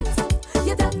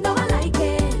You don't know I like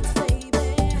it, baby.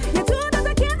 You do that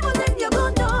again, well then you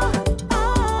gon' know.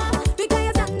 Oh, because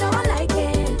you don't know I like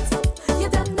it. You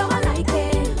don't know I like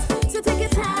it. So take your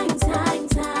time, time,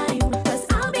 time. Cause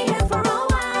I'll be here for a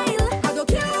while. I don't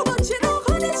care what you know,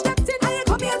 who distracted. I ain't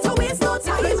come here to waste no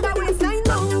time. Spend that waistline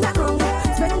round and round.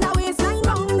 Spend that waistline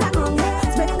round and round.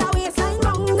 Spend that waistline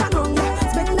round and round.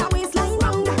 Spend that waistline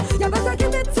round. You better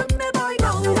give it to me, boy,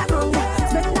 round and round.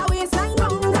 Spend that waistline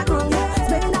round and round.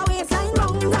 Spend that waistline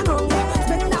round and round.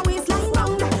 Spend that waistline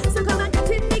round. So come and get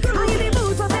in me, I'm in the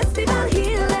mood for festival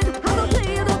healing. I don't play,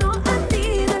 you don't know I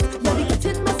need it. You be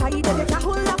getting my side, and you can't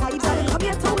hold the vibes. I don't come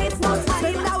here to waste no time.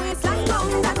 Spend that waistline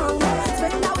round and round.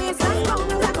 Spend that waistline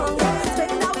round and round.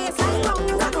 Spend that waistline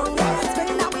round and round.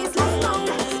 Spend that waistline round.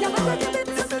 You better give it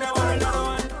to me.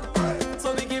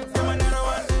 So they give them another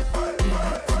one.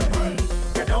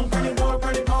 Get down for the ball,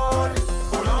 for the ball.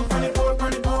 Hold on for the ball, for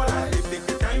the ball. Take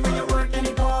the time when you're working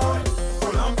the ball.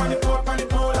 Hold on for the ball, for the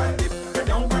ball. Get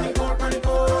down for the ball, for the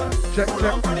ball. Check, Hold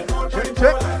on for the ball, for the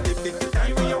ball. Take the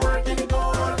time when you're working the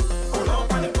ball. Hold on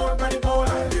for the ball, for the ball.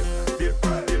 Dip, dip,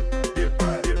 dip, dip,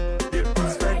 dip, dip.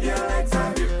 Spread your legs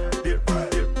and dip, dip,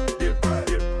 dip, dip,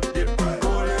 dip, dip. Go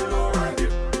a little lower and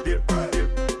dip, dip, dip,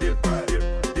 dip, dip,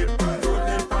 dip. Go a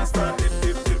little faster, dip,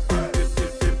 dip, dip, dip,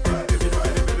 dip, dip, dip, dip, dip.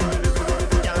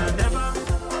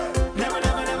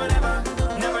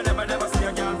 Y'all never see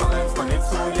a girl balance when it's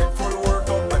so yet full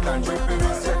workout, but can't drip in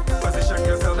respect. Position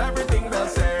yourself, everything well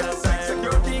said.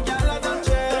 Security, girl, I don't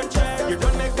check. You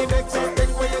don't make the vex, so take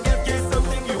where you get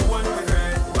something you want to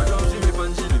regret. But how she whip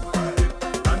and she dip,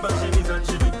 and back she knees and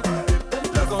she dip.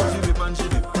 Look how she whip and she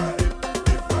dip,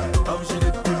 how she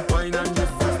dip, wine and dip,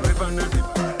 whip and dip,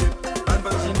 and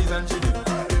back she knees and she dip.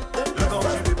 Look how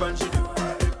she whip and she dip,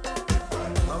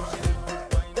 how she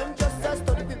dip. Them just a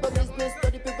study people business,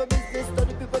 study people business,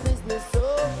 study people business. So,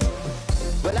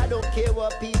 well, I don't care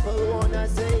what people wanna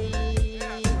say.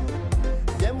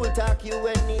 Them will talk you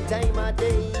any time of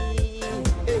day.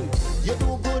 Hey, you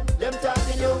do good, them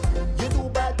talking you. You do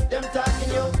bad, them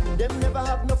talking you. Them never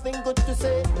have nothing good to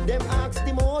say. Them ask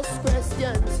the most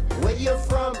questions. Where you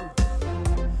from?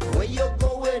 Where you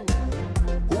going?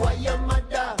 Who are your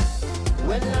mother?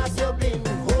 When last you been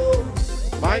home?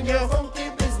 Mind your funky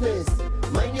business.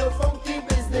 Mind your funky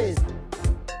business.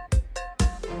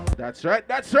 That's right,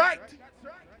 that's right.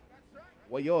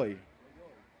 Woyoy.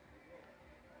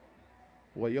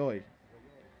 Woyoy.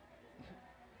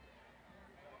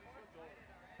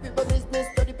 People business,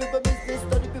 study people business,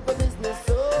 study people business.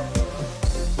 So,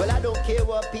 well, I don't care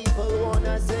what people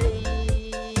wanna say.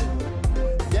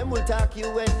 Them will talk you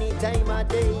any time of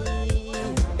day.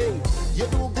 Hey, you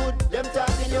do good, them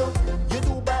talking you. You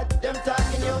do bad, them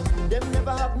talking you. Them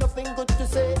never have nothing good to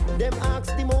say. Them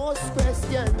ask the most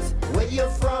questions. Where you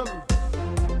from?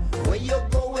 Where you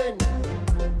going?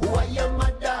 Who are your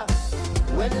mother?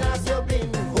 When last you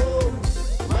been home?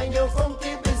 Mind your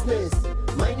funky business.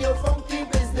 Mind your funky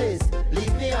business.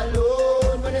 Leave me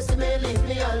alone. When you see me, leave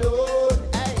me alone.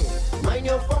 Hey, mind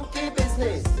your funky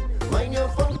business. Mind your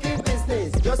funky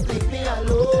business. Just leave me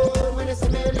alone. When you see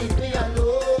me, leave me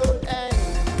alone. Hey.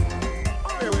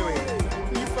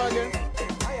 Wait. You fucking.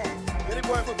 Get the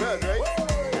boy for girls, right?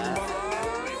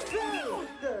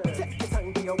 Take your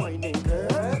time when you're whining, girl.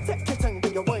 Take your time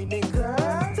when you're whining,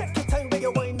 girl. Take your time when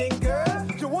you're whining, girl.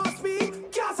 You want speed?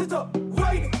 Gas it up.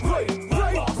 Right.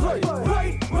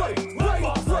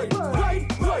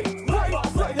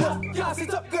 Gas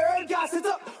it up, girl. Gas it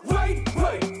up. Right.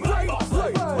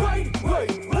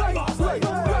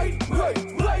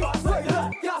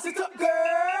 Gas it up,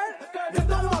 girl. Get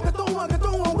down,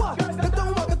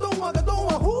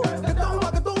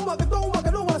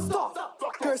 stop.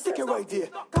 Girl, stick it right there.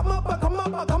 Come up, what? Come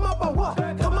up,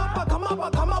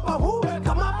 who?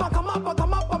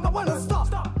 Come up, I wanna stop.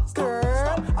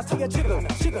 Girl, I tell you jiggle.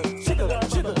 Find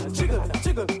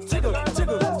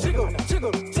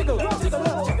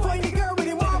the girl with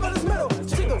the marvelous metal.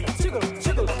 Jiggle.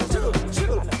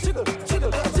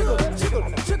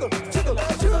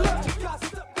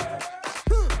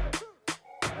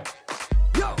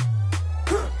 Yo,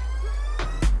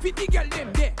 50 girl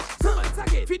them there. Once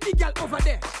again, 50 girl over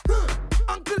there.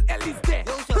 Uncle Ellie's there.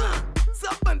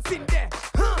 Servants in there.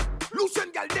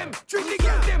 Lucian girl them. Trinity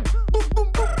girl them. Boom.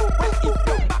 If you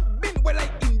back bend, well I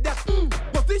in that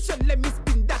position, let me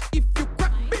spin that. If you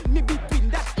crack bend me between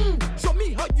that. Show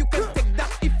me how you can take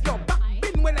that. If you're back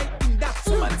bend, well I in that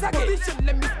position,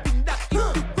 let me spin that.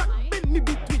 If you crack bend me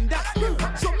between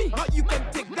that. Show me how you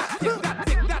can take that. Take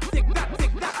that.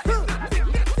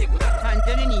 Hands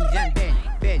on the knees and bend.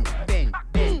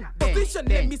 Position,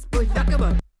 let me spin that.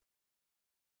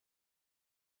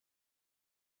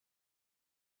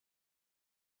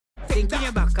 Sink in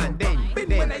your back and bend.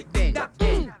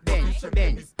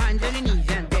 Hands on the knees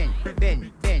and bend.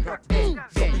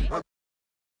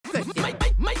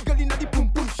 My girl inna the pum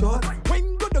pum shot.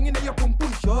 When go down inna your pum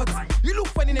pum shot. You look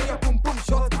funny inna your pum pum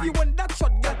shot. If you want that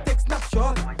shot, girl, take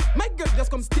snapshot. My girl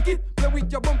just come stick it. Play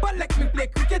with your bumper like me play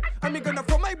cricket. And me gonna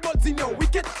throw my balls in your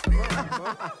wicket.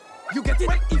 You get it?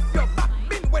 Well, if you're back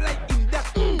bend, well I in that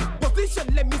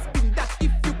position, let me spin that.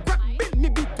 If you crack bend me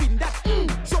between that.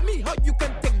 Show me how you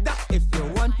can take that. If you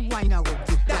want wine, I will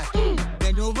give that.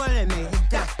 Bend over, let me hit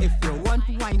that. If you want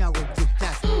wine, I will give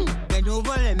that. Bend over,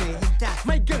 let me hit that.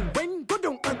 My girl, when go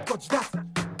down and touch that.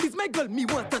 Please, my girl, me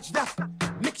want touch that.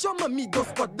 Make sure mommy go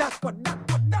spot that.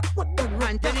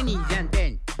 Hands on the knees and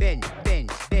bend.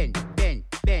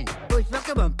 Push back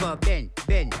the bumper, bend.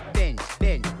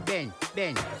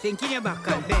 Sink in your back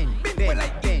and bend. Hands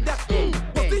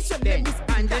on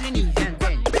the knees and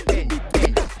bend.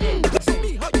 Show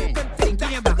me how you can take Sink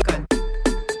in your back and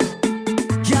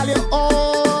Girl, you're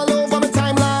all over my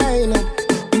timeline.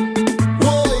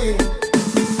 Boy,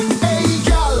 hey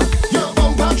girl, your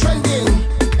bumper trending.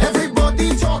 Everybody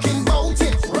talking about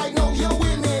it. Right now you're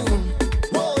winning.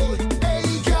 Boy,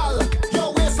 hey girl,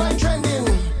 your waistline trending.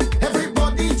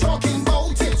 Everybody talking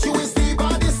about it. You is the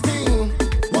baddest thing.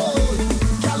 Boy,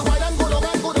 girl, why don't go down.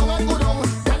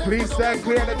 Please stand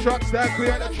clear of the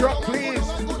truck, please.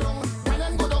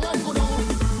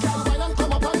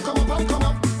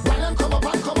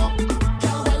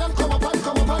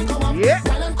 Yeah.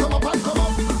 Girl,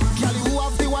 who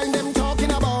have the wine them talking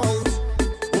about?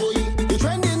 Boy, you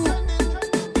trending.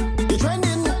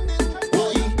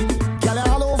 Boy, girl,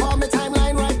 all over my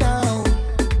timeline right now.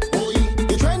 Boy,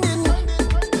 you trending.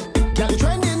 Girl, you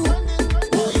trending.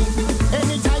 Boy,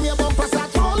 anytime your bumper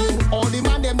start rolling, all the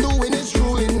man them doing is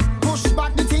drooling. Push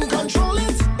back the thing, control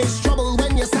it. It's trouble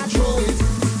when you start throw it.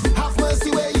 Have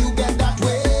mercy where you get that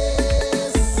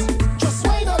waist. Just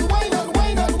wine on.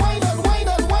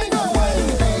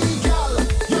 Hey girl,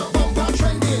 your bumper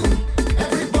trending.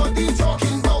 Everybody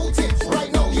talking about it.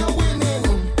 Right now you're winning.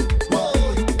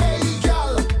 Boy, hey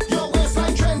girl, your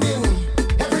waistline trending.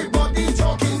 Everybody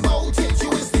talking about it.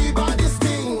 You is the baddest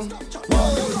thing.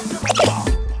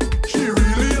 She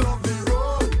really love the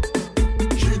road.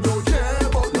 She don't care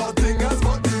about nothing else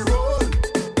but the road.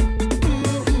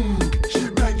 She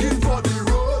begging for the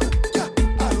road.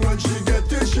 And when she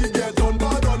get it, she get on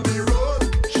bad on the road.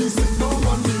 She sit down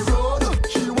on the road.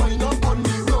 She wind up on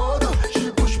the road. She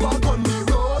push back on the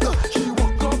road. She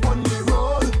walk up on the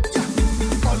road.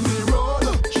 On the road.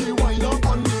 She wind up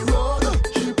on the road.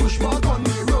 She push back on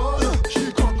the road.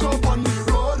 She cock up on the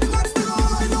road. That's the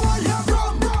all I know I hear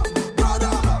from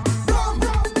brother.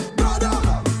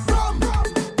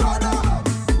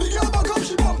 The girl back up,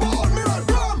 she bump on me like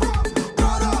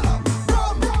brother.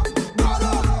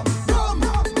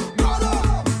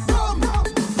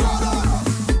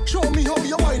 Show me how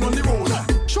you wine on the road.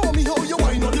 Show me how you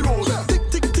wine on the road. Tick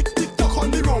tick tick tick tock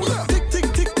on the road. Tick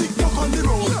tick tick tick tock on the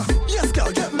road. Yes,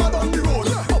 girl, get mad on the road.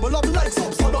 Bubble up like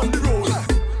subside on the road.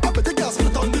 I bet the gas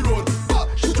split on the road.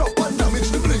 She drop and damage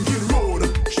the blinking road.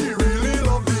 She really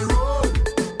love the road.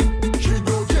 She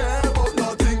don't care about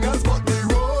nothing else but the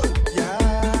road.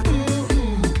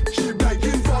 She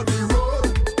begging for the road.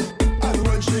 And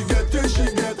when she get it, she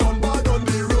get on bad on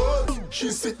the road.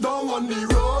 She sit down on the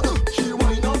road. She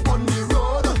wind up on the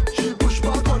road. She push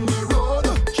back on the road.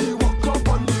 She walk up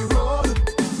on the road.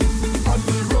 On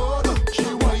the road. She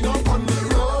wind up on the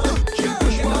road. She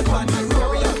push back on the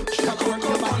road. She walk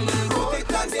up on the road.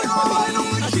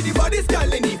 She the body's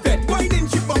girl in effect. Winding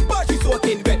she bumper, she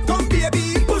soaking wet. Come baby,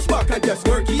 push back and just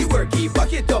worky.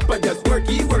 Back it up and just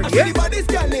worky. She the body's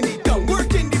girl in it down.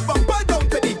 Working the bumper down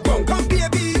to the ground. Come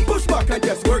baby, push back and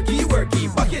just worky.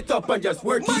 Back it up and just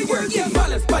worky.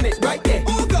 Balance pan it right there.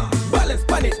 Oh God, balance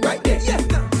pan it right there. Yes,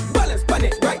 now. Balance pan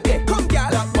it right there. Come girl,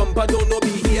 that bumper don't know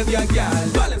behavior, girl.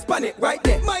 Balance pan it right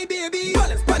there. My baby,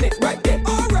 balance pan it right there.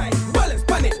 Alright, balance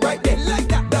pan it right there. Like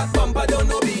that. That bumper don't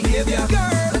know behavior,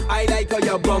 girl. I like how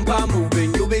your bumper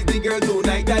moving. You is the girl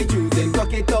tonight I choosing.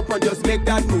 Tuck it up and just make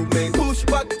that movement. Push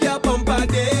back your bumper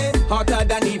there. Hotter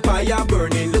than the fire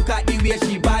burning. Look at the way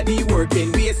she body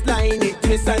working. Waistline it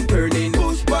twist and turning.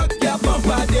 Push back your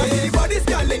bumper there. The body's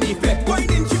girl in effect.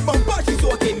 Winding she bumper, she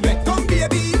soaking wet. Come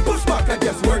baby, push back and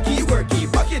just worky.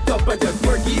 Back it up and just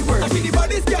worky. I see the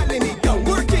body's girl in it down.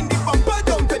 Working the bumper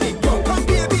down to the ground. Come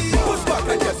baby, push back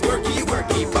and just worky.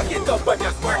 Back it up and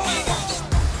just worky.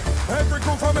 Every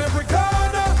crew from every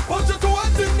corner, put your two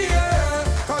hands in the air.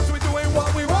 'Cause we doing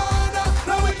what we wanna.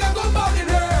 Now we can go back.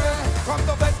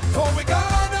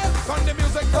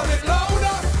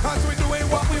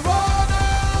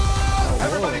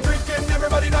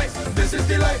 This is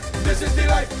the life, this is the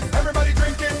life. Everybody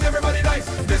drinking, everybody nice.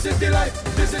 This is the life,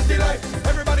 this is the life.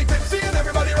 Everybody tipsy and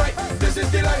everybody right. This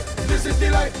is the life, this is the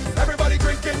life. Everybody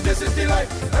drinking, this is the life.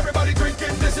 Everybody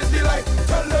drinking, this is the life.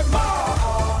 Tell them ma,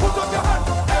 put up your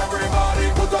hand.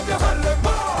 Everybody put up your hand, let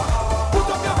ma.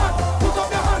 Put up your hand, put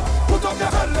up your hand, put up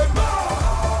your hand, let ma.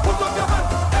 Put up your hand.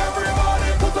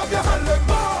 Everybody put up your hand, let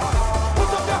ma. Put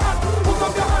up your hand, put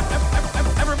up your hand.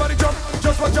 Everybody jump,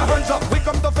 just put your hands up. We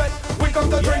come to fed, we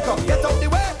come to drink up. Get out the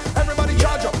way, everybody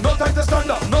charge up. No time to stand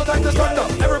up, no time to stand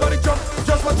up. Everybody jump,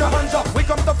 just put your hands up. We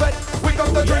come to fed, we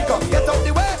come to drink up. Get out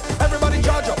the way, everybody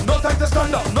charge up. No time to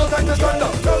stand up, no time to stand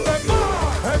up. Tell them,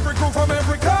 every crew from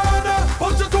every corner,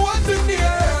 put your two hands in the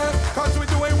air. Cause we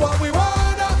doing what we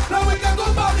wanna, now we can go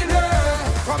bad in here.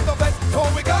 From the fed, so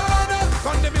we gonna,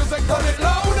 from the music, turn it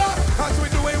louder. Cause we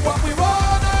doing what we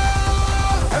wanna.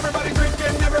 Everybody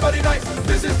drinking, everybody nice.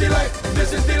 This is the life,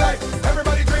 this is the life.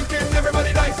 Everybody drinking,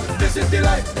 everybody nice. This is the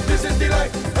life, this is the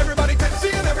life. Everybody tipsy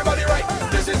and everybody right.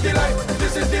 This is the life,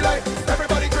 this is the life.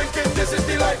 Everybody drinking, this is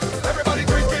the life. Everybody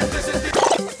drinking, this is the life.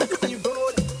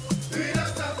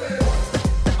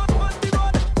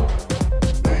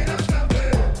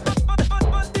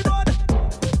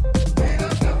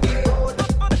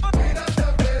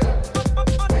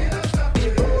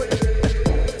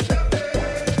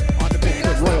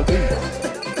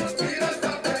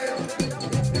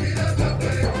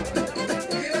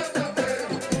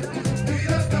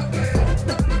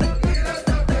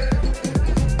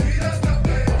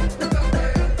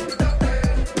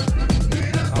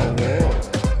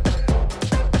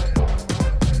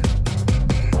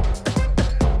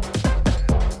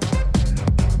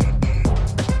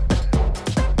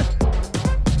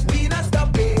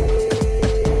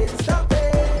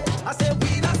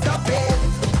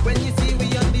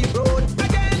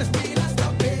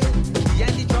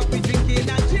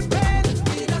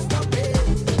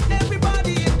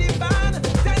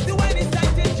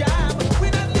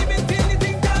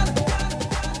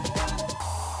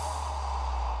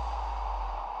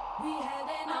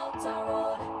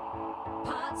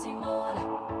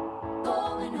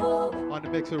 On the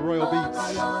mix with Royal Beats.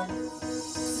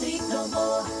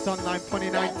 Sunlime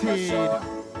 2019.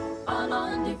 All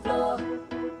on the floor,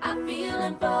 I feel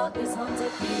and for this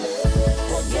haunted feeling.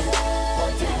 Oh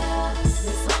yeah,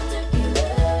 this haunted feeling.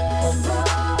 Oh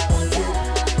yeah,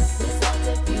 this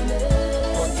haunted feeling.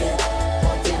 Oh yeah,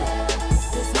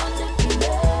 this haunted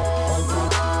feeling.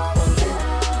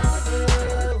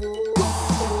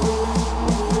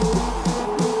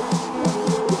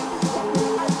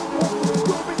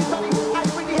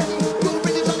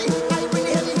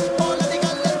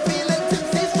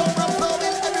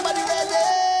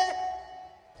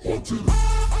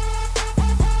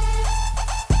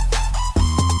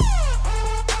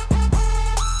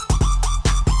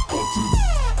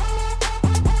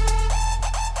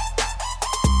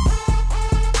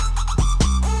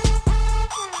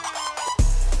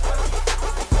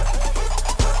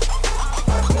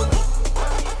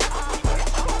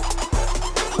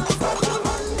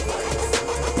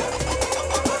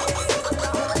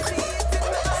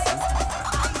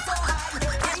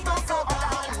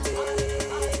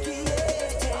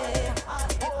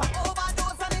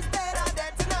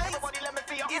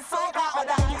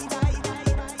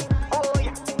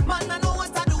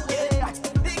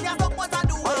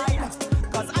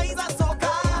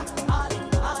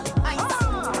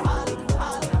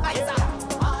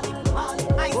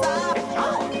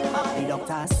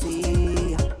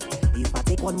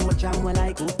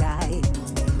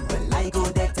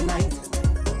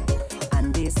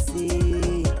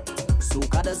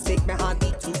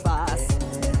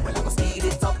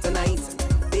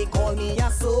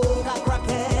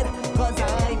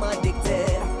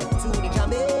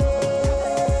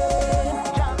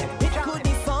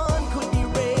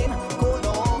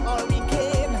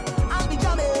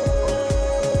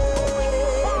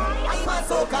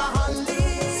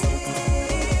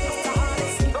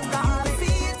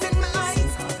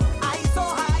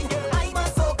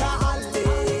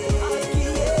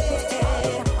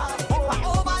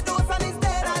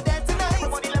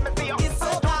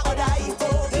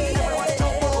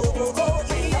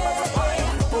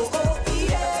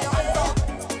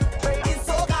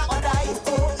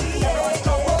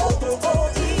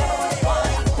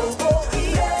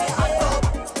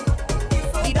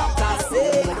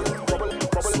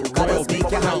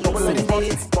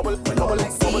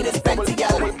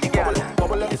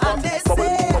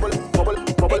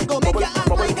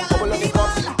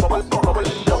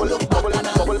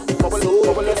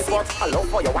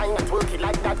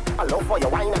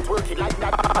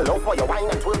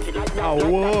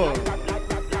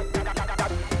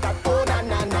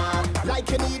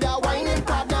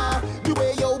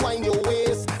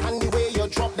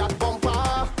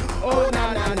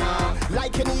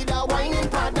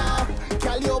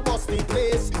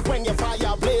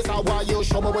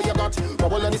 show me what you got.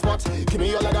 Bubble on the spot, give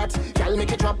me all of that. Girl,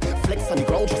 make it drop, flex on the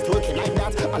ground, just twerk it like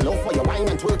that. I love for your wine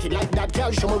and twerk it like that.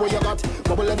 Girl, show me what you got.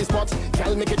 Bubble on the spot,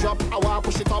 girl, make it drop. I want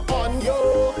push it up on you.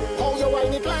 How you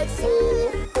wine it like so?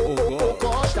 Oh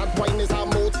gosh, that wine is a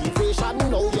motivation.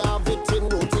 Now you have it in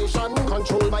rotation.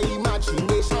 Control my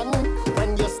imagination.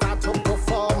 When you start to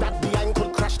perform, that behind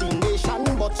could crash the nation.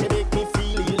 But you make me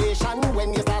feel elation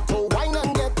when you start to wine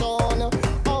and get on.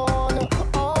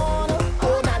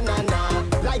 Oh na na na,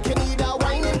 like you need a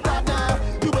whining partner.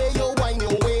 The way you whine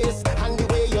your waist and the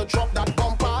way you drop that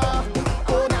bumper.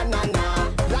 Oh na na na,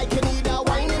 like you need a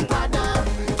whining partner.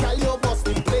 Girl, you bust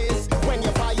the place when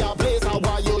you fire blaze. How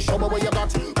are you? Show me what you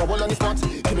got. Bubble on the spot,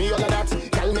 give me all of that.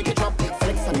 Girl, make it drop,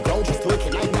 flex on the ground, just twerk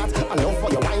it like that. I love for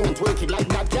your wine and twerk it like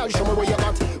that. Girl, show me what you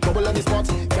got. Bubble on the spot,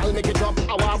 girl, make it drop.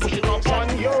 I want push it up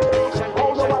on you.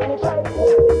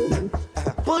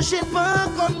 Push it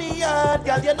back on me hard,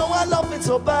 girl, you know I love it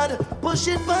so bad. Push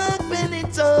it back, bend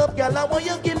it up, girl, I want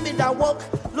you give me that walk.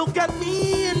 Look at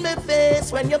me in my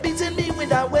face when you're beating me with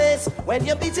that waist. When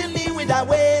you're beating me with that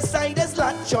waist, I just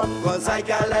latch on, cause I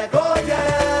can't let go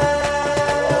yet.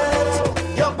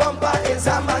 Your bumper is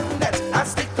a magnet, I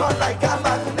stick on like a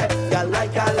magnet, girl, I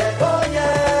can't let go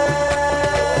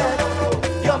yet.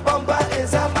 Your bumper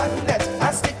is a magnet,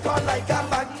 I stick on like a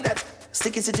magnet.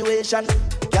 Sticky situation,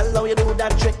 girl, how you do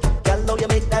that trick? Girl, how you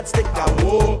make that stick?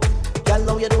 Whoa. Girl,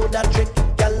 how you do that trick?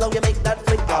 Girl, how you make that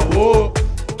flick? Whoa.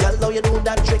 Girl, how you do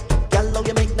that trick? Girl, how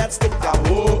you make that stick?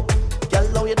 Whoa. Girl,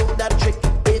 how you do that trick?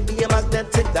 Baby, you're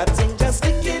magnetic. That thing just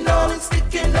sticking on it,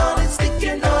 sticking on it,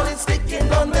 sticking on it,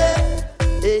 sticking on me.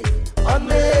 Hey, on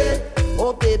me.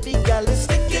 Oh, baby, girl, it's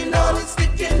sticking on it,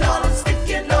 sticking on it,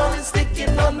 sticking on it,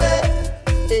 sticking on me.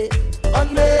 Hey,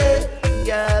 on me,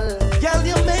 girl. Girl,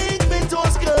 you make me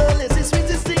toast, girl. It's the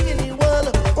sweetest thing in the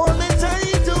world. Hold me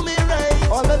tight, do me right.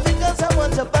 All the fingers I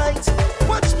want to bite.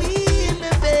 Watch me in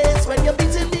the face when you're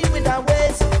beating me with that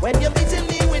waist. When you're beating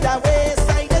me with that waist,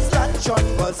 I just latch on,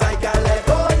 cause I can't let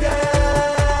go yet.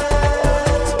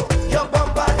 Your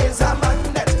bumper is a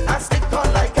magnet, I stick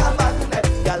on like a magnet.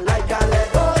 Girl, I can't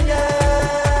let go yet.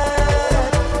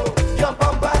 Your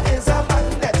bumper is a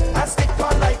magnet, I stick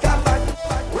on like a magnet.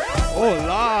 Oh,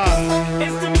 Lord.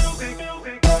 It's the music.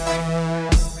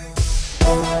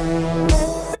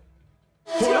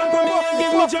 Hold on for me and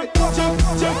give me jump, jump,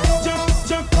 jump, jump,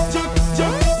 jump, jump,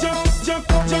 jump, jump, jump,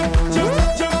 jump, jump,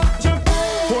 jump, jump.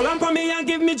 Hold on for me and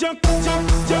give me jump, jump,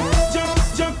 jump, jump,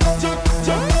 jump, jump, jump,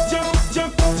 jump,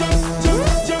 jump, jump, jump,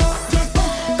 jump, jump.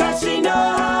 'Cause she know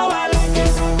how I like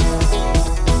it.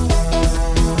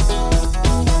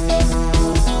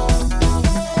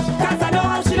 'Cause I know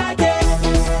how she like it.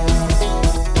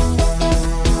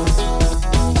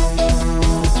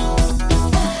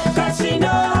 'Cause she know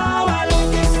how I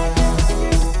like it.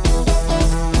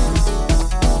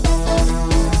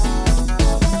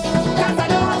 'Cause I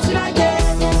know how she like it.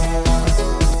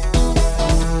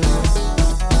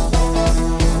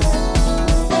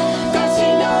 'Cause she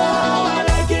know how I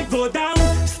like it. Go down,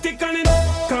 stick on it,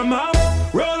 come up,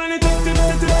 roll on it, tip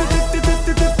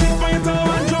on your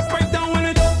toe and drop right down on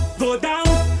it. Go down,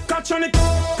 catch on it,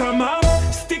 come up,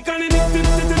 stick on it,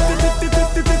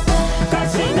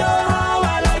 'cause she know how I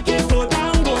like it. Go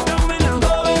down when I'm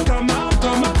going, come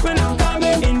up when I'm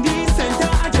coming. In the center,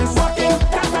 I just walking,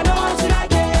 'cause I know how she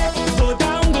like it. Go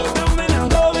down when I'm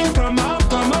going, come up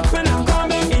when I'm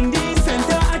coming. In the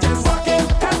center, I just walking,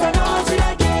 'cause I know how she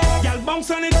like it. Y'all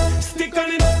bounce on it, stick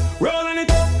on it, roll on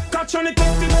it, catch on it, tip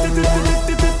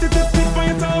on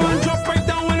your toe and drop right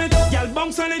down on it. Y'all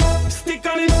bounce on it, stick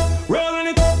on it, roll on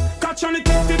it, catch on it,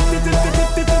 tip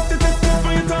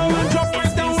on your toe and drop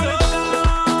right down on it.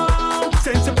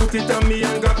 Since you put it on me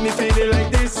and got me feeling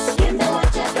like this. Give me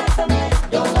what you got for me.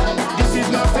 Don't wanna. This is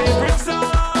my favorite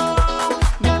song.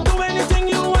 Do anything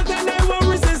you want and I won't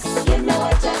resist. Give me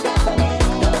what you got for me.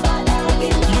 Don't wanna.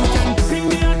 Give me. You can ping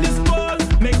me on this ball,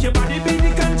 make your body be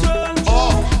the control.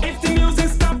 If the music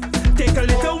stop, take a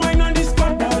little wine on this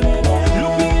spot.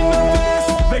 Look me in my face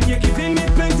when you're giving me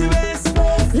plenty ways.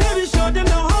 Let me show them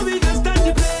now how we can stand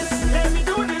the place. Let me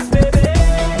do this, baby.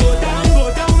 Go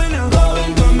down when I'm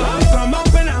going, come up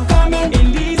when I'm coming. In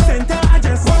the center, I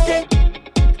just walk it.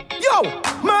 Yo,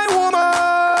 my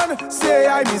woman say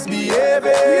I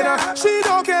misbehaving. She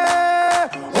don't care.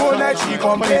 All night she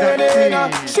complaining.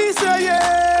 She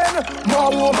saying,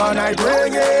 more woman I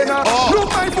bring in. Look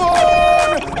my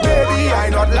phone, baby I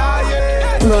not lying.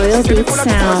 Royal Beat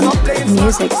Sound,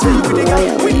 music sound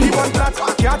royally.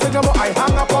 Can't tell you what I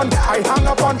hang up on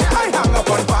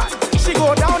part. She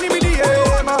go down in me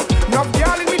DM. Enough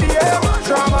girl in me DM.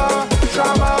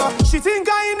 Drama. She think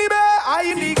I in the bed, I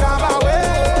in the gaba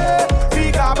way.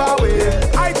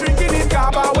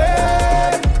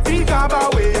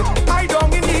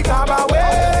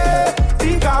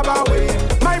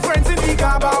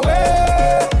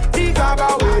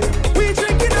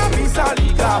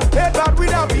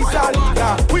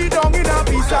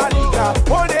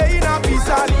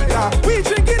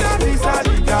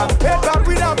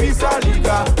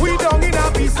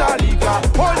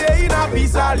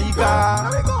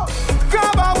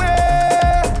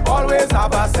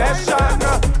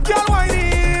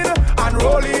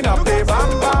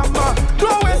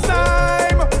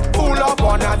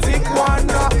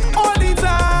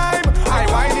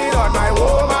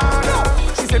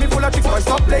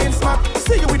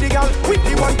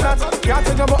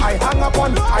 number I hang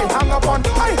upon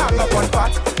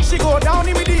fat. She go down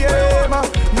in me DM,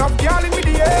 not girl in me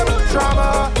DM.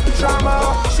 Drama.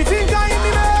 She think I in the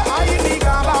way, I in the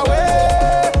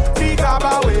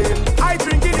gaba way. I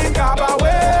drink it in gaba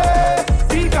way,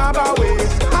 the gaba way.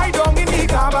 I don't in the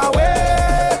gaba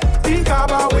way, the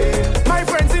gaba way. My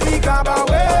friends in the gaba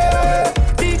way,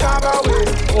 the gaba way.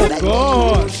 Oh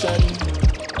God.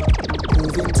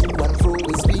 Moving to and fro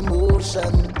is the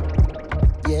motion.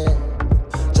 Yeah,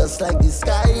 just like the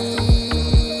sky.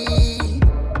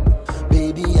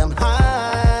 Baby, I'm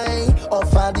high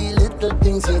off all the little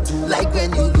things you do. Like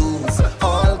when you lose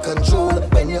all control,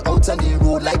 when you're out on the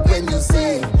road. Like when you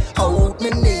say out my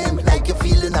name, like you're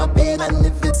feeling a pain. And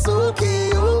if it's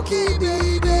okay,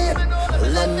 baby,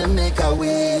 let me make a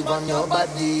wave on your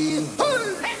body.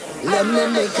 Let me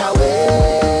make a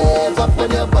wave up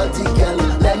on your body, girl.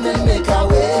 Let me make a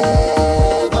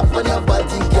wave up on your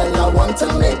body, girl. I want to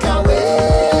make a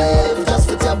wave just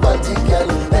with your body, girl.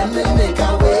 Let me make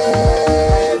a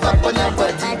wave up on your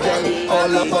body, girl.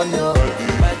 All up on your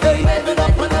body. Wave it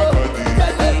up on your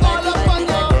body. All up on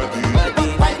your body.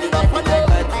 Wind it up on your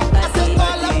body. I said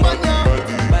all up on your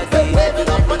body. Wave it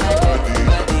up on your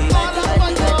body. All up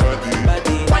on your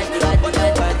body. Wind it up on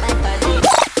your body.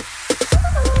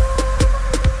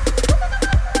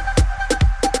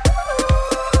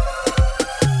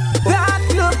 That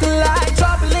look like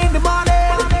trouble in the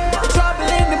morning, trouble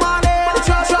in the morning,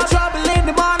 trouble in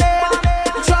the morning,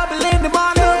 trouble in the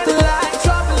morning. Look like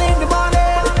trouble in the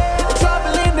morning,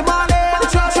 trouble in the morning,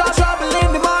 trouble in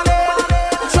the morning,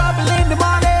 trouble in the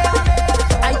morning.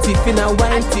 I tip in a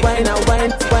wine, I tip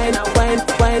in a wine,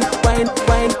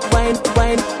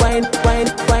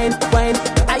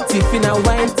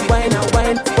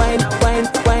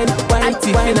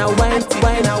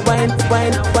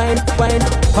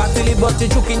 Partly but you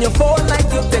juke in your phone like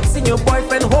you're texting your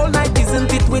boyfriend whole night.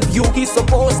 Isn't it with you he's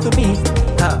supposed to be?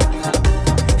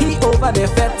 He over there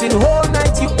fetting whole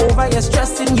night. You over here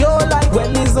stressing your life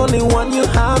when there's only one you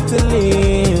have to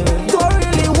live. Don't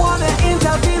really wanna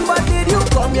intervene, but did you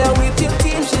come here with your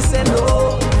team? She said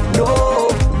no.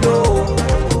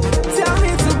 Tell me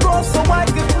to go so I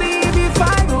could leave if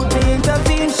I don't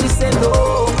intervene. She said no.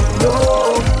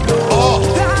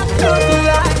 That look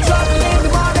like trouble in the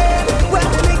morning. When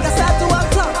the niggas start to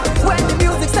walk up, when the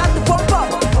music start to pump up,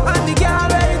 and the girl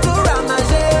ready to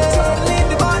ramage. Trouble in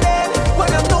the morning, when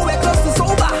I'm nowhere close to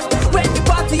sober, when the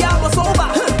party hour was over,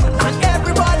 and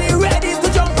everybody ready to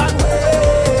jump and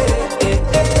wave.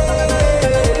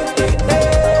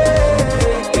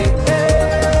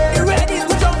 Ready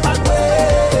to jump and wave.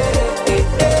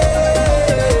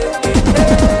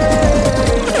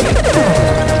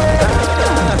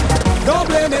 Don't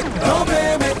blame it, don't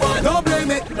blame it, don't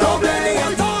blame it, don't blame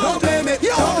it, don't blame it,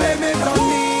 don't blame it on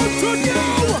me.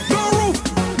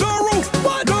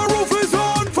 The roof is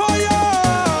on fire.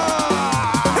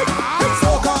 It's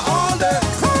soca all day.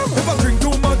 If I drink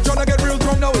too much, and I get real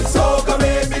drunk, now it's soca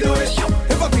made me do it.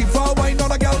 If I keep far wine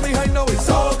on a girl behind, now it's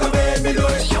soca made me do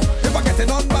it. If I get it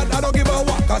on bad, I don't give a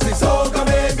what, cause it's soca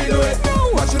made me do it.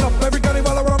 Watching up every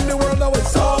carnival around the world, now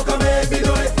it's soca made me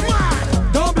do it.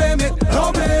 Don't blame it,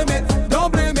 don't blame it,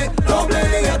 don't blame it, don't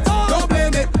blame it, don't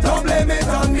blame it, don't blame it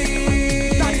on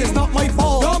me. That is not my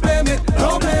fault. Don't blame it,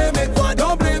 don't blame it,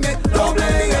 don't blame it, don't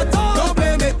blame it, don't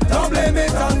blame it, don't blame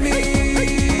it on me.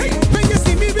 When you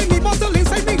see me with me bottle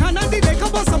inside me hand and the liquor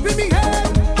bust up in me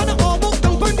head, and I almost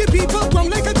dump on the people from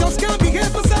like I just can't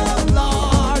behave myself,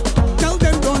 Lord. Tell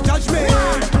them don't judge me,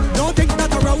 don't think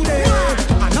that around it.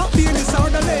 I'm not being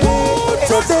disorderly.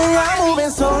 Today I'm moving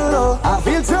solo. I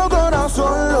feel so good on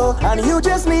solo, and you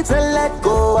just need to let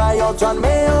go. I out on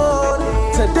my own.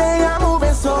 Today I'm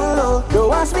moving solo.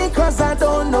 Don't ask me cause I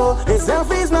don't know. This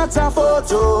selfie's not a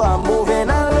photo. I'm moving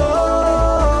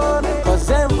alone. Cause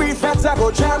every fete I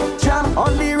go jam.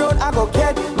 On the road I go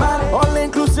get mad. All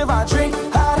inclusive I drink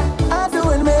hard. I'm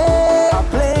doing me. I'm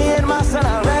playing my son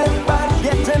I red bad.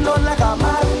 Getting on like a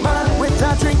madman. With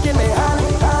a drink in my hand.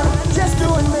 Just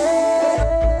doing me.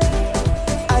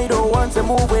 I don't want to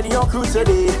move with your crew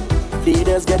today.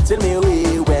 Leaders get in my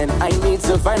way when I need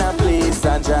to find a place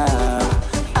and jam.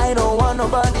 I don't want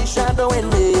nobody shadowing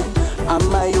me. I'm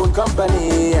my own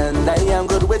company and I am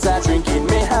good with a drink in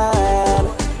my hand.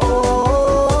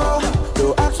 Oh,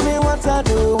 don't ask me what I'm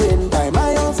doing. By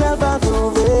my own self I'm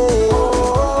moving.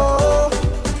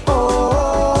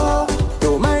 Oh,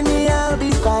 don't mind me, I'll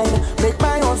be fine. Make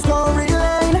my own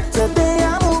storyline. Today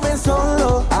I'm moving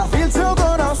solo. I feel so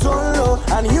good on solo,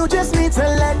 and you just need to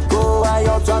let go. I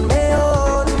out on my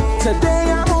own.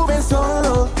 Today I'm moving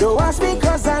solo. Don't ask me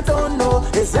cause I don't know.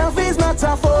 This selfie's not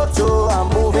a photo. I'm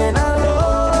moving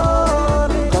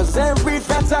alone. Cause every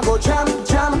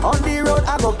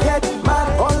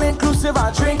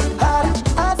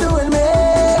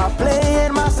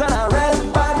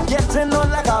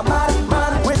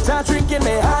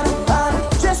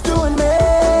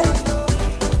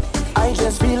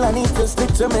need to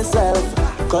stick to myself,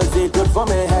 cause it's good for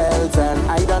my health, and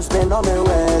I don't spend all my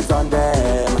wealth on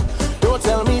them. Don't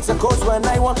tell me to coast when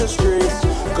I want to stray,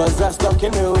 cause I'm stuck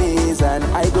in my ways, and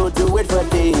I go do it for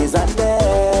days, and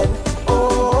then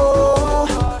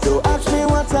oh, don't ask me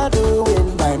what I'm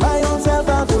doing, by my own self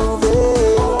I'm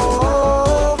moving.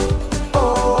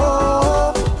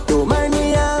 Oh, don't mind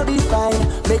me, I'll be fine,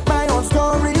 make my own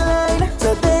storyline.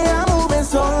 Today I'm moving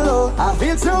solo, I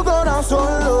feel so good on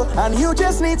solo, and you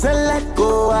just need to let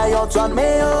go, I out on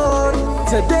my own.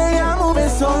 Today I'm moving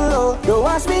solo, don't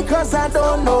ask me cause I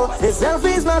don't know, this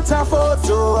selfie's not a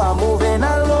photo, I'm moving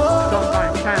alone.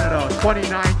 Sunlime Canada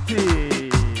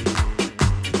 2019.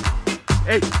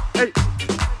 Hey, hey.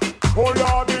 Oh,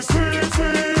 yeah, the city,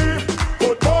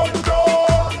 good mundo.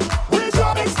 We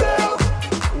jamming still,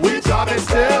 we jamming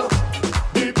still.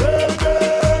 The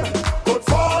building, good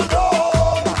fall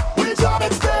down. We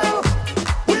jamming still,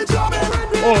 we jamming.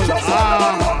 Oh, just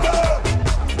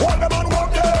one man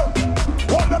walking,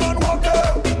 one man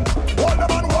walking, one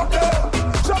man walking,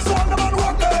 just one man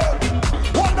walking,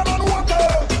 one man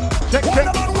walking, check, one check.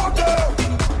 man walking,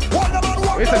 one man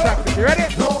walking. It's a taxi. You ready?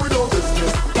 No, we don't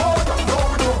business.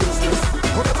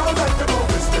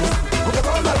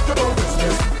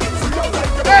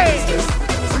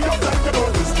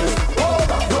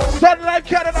 Sunlime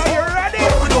Canada, are you ready?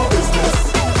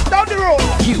 Down the road.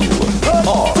 You are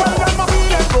Tell them I'm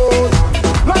feeling good,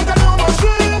 like a new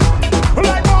machine,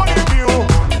 like morning view,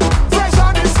 fresh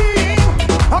on the scene.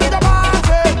 I'm in the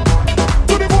party,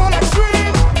 to the full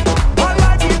extreme, and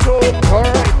light it up. All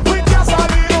right. With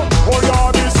gasoline, oh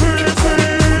yeah, the city,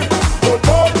 good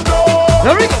mundo.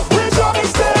 There we go. We jamming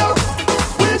still,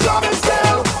 we jamming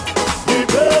still. The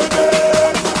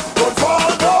building, good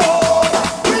fall down.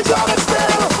 We jamming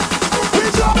still, we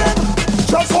jamming.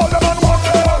 Just hold them and walk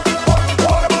it.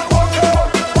 Hold them and walk it.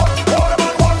 Hold them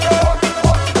and walk it.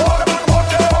 Hold them and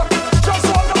walk it. Just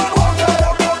hold them and walk it.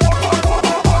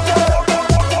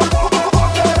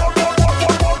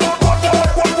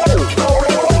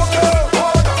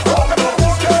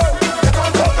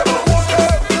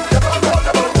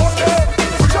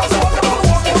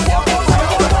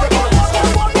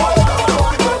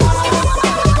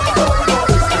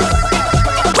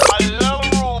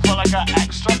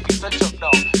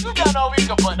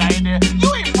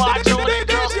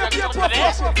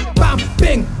 Bam,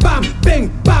 bing, bam, bing,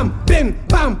 bam, bing,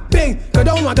 bam, bing.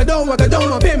 Kadoma, kadoma,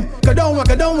 kadoma, bim. Kadoma,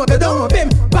 kadoma, kadoma, bim.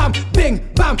 Bam, bing,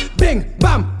 bam, bing,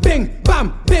 bam, bing,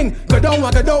 bam, bing.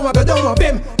 Kadoma, kadoma, kadoma,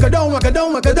 bim. Kadoma,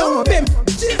 kadoma, kadoma, bim.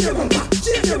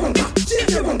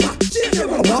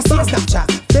 I want some Snapchat,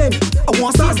 bim. I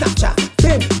want some Snapchat,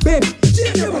 bim, bim.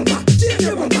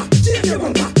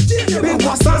 Bim, I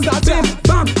want some Snapchat,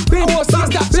 bam, bim. I want some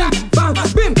Snapchat, bam,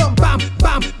 bim, bam,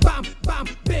 bam, bam, bam,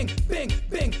 bing, bing,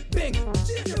 bing, bing.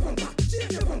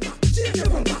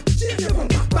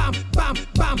 Bam, bam,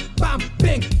 bam, bam,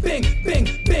 bing, bing, bing,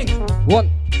 bing. One.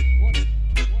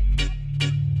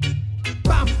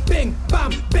 Bam, bing,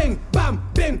 bam, bing, bam,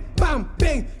 bing, bam,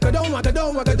 bing. Kadoma,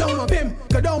 kadoma, kadoma, bim.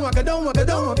 Kadoma, kadoma,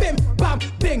 kadoma, bim. Bam,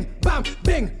 bing, bam,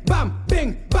 bing, bam,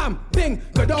 bing, bam, bing.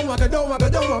 Kadoma, kadoma,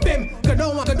 kadoma, bim.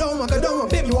 Kadoma, kadoma, kadoma,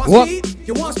 bim. You want What? speed?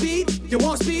 You want speed? You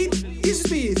want speed? Easy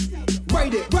speed.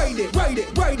 Ride it, ride it, ride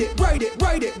it, ride it, ride it,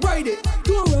 ride it, ride it.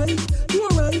 You alright? You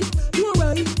alright? You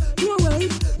alright? You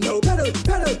alright? No, pedal,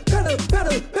 pedal, pedal,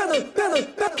 pedal, pedal, pedal,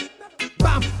 pedal.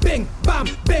 Bam, bing, bam,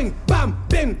 bing, bam,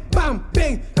 bing, bam,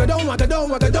 bing. Kadoma,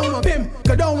 kadoma, kadoma, bim.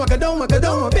 Kadoma, kadoma,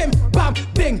 kadoma, bim. Bam,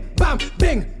 bing, bam,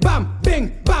 bing, bam,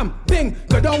 bing, bam, bing.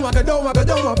 Kadoma, kadoma,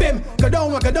 kadoma, bim.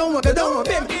 Kadoma, kadoma, kadoma,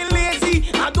 bim. Be lazy,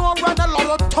 I don't run a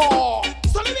lot of talk.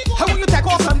 So let me go. How will you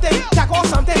tackle something? Tackle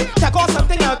something, tackle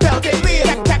something, I'll belt it.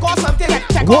 Tackle something,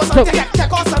 tackle something,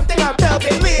 tackle something, I'll belt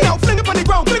it. Now fling it on the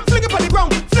ground, fling it on the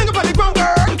ground, fling it on the ground,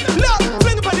 girl. Look,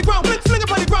 fling it on the ground, fling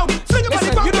it on the ground, fling it on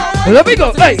the ground, girl. Let me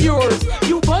go. Hey. Yours,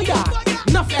 you buy that.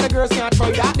 Enough other girls can't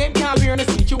try that. Them can't wear in the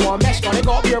seat. You want mesh on it,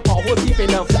 got your power deep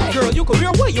enough. Girl, you can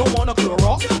wear what you want to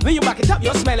Clorox. When you back it up,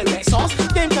 you're smelling like sauce.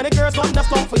 Them kind of girls got enough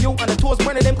stuff for you, and the toes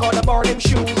one of them called the bar them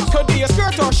shoes. Could be a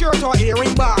skirt or shirt or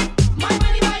earring bar. My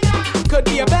money by that. Could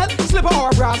be a belt, slipper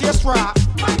or brassiere strap.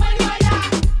 My money by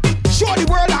that. Show the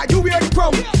world how you wear the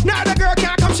crown. Now the girl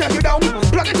can't come shut you down.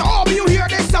 Plug it to all when you hear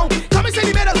this sound. Come and see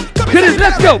the middle. Come and see the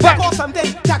Let's middle. go. Back. Tackle something,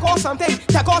 tackle something,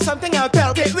 tackle something and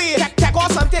belt it. Tackle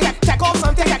something, tackle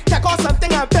something, tackle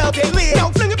something and belt it. Now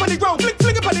fling it on the ground,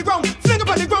 fling it on the ground, fling it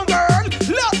on the ground, girl.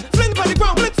 Look, fling it on the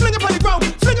ground, fling it on the ground,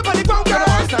 fling it on the ground,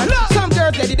 girl. Look, some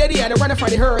girls daddy and they run in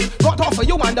front of hers. Got off for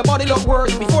you and the body look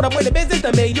worse. Before they win the business,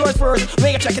 they made yours first.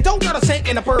 Make it check it out, not a cent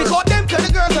in the purse. Because them kind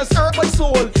of girls are hurt by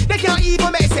soul. They can't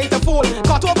even make sense to fool.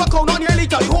 Got over count on your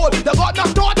little hole. They got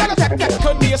knocked out,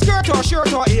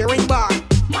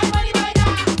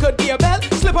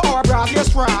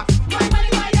 just rock.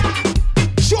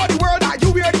 Show the world that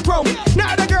you wear the crown.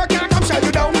 Now the girl can't come shut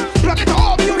you down. Block it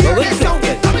all, you hear this sound.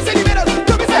 Come and say the middle,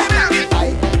 come and say the middle.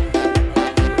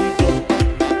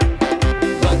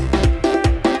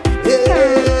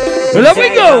 Let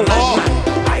me go.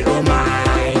 I don't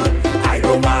mind, I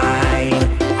don't mind,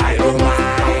 I don't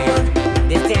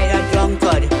mind. This is a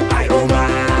drunkard. I don't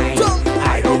mind,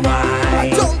 I don't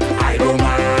mind, I don't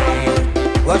mind.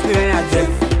 What's me when I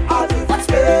drift?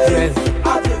 Drift,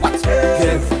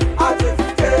 drift,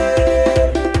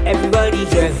 everybody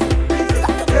drift,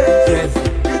 drift,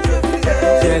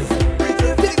 drift.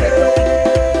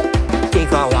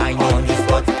 Take a wine on the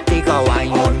spot, take a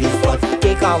wine on the spot,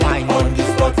 take a wine on the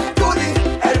spot.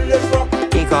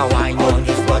 Take a wine on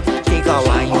the spot, take a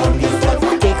wine on the spot,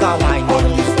 take a wine on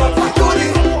the spot.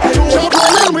 Job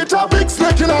rolling with a big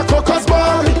snake in a cocker's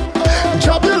bar.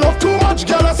 Job you love too much,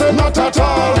 girl, I say not at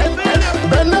all.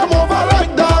 Bend them over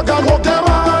like dog and hug them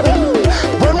hard.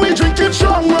 When we drink it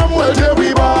strong, rum, well, there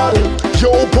we bad.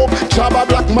 Yo, pop, Jabba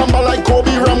black mamba like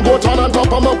Kobe. Ram goat on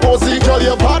top of my posy. Girl,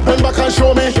 your part, bend back and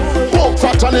show me. Poke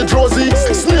fat and it rosy.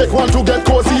 Snake want to get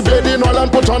cozy. Bathing all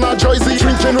and put on a jersey.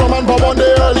 Drinking rum and bob on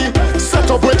the early.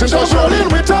 Set up waiting for rolling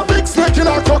with a big snake in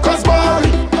a cocker's bar.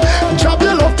 Job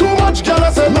you love too much, girl,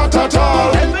 I say not at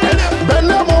all. Bend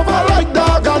them over like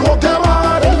dog and hug them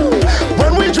hard.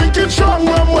 When we drink it strong,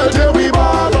 rum, well, there we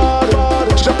bad.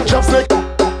 Job snake.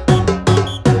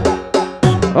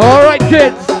 All right,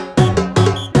 kids.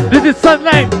 This is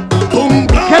Sunlime.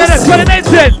 Canada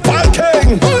 2019.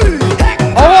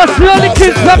 I want to see all the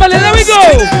kids family. Let me go.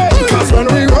 Cause when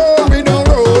we roll, we don't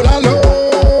roll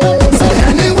alone.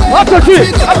 After three.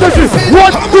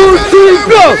 1, 2, 3,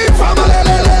 go.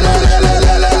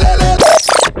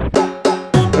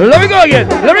 Let me go again.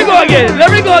 Let me go again. Let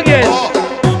me go again.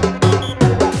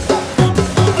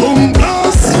 Boom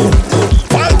blast,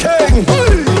 Viking,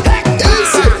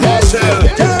 easy,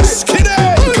 Marshall, Skinny.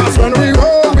 Cause when we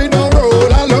roll, we don't roll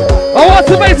alone. I want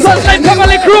to make Sunlime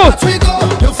family crew.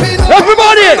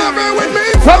 Everybody.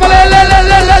 Family,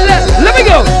 let me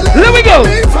go. Let me go.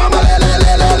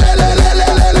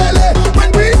 When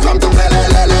we come to play,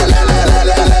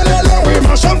 we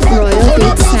mash up Royal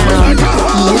Beat Sound.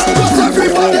 Music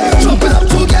everybody. Jump it up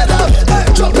together,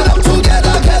 jump it up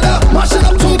together, mash it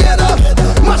up together,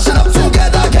 mash it up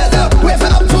together, wave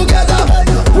it up together,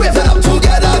 wave it up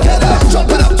together,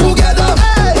 jump it up together.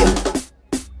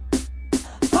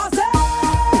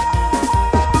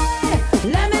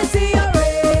 Let me see you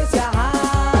raise your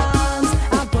hands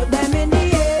and put them in the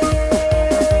air.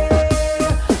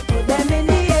 Put them in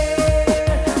the air.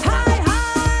 High,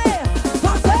 high.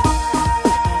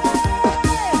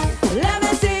 Let me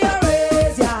see you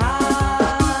raise your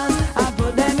hands and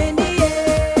put them in the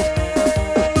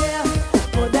air.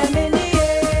 Put them in the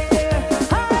air.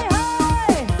 High,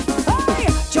 high.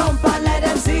 Jump and let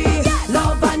them see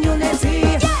love and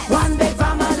unity. One big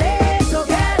family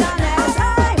togetherness.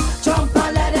 Jump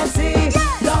and let them see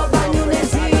love and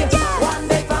unity. One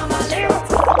big family.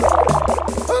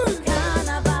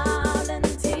 Carnival and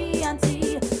TNT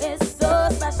is so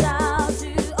special to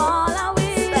all our we.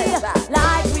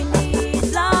 Like we need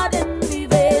blood in the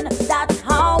vein. That's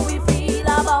how we feel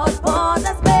about Port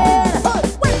of Spain.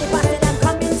 When we pass it, them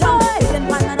coming toy. Them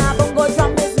pan and a bongo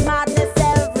drum is madness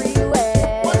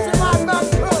everywhere.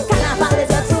 Carnival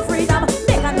is a true freedom.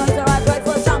 Make a noise or a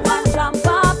joyful jump and jump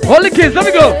up. All the kids, let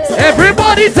me go.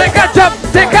 Everybody take a jump,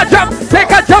 take a jump,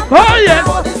 take a jump. Oh yeah.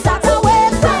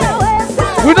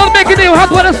 We're not making it hard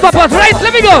to stop us, right?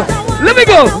 Let me go. Let me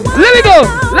go. Let me go.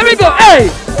 Let me go. Hey,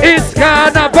 it's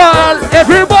Carnival.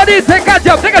 Everybody take a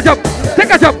jump, take a jump, take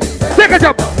a jump, take a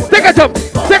jump, take a jump,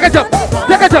 take a jump,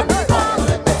 take a jump.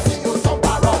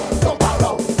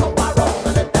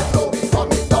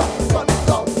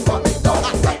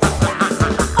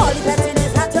 All the petting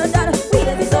is hot and done. We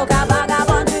let the soca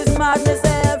vagabond is madness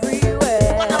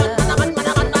everywhere.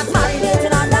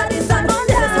 Marinating under the sun.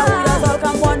 This is how we does all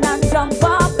come one and jump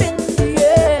up in the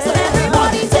air. So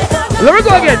everybody take a jump. Let me go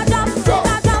again. Take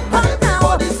a jump up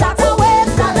now. Start a wave,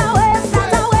 start a wave,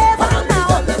 start a wave up now.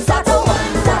 Start a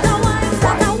wine, start a wine,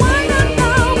 start a wine up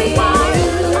now.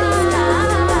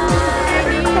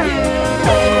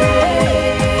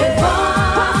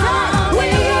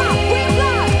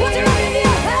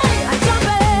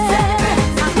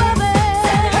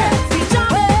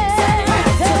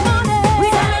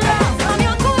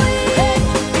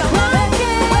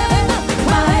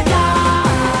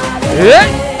 Yeah.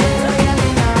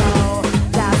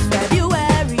 Last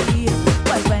February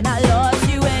was when I lost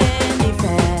you in the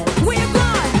fed. Where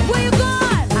you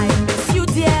gone? I miss you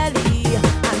dearly,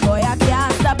 and boy I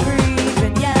can't stop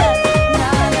breathing yet.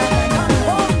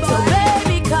 So baby,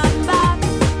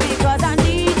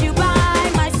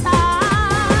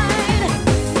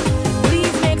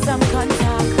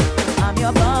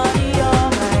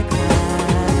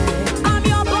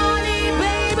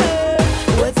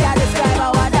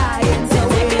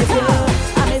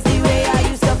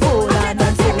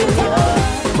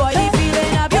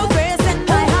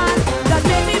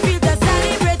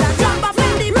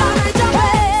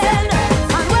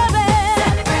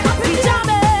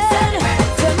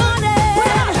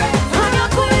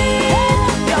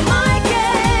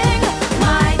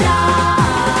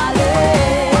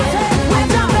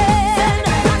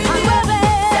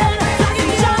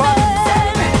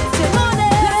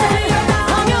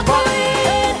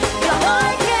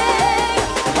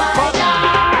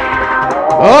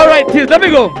 90s. Let me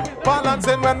go.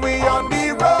 Balancing when we on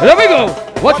the road. Let me go.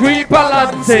 Watch we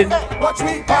balancing. Watch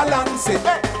we balancing.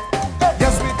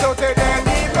 Yes, we don't take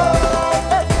any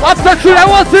road. After 3, I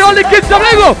want to see all the kids. Let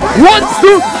me go. 1,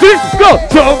 2, 3, go.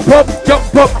 Jump up,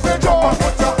 jump up.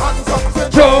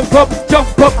 Jump up,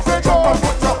 jump up.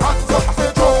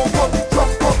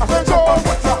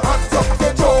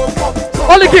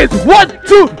 All the kids. 1,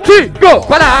 2, 3, go.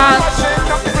 Balance.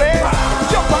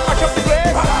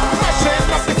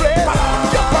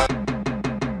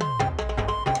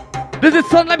 This is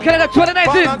Sunlime Canada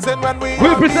 2019.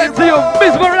 We present to you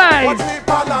Mesmerize.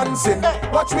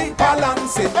 Watch me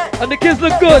balancing. And the kids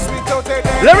look good.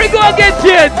 Let me go again,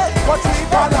 kids. Watch me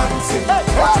balancing.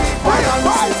 Watch me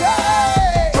balancing.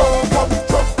 Jump up,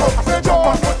 jump up, jump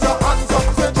up, put your hands up.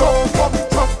 Jump up,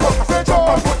 jump up, jump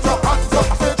up, put your hands up.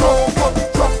 Jump up,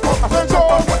 jump up, jump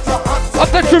up, put your hands up.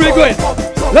 After 3, we're going.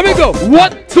 Let me go.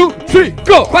 1, 2, 3,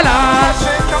 go.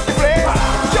 Balance.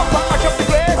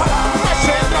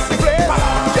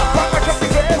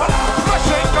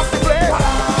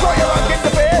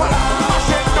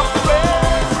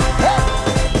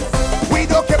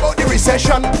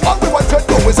 Session. All we want to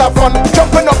do is have fun,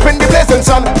 jumping up in the blazing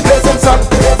sun, blazing sun.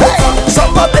 Hey, some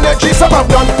have energy, some have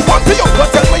none. What do you got?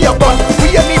 Tell me you're done.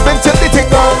 We ain't even till the thing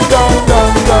down, down,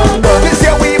 down, down, down. This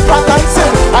year we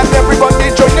balancing, and everybody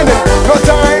joining in. No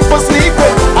time for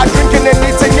sleeping, and drinking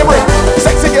anything you bring.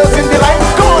 Sexy girls in the line,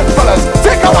 go on fellas,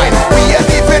 take a wine. We ain't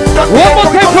even done. One more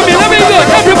time for me, let me go.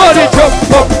 Everybody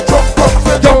jump up, jump up,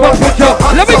 jump up, put your.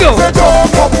 Let me go.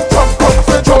 Jump up, jump up, jump up,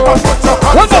 put your hands.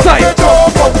 One more time.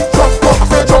 Jump up, jump up,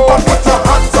 jump up, put your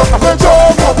hands up.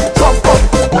 Jump up, jump up.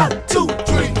 1, 2,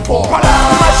 3, 4.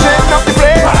 Mashing up the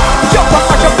place. Jump up,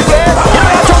 mash up the place.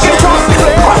 Chucking across the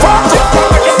place.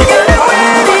 You get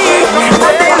ready,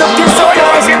 and they looking so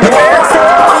nice. The girls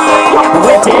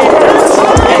with it.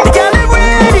 You get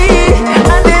ready,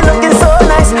 and they looking so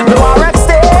nice. The war rock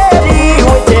steady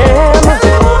with them.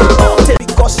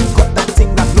 Because she got that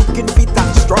thing that looking fit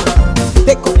and strong.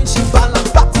 They couldn't she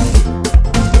balance body.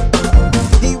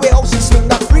 The way how she swing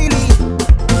that freely.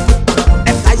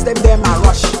 Them guys them a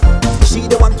rush. She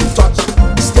the one to touch.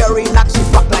 Staring at she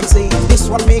back like saying this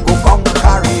one may go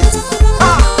conquer it.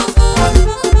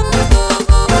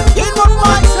 In one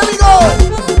voice, here we go.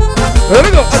 Let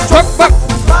me go. Struck back.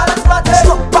 Balance body.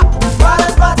 Struck back.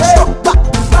 Balance body. Struck back.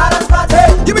 Balance body.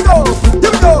 Here we go.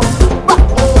 Here we go.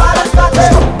 Balance body.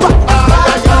 Struck back.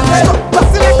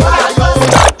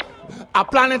 I'm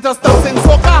planning to stop sing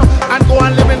soca and go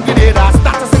and live in Grenada.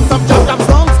 Start to sing some jump jump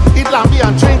songs, eat lambi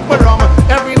and drink my rum.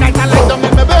 Every night I lie down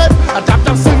in my bed, I jump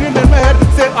jump singing in my head.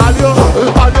 Say all you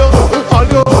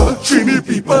Trini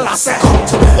people I say,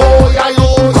 oh yeah yo,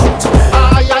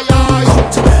 ay ay ay,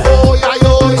 oh yeah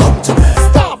yo,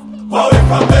 stop, away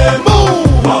from them,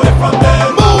 move, away from them,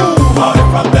 move, away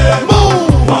from them,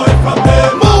 move, away from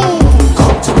them, move,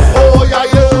 oh yeah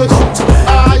yo,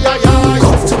 ay ay ay,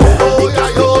 oh yeah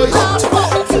yo.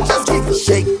 Just keep it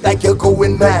shake like you're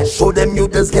going mad. Show them you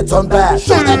just get on bad.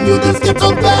 Show them you just get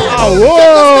on bad.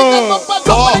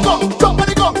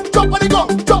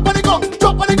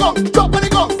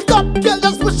 Stop, girl,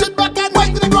 just push it back and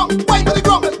wind to the ground, wind to the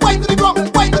ground, wind to the ground,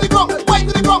 wind to the ground, wind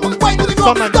to the ground, wind to the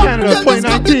ground. Sunlime Canada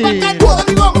 2019.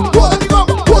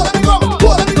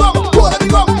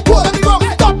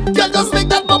 Stop, girl, just make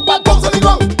that bumper bounce on the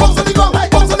ground, bounce on the ground,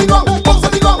 bounce on the ground, bounce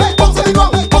on the ground, bounce on the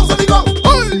ground, bounce on the ground.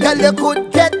 Girl, you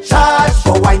could get charged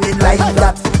for whining like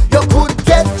that. You could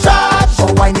get charged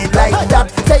for whining like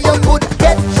that. Say you could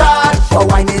get charged for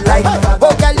whining like that.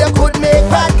 Oh, girl, you could make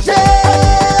a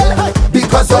jail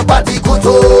because your body good,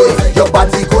 oh, your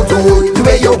body good, oh. The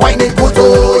way you whining good,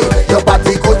 oh, your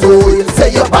body good, oh.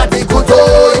 Say your body good,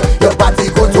 oh, your body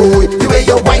good, oh. The way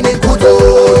you whining good,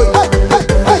 oh.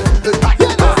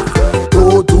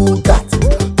 Don't do that.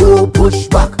 Don't push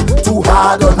back too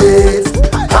hard on it,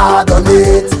 hard on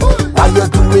it. While you're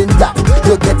doing that,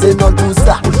 you're getting on to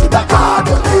start. Hard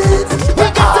on it,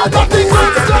 hard on it.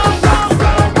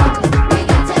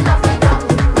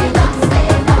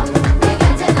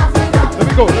 Let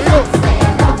me go. Let me go.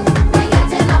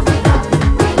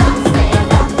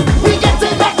 We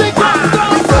getting nothing.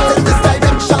 We float in this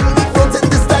direction. We float in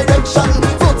this direction.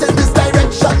 Float in this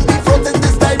direction. We float in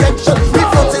this direction. We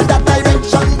float in that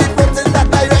direction. We float in that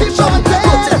direction.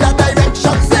 Float in that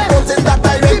direction. Float in that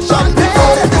direction.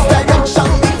 Float in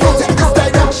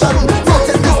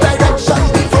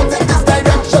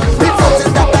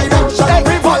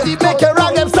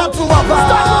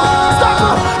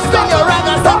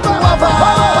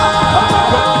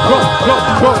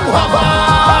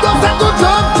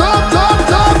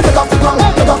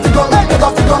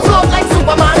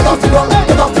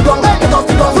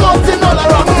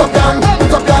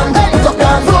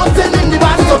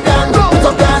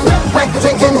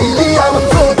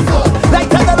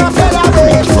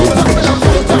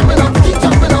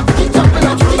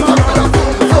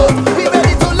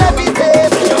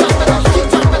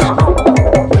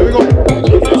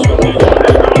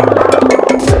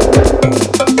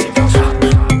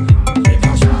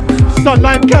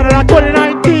Canada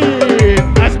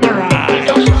 2019. Mesmerize.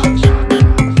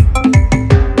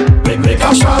 Make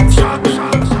a shot.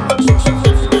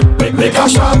 Make a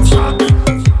shot.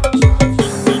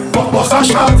 Boss a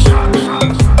shot.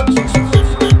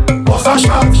 Boss a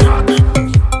shot.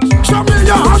 Show me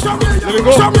your hand. Show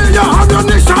me your hand. Your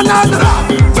nation and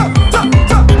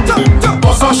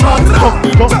boss a shot.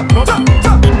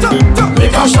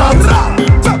 Make a shot.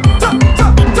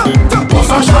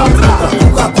 Boss a shot.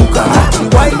 Kuka kuka. She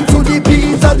wine to the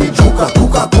beat of the chuka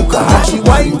kuka kuka. She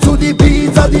wine to the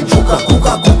beat of the chuka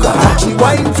kuka kuka. She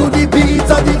wine to the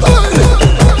beat of the.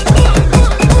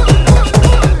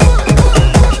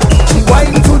 She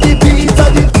wine to the beat of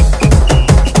the.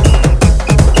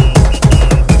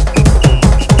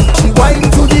 She wine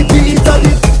to the beat of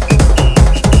the.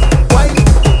 Wine,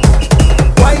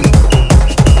 wine.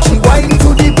 She wine to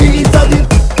the beat of the.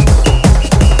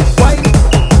 Wine,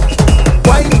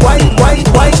 wine, wine, wine,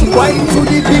 wine. She wine to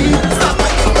the beat.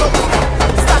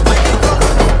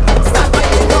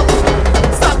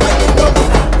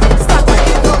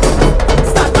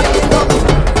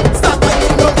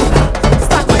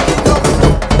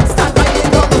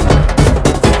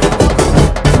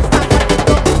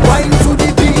 Wine to the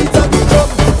beat of the drum.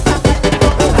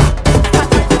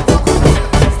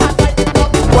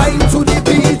 Wine to the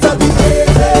beat of the.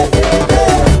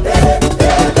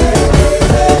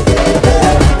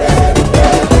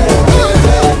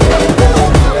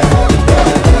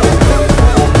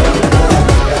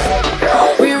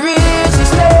 We reach the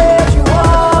stage, you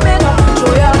warming up.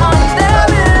 Show your hands there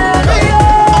in the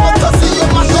air.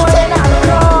 Going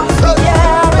across the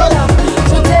area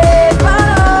to take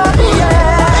part of the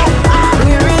air.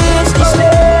 We reach the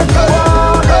stage, you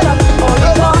warming up. All the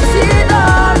bombs in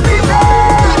on prepare.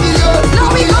 Now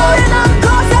we going on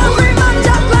course, every man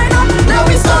just line up. Now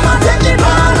we summer taking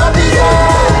part of the air.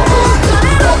 Turn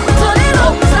it up,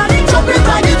 start it jumping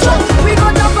by the drum. We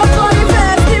gon' jump up for the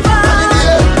festival.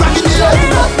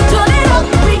 Turn it up,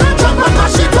 we gon' jump up,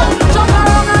 mash it up. Jump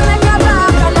around and make a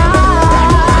bacchanal.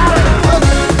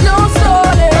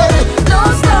 No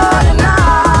stalling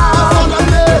now.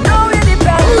 No, it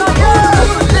depends on you.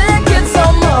 Make it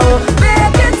some more,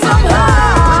 make it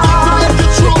somehow.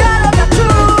 You gotta get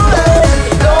through it.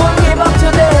 Don't give up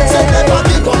today. Chipping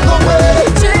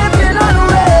on the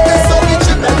way.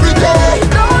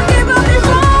 Don't give up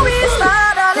before we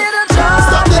start a little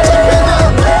journey.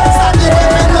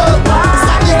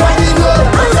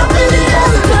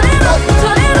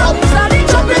 Turn it up, start it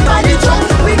jumping by the drum.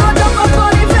 We gon' jump up for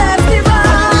the festival.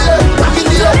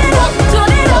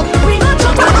 Turn it up, we gon'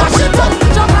 jump up, mash it up.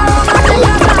 Jump around and make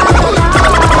a bacchanal.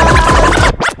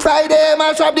 Friday,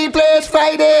 mash up the place.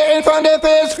 Friday, in front of the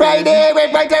face. Friday,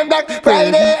 red, white and black.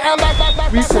 Friday, I'm back, back,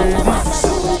 back. We say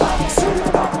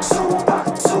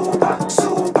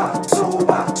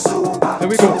Here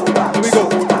we go. Here we go.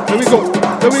 Here we go.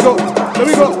 Here we go. Here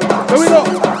we go. Here we go.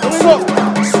 Here we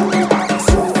go.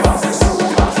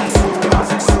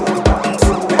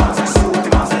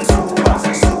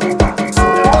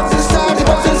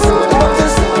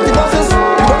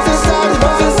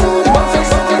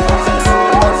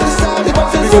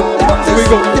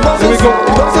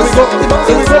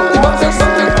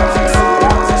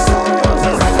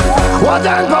 What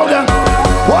and powder?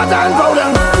 What and powder?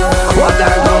 What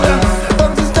and powder?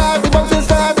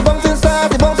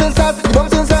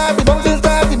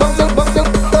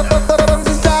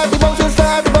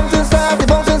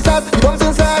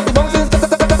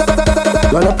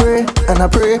 Gonna pray and I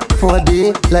pray for a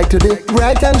day like today,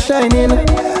 bright and shining.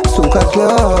 Soca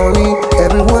glory,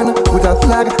 everyone with a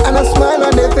flag and a smile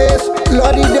on their face.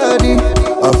 Lordy daddy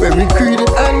of every creed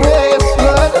and race,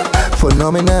 Lord.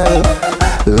 Phenomenal,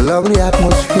 lovely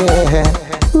atmosphere.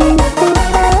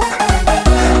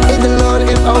 If the Lord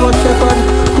is our shepherd,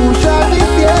 who shall be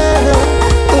feared?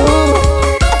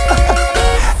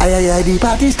 Aye, the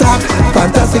party starts.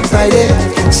 Fantastic Friday.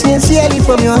 Sincerely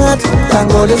from your heart,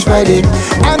 thank God it's Friday.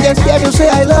 I'm just here to say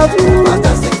I love you.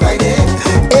 Fantastic Friday.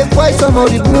 If why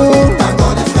somebody blue, thank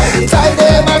God it's Friday.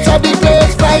 Friday, match up the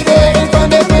place. Friday, in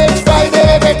front of the place.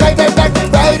 Friday, red, white and black.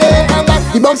 Friday, I'm back.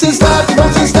 The bouncing start, the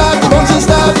bouncing start, the bouncing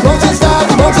start, the bouncing start,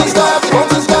 the bouncing start, the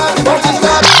bouncing start, the bouncing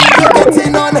start. You're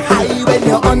getting on high when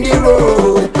you're on the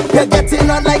road. You're getting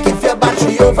on like if your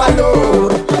battery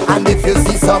overload. And if you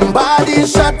see somebody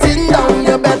shutting down,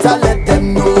 you better let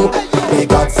them know they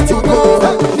got to go.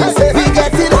 We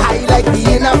getting high like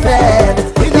being a fed.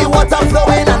 The water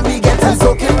flowing and we getting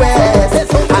soaking wet.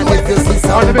 And if you see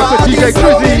somebody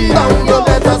slowing down, you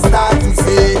better start to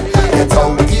say, get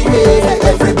out the way,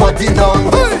 everybody know.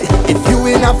 If you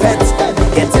in a fete,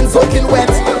 getting soaking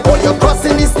wet, or you're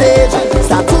crossing the stage,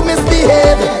 start to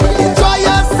misbehave. Enjoy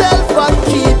yourself.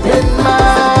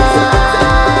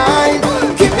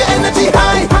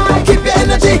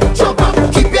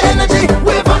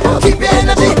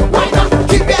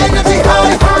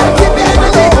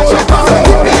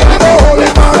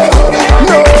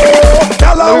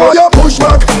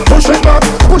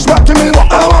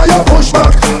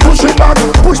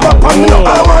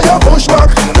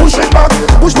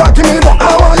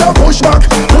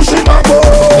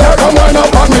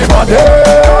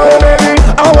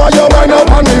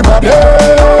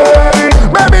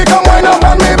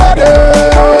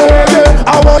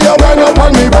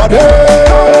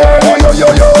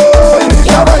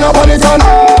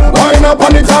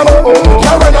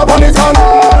 Girl, run up on it and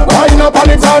wind up on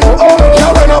it and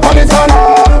girl, run up on it and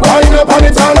wind up on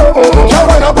it and girl,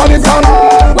 run up on it and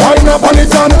wind up on it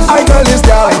and I tell this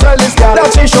girl that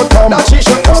she should come,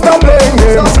 stop playing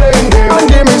games, and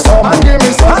give me some, I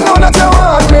know that you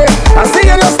want me, I see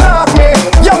you stalk me,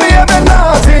 you behaving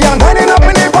naughty and winding up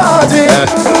in the party.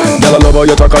 Girl, I love how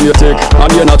you talk and you take,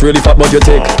 and you're not really fat but you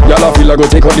take. Girl, I feel like go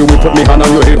take out the whip, put me hand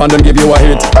on your hip and then give you a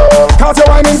hit. Cause you're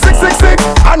whining 666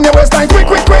 and your waistline quick,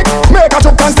 make a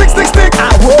choke and stick.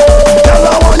 Girl,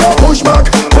 I want you push back,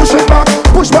 push it back,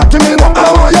 to me now.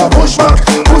 I want you push back,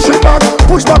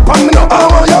 on me now. I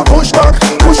want you push back,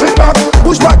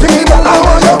 to me now. I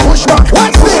want you push back.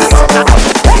 What's this?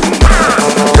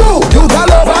 You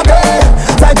girl over there,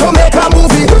 time to make a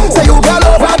movie. Say you girl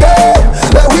over there,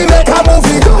 let we make a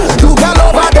movie. You girl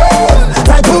over there,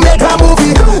 time to make a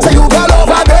movie. Say you girl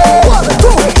over there. 1,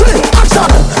 2, 3, action.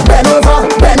 Bend over,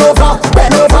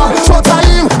 show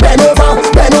time. Bend over, show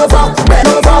time. Bend over,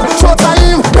 show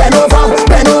time. Bend over.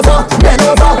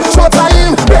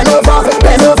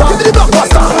 Give me the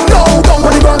blockbuster. No, gong,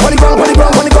 money gong. Show time.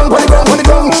 Money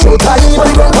gong. Show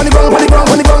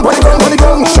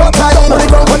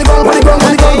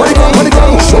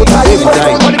time. Show time.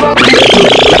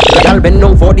 Y'all bend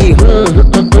down for the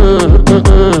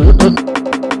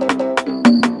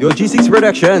Yo, G6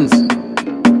 Productions.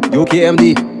 Yo,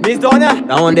 KMD. Miss Donna.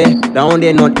 That one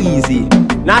there not easy.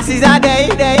 Nazis are day.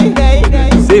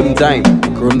 Same time.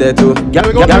 Chrome there too.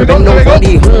 Y'all bend down for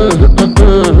the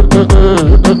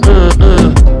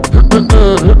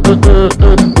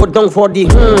Go down for the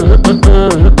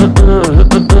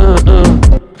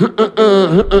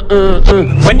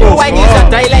When you whine is a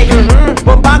die like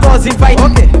bumper goes in fight.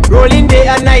 Okay. Rolling day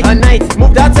and night.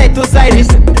 Move that side to side.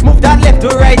 Move that left to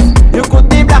right. You could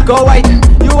be black or white.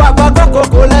 You have a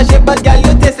Coca-Cola shape, but girl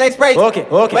you taste like Sprite. Okay.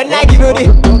 When I give you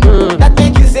the that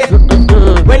make you say.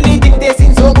 When the thing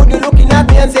tasting so good, you looking at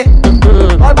me and say,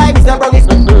 all by Mr. Promise.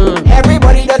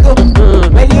 Everybody does do.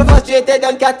 When you frustrated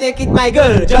and can't take it, my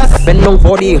girl, just bend down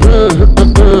for the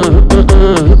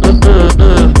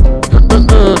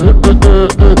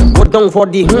Go down for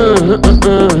the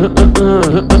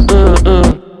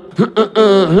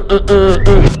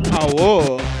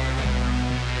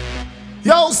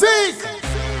Yo, Zeke!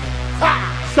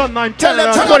 Sunlime Tell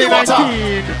them,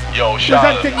 2019. Yo,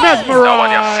 presenting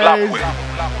Mesmerize.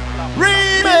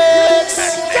 Remix!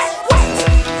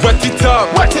 Wet it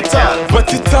up, Wet it up,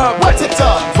 wet it up, wet it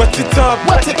up, wet it up,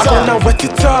 wet it I up. wanna wet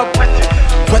it up,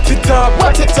 wet it up,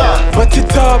 wet it up, wet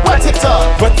it up, wet it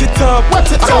up, wet it up,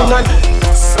 wet it I wanna up.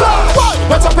 Splash!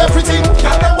 Wet up everything,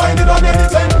 girl, them whining on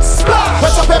anything. Splash!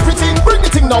 Wet up everything, bring the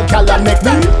thing now, girl, and make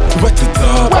me wet it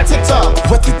up, wet it up,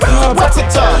 wet it up, wet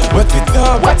it up, wet it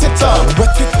up, wet it up,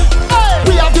 wet it.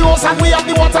 We have the hose and we have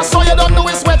the water, so you don't know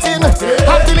it's wetting.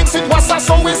 Have the links with water,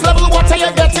 so it's level water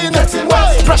you're getting.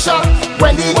 Pressure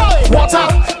when the water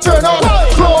turn on.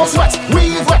 Clothes wet,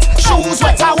 weave wet, shoes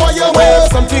wet. How are you wear?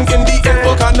 Something in the air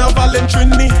for Carnival and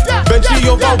Trini. Bend she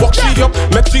over, walk she up,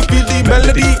 make she feel the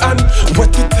melody and wet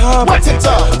it up, wet it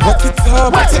up, wet it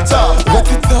up, wet it up, wet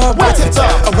it up, wet it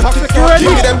up, wet it up.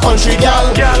 Give me them country gal,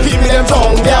 give me them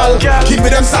tongue gal, give me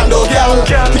them sando gal,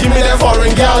 give me them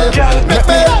foreign gal. Make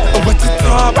me wet it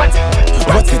up, wet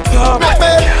it up, make me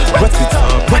wet it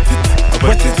up, wet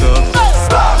it up.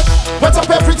 Splash! Wet up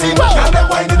everything, girl, them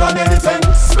whining on anything.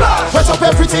 Splash! Wet up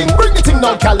everything, bring the thing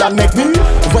now, girl, and make me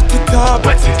wet it up,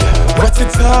 wet it up, wet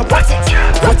it up, wet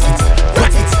it.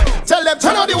 Tell them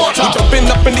turn on the water. We jumping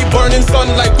up in the burning sun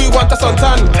like we want a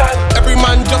suntan. Every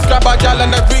man just grab a gal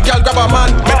and every gal grab a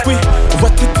man. Make we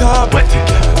wet it up, wet it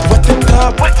up, wet it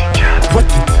up, wet it,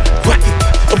 wet it,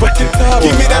 wet it up.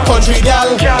 Give me them country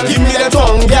gal, give me them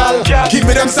tongue gal, give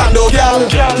me them sando gal,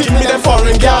 give me them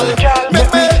foreign gal.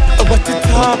 Make me wet it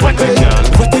up, wet it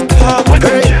up, wet it up, wet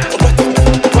it up,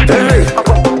 wet it up.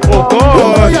 Oh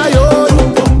God. Oh yeah yo,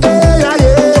 yeah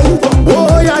yeah,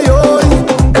 oh yeah yo.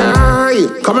 Aye,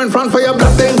 come in front for your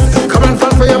blessings, come in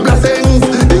front for your blessings.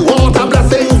 The water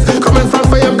blessings, come in front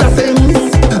for your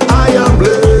blessings. I am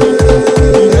blessed.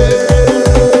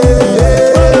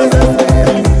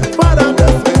 Father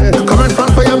blessed. Come in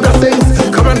front for your blessings,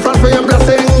 come in front for your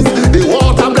blessings. The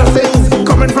water blessings,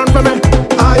 come in front for me.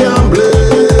 I am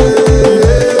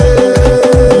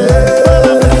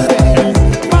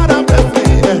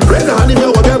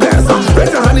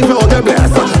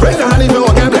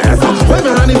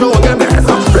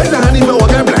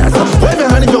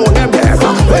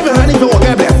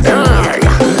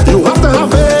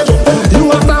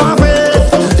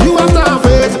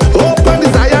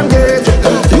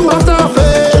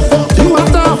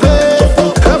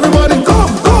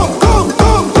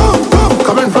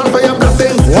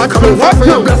Coming from for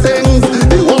your blessings,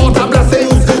 the water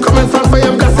blessings. Coming from for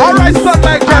your blessings. All right,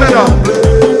 Sunlime Canada.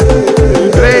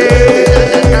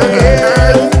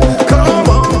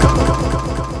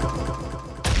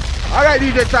 All right,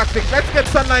 DJ Toxic, let's get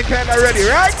Sunlime Canada ready,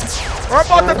 right? We're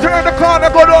about to turn the corner,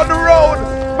 go down the road.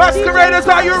 Masqueraders,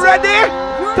 are you ready?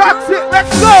 Toxic, let's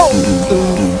go.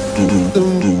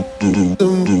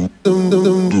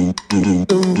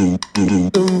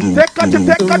 Take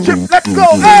a trip, let's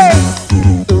go, hey!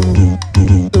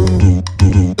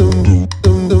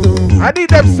 I need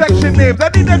them section names,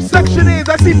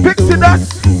 I see Pixie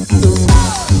Dust.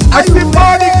 I see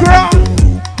Mardi Gras.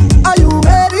 Are you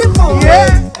ready for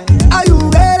it? Are you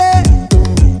ready?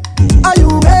 Are you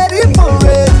ready for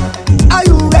it? Are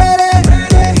you ready?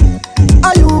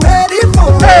 Are you ready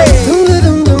for it?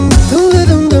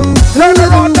 Turn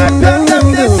around that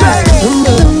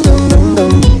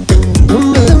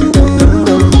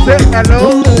say hello.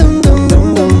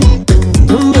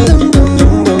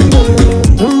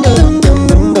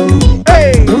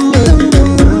 Hey.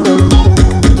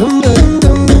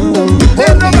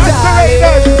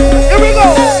 Here we go.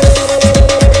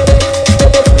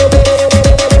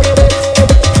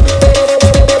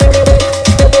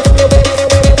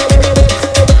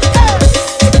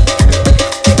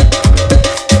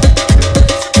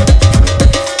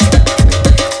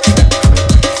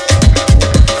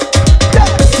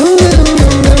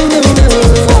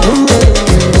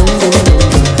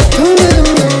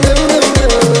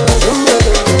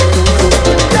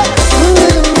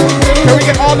 Can we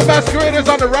get all the masqueraders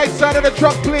on the right side of the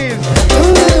truck, please?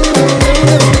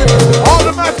 All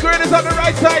the masqueraders on the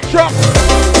right side truck.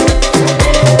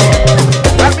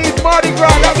 That means Mardi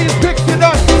Gras, that means Pixie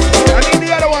Dust. I need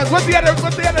the other ones. What's the other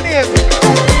name?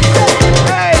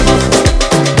 Hey!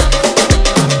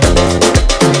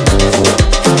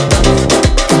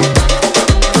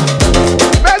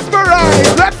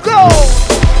 Mesmerize, let's go!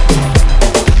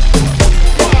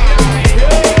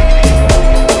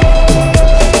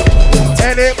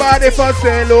 Anybody for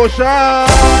solution?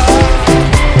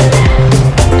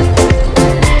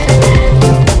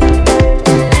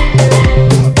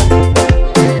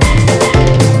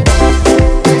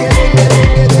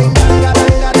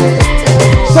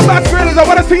 Some masqueraders, I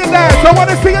want to see you dance. I want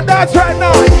to see you dance right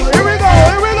now. Here we go,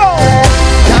 here we go.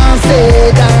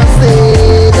 Dansez,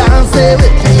 dansez, dansez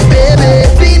with me, baby.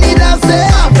 Fini danser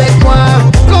avec moi.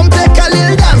 Come take a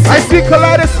little dance. I see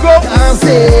Kaleidoscope.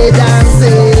 Dansez,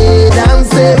 dansez,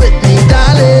 dansez with me,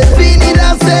 darling. Fini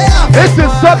danser avec This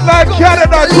is Sunlime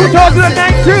Canada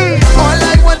 2019. All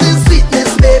I want is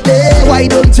sweetness, baby. Why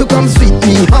don't you come sweet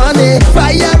me, honey?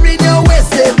 Fire in your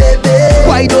waist, baby.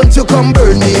 Why don't you come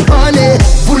burn me, honey?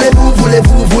 Voulez-vous,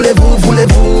 voulez-vous, voulez-vous,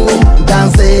 voulez-vous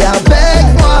danser avec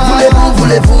moi? Voulez-vous,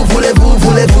 voulez-vous, voulez-vous,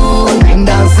 voulez-vous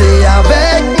danser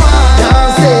avec moi?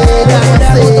 Dansez,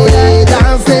 dansez,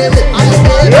 dansez with me,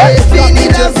 baby. Fini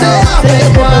danser avec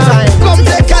moi. Come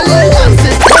take a little dance.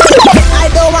 I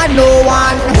don't want no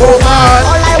one, woman.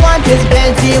 All I want is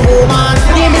plenty, woman.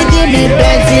 Give me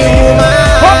plenty, woman.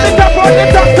 On the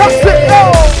top, toxic, no.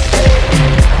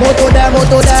 Moto there.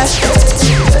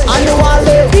 And you want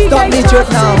to stop me trip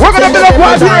now. We're gonna build up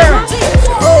right here.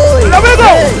 Let me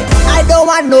go. I don't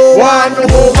want no one,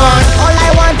 woman. All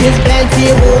I want is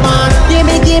plenty, woman. Give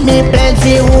me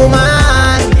plenty,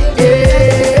 woman.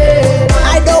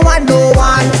 I don't want no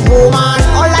one, woman.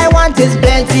 All I want is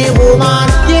plenty, woman.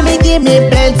 Give me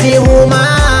plenty,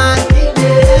 woman.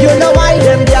 You know why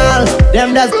them girl,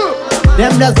 them does.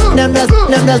 Them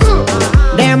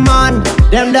man,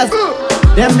 them does.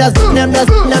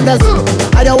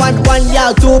 I don't want 1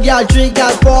 girl, 2 girl, 3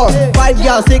 girl, 4, 5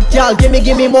 girl, 6 girl. Give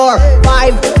me more.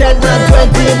 5, 10,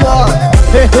 and 20 more.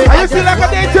 Are you still like a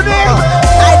day today?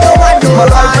 I don't want no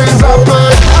one.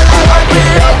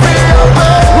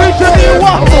 We should be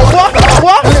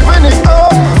what? Living it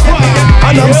up,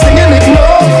 and I'm singing it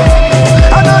low,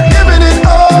 and I'm giving it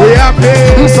up. We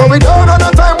happy. So we don't have no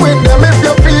time with them if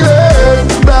you feel it.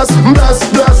 Bless.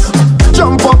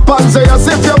 Jump up and say as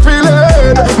if you're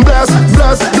feeling bless.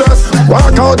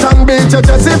 Walk out and beat your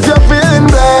chest if you're feeling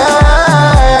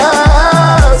blessed.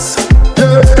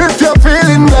 Yeah, if you're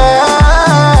feeling blessed.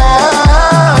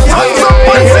 Hands up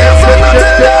and say something to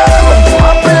them.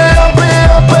 Happy.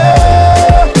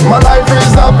 My life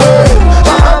is happy.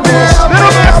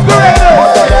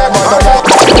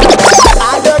 I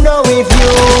don't know if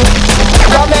you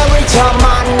come here with your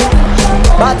man,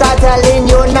 but I'm telling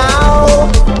you now,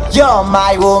 you're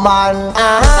my woman.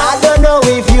 I don't know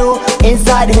if you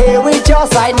inside here with your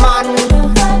side man,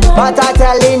 but I'm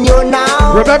telling you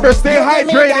now. Remember, stay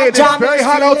hydrated. It's very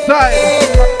hot outside.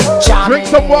 Drink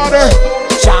some water.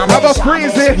 Have a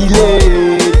freeze it.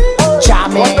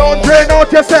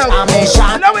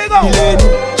 feeling.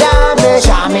 Jamish,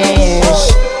 Jamish,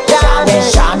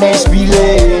 Jamish, Jamish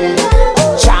feeling.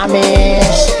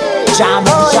 Jamish,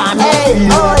 Jamish, Jamish feeling.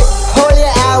 Hold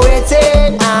your eye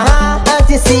waiting,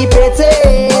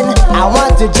 anticipating. I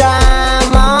want to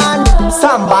jam on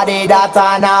somebody that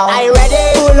I know. I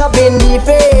ready, pull up in the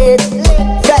face,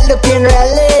 get looking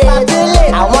really.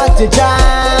 I want to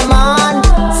jam on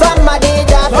somebody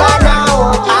that I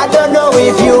know. I don't know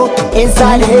if you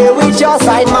inside here with your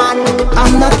side man.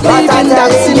 I'm not leaving,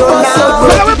 that's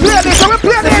impossible. So we play this, so we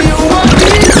play this. You want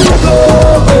me to go,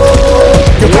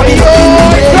 you want me to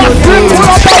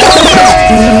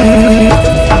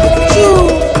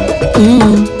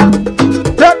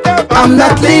I'm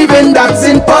not leaving, that's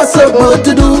impossible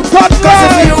to do. Cause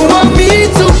if you want me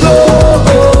to go,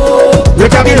 you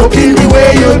can be hooking the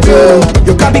way you do.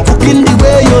 You can be cooking the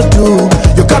way you do.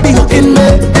 You can be hooking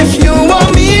me. If you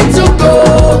want me to go,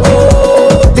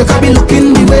 you can be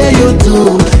looking the way you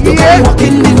do. You can be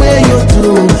walking the way you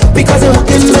do. Because you're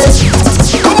hooking me.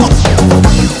 Come on.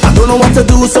 I don't know what to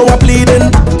do, so I'm pleading.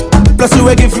 Plus you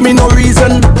will give me no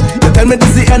reason. You tell me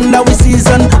this is the end of the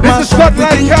season. This is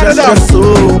Sunlime Canada.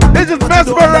 This is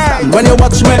mesmerized. When you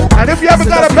watch me. And if you haven't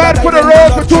got a band for the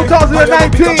road for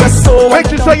 2019, make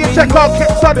sure you check out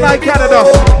Sunlime Canada.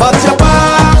 But your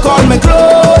back on me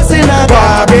clothes in a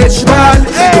garbage man.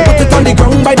 You put it on the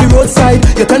ground by the roadside.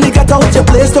 You tell me get out your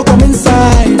place to come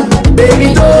inside.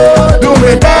 Baby, don't do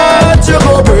me that. You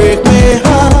go break my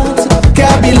heart.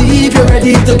 Can't believe you're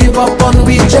ready to give up on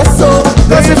me just so.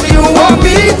 Cause if you want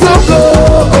me to go,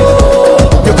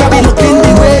 you can be looking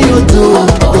the way you do.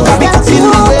 You can be cooking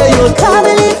the way you do. Can't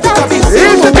believe that. You can be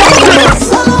seeing the way you do.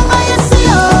 So long I see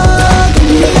you. Give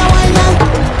me a wine now.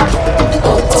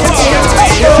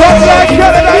 Sunlime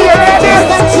Canada, you ready?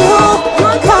 That's you.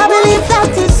 Can't believe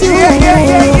that it's you.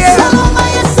 So long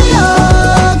I see you.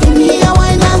 Give me a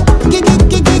wine now. Give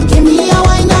me a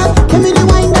wine now. Give me the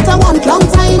wine that I want. Long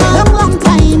time. Long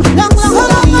time. Long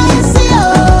I see you.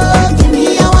 Give me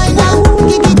a wine now.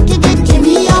 Give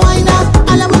me a wine now.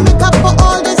 And I will make up for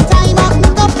all this time.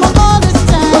 Make up for all this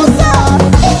time.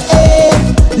 Hey,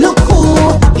 look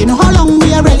cool. You know how long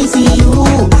we already see you.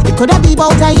 It could have been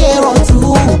about a year or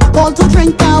two. Call to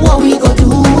drink now, what we go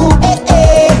do?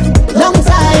 Hey, long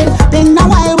time. Been a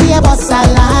while we have us a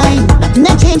line. Nothing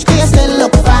that change, cause you still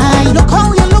look fine. Look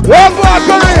how you look. One more I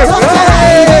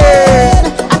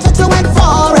thought you went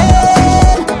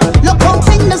foreign. Look how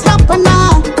things happen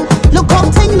now. Look how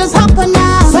things happen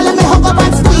now. So let me hug up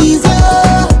and squeeze you.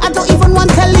 I don't even want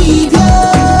to leave you.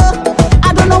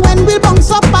 I don't know when we'll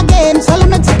bounce up again. So let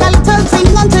me take a little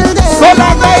thing until then. So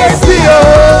long I see you.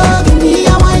 Give me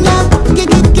a wine now. Give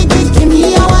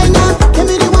me a wine now. Give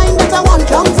me the wine that I want.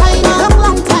 Long time now.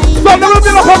 Long time. So let me be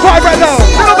the hot right now.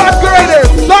 You know what's great?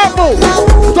 Stop move.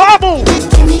 Stop move.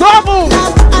 Stop move.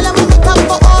 And I will make up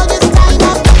for all this time.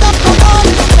 Make up for all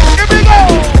this time. Here we go.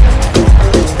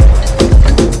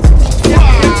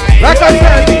 Like I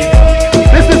said,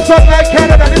 this is Sunlime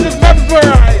Canada. This is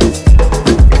mesmerized.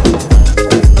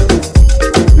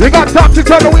 You got Toxic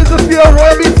on the wheels of steel.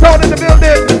 Royal Beat Sound in the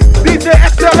building. DJ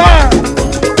XLR.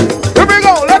 Here we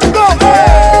go. Let's go.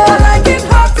 I like it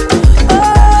hot. Oh,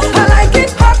 I like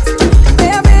it hot.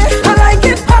 Baby, I like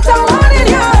it hot. I want it,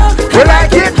 yeah. We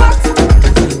like it hot.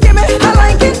 Give me, I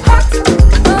like it hot.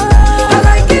 Oh, I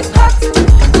like it hot.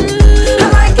 I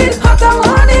like it hot. I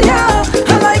want it, yeah.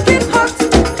 I like it hot.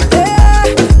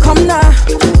 Yeah. Come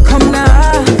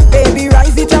now, baby,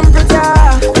 rise the temperature.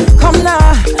 Come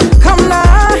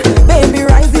now, baby,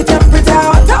 rise the temperature.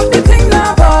 Hot up the thing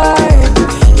now, boy.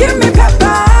 Give me pepper.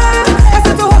 I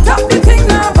said to hot up the thing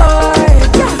now, boy.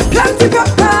 Plenty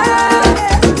pepper.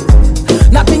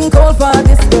 Nothing cold for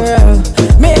this girl.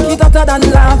 Make it hotter than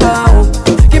lava.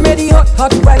 Give me the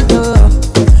hot weather.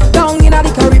 Down in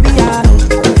the Caribbean.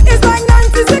 It's like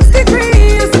 96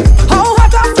 degrees. How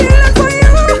hot I'm feeling for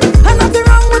you. And nothing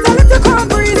wrong with a little cold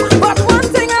breeze. But one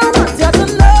thing I want you to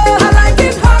know. I like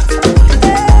it hot.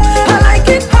 I like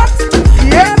it hot.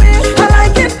 Yeah, me. I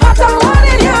like it hot. I want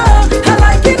it, yeah. I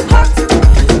like it hot.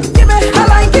 Give me, I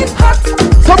like it hot.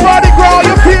 Somebody grow,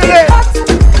 you feel it.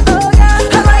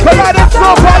 Come on, it's so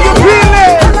far, you feel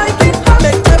it.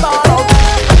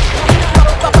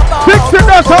 Fix it,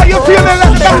 that's how you feel it.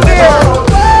 Let's go there.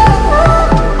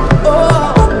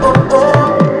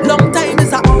 Long time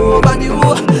is a overdue.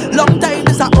 Long time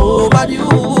is a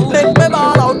overdue. Make me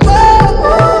ball out.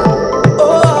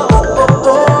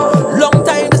 Long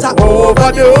time is a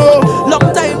overdue. Long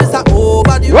time is a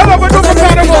overdue. What are we doing for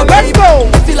Carnival? Let's go.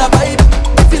 Feel a vibe.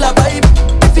 Feel a vibe.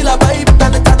 Feel a vibe.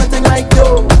 And it's nothing like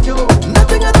you.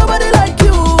 Nothing and nobody like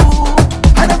you.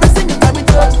 And every single time we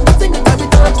touch, single time we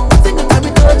touch, single time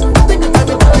we touch, single time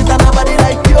we touch.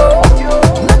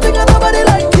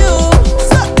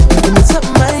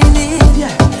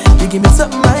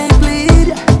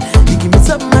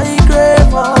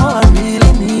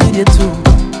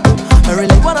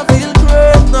 really wanna feel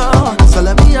great now. So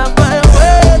let me have my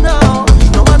way now.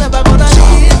 No one ever gonna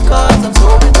leave, cause I'm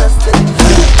so invested in you.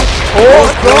 Oh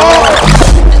God!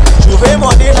 Juve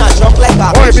money na jump like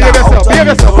a fish. Behave yourself, behave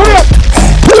yourself. Pull it up.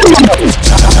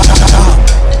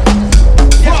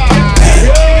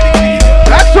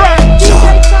 That's right.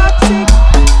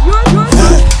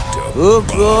 Oh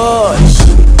gosh.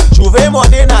 Juve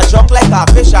money na jump like a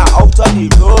fish out on the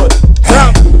road.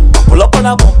 Pull up on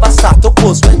a bumper, start to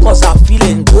post when cause I'm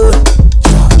feeling good.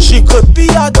 She could be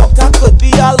a doctor, could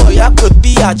be a lawyer, could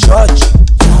be a judge.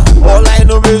 All I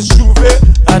know is Juve,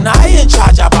 and I ain't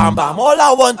charge a bam bam. All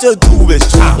I want to do is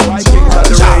chop.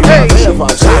 Hey,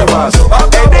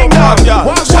 ding dong,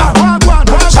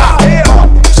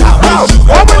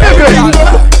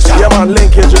 yeah, man,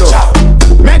 linkage, you know.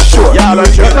 Make sure y'all are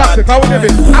fantastic. How we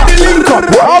living? How we link up?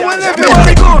 How we living?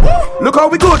 Look how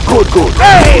we good.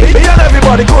 Hey, me and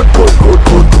everybody good.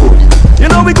 You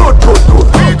know we good.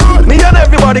 Me and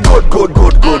everybody good.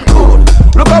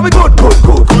 Look how we good.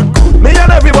 Me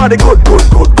and everybody good.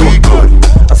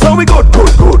 So we good.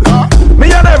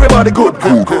 Me and everybody good.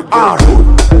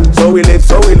 So we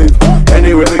live.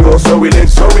 Anywhere we go, so we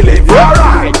live.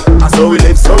 Alright. So we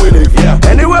live. Yeah.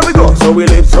 Anywhere we go, so we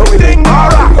live.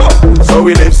 Alright. So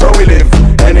we live.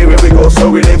 Anywhere we go,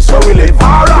 so we live.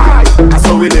 Alright.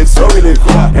 So we live.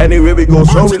 Yeah. Anywhere we go,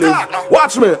 so we live.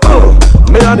 Watch me.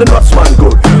 Me and the nuts man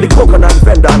good. The coconut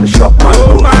vendor and the shop man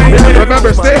good.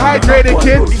 Remember, stay hydrated,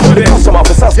 kids.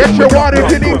 Get your water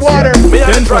if you need water. Me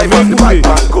and the driver and the bike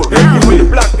man good. With the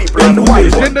black people and the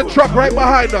white. In the truck right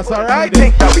behind us, alright?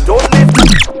 Think that we don't live.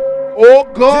 Oh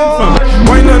God!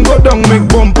 Wine and go down, make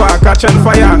bumper, catch and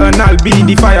fire, and I'll be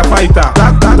the firefighter.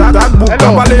 That book,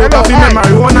 kabale, coffee,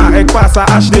 marijuana, egg passa,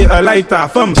 ashley, a lighter.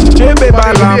 Fum, chebe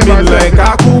balambin like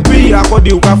a coupe,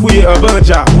 akodi ukafuye a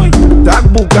burja. That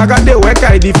book, I got the work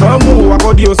I di famu,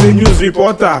 akodi ose news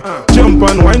reporter. Jump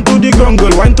and wine to the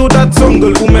grungle, wine to that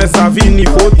songle, ume savini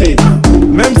fote.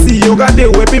 Même si yo gade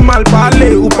wepi mal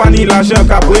parler, ou pani la jen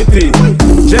kapwete.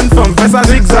 Jeune femme, fais ça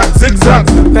zigzag,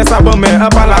 fais ça bon mais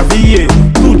up à la vie.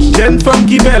 Toute jeune femme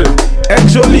qui belle, est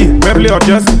jolie, même les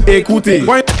just écoutez.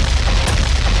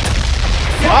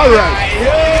 Alright.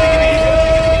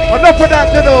 Enough of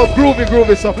that, you know,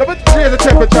 groovy stuff. Let me raise the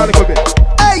temperature a little bit.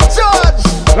 Hey, George!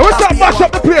 Now we start mash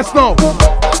up the place now.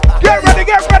 Get ready,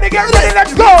 let's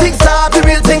go! The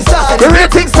real thing start. Start up.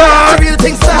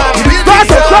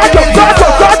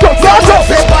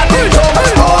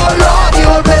 Oh Lord, the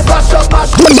old place mash up.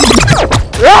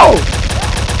 Yo!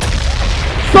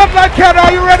 Sunlime Cat,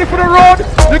 are you ready for the road?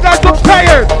 You guys look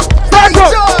tired. Start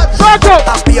up.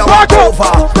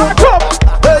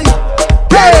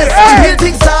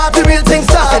 The real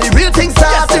thing start.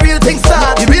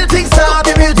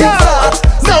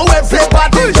 Now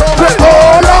everybody jump.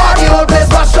 Oh Lord, the old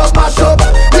place mash up.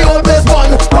 The old place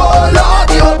one. Oh Lord,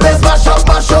 the old place mash up.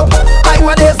 I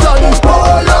want his son.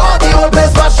 Oh Lord, the old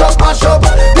place mash up.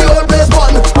 The old place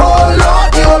one. Oh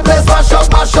Lord, the old place mash up.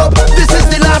 This is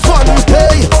the last one.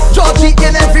 Hey, Georgie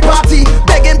in every party,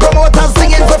 begging promoters,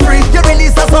 singing for free. You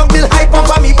release a song, will hype up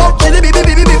for me. Oh,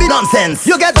 nonsense.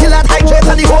 You get killed at hydrate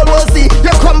and the whole world see.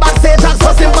 You come backstage and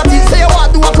for sympathy. Say you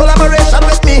want to do a collaboration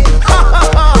with me.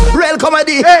 Real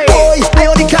comedy. Hey. Boy, I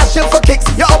only cash in for kicks.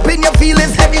 You're up in your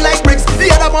feelings, heavy like bricks.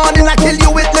 The other morning I kill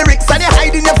you with lyrics, and you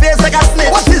hide in your face like a snitch.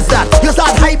 What is that? You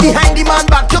start hide behind the man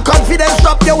back. Your confidence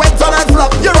drop, you went on and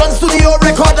flop. You run studio,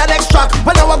 record and extract.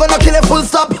 But now I'm gonna kill it full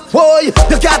stop. Boy,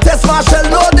 you can't test Marshall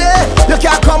no day. You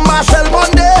can't come Marshall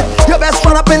Monday. You best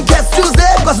run up in test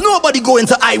Tuesday, cause nobody going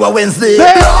to Iowa Wednesday.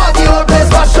 Hey. Lord, the old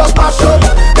place mash up.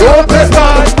 The old place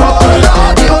mash up. Oh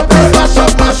Lord, the old place mash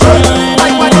up. I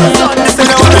want your son. This is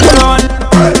the one to run.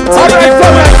 Alright,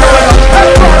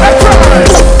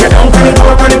 get down for the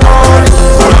board.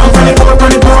 Hold on for the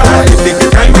board. If they can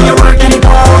time when you work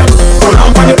anymore. Hold on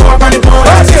for the board. Get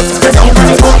down for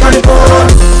the board.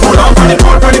 Hold on for the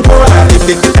board. If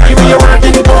they can time when you work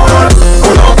anymore.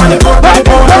 Hold on for the board.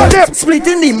 Split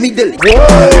in the middle.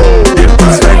 Whoa.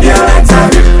 Spread your legs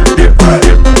out. Dip.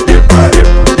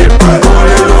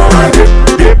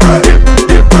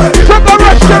 Sugar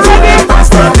Rush,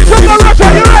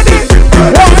 you ready?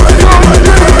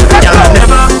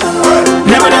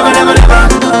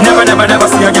 Never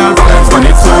see a girl balance when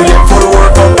it's so late. Full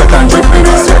workout, but can't drip in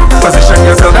this way. Position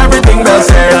yourself, everything well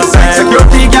said.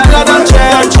 Security, girl, I don't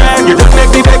check. You don't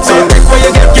make the vex, so take where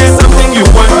you get something you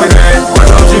want to get. But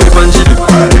how she dip and she dip,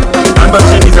 and but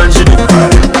she dip and she dip.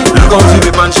 Look how she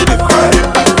dip and she dip.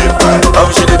 How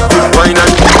she dip, why not?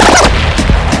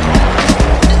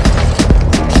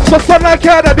 So Sunlime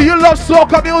Cat, do you love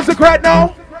soca music right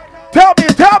now? Tell me.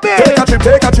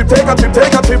 Take a trip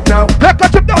now. Take a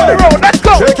trip down the road. Let's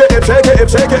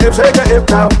shake your hip, shake your hip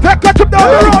now. Take a trip down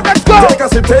the road, let's go. Take a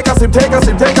sip, take a sip, take a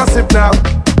sip, take a sip now.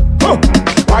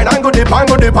 Wine and go dip, and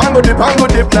go dip, and go dip, and go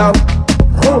dip now.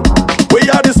 We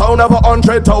are the sound of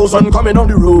 100,000 coming on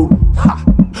the road.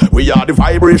 We are the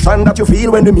vibration that you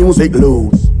feel when the music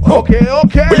loads. Okay,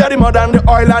 okay. We are the mud and the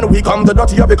oil and we come the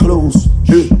dirty of the clothes.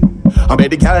 I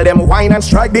made the girl them wine and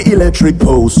strike the electric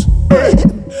pose.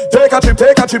 Take a trip,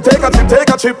 take a trip, take a trip, take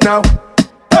a trip now.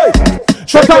 Hey,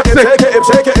 shake it, shake it,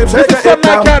 shake it, shake it, shake it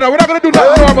now. We're not gonna do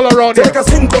nothing normal around here. Take a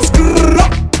single skrrr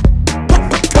up,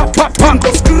 pop,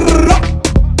 single skrrr up.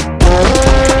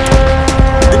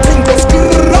 The single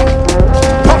skrrr up,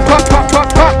 pop.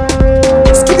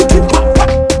 Skitty kid pop,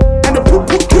 and the poop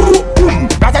poop poop boom.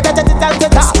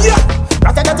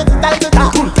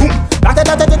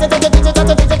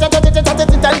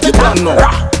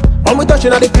 When we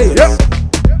touching on the place,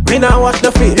 we now watch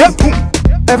the face.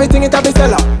 Everything it a be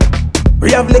seller.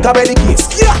 We have liquor belly case.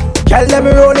 Girl them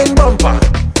rolling bumper,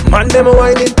 man them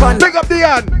whining pan. Pick up the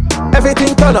hand.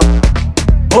 Everything turn up.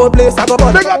 Whole place I go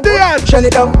bun. Pick up the hand. Shell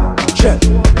it down, shell.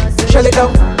 Shell it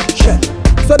down, shell.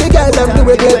 So the girls them do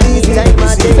it real easy.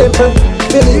 Simple,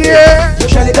 believe. Yeah.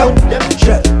 Shell it down,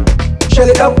 shell. Shell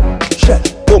it down, shell.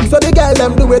 Boom. So the girls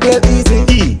them do it real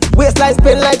easy. Waistline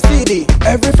spin like CD.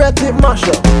 Every fret tip mash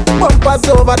up. Bumpers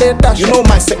over the dash. You know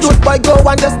my section. Good boy go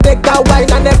and just take that wine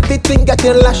and everything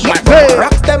getting lash.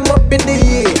 Rocks them up in the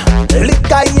air.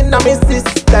 Liquor in my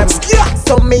system.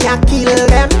 So me a kill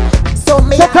them. So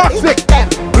me a hit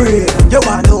them. You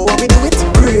wanna know what we do it?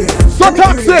 So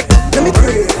toxic. Let me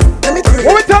pray.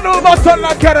 What we tell them about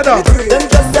Sunlime Canada? Them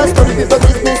just study people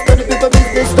business, study people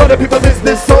business, Study people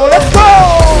business, so let's go.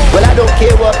 Well, I don't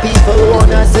care what people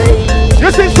wanna say.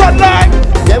 You see Sunlime?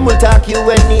 Them will talk you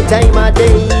any time of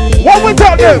day. What we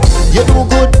tell them? You do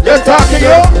good, them talking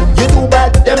you. You do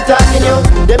bad, them talking you.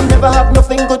 Them never have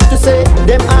nothing good to say.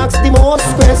 Them ask the most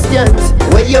questions.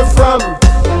 Where you from?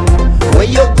 Where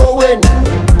you going?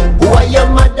 Who are your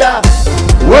mother?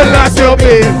 Well, that's your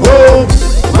big home.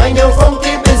 Mind your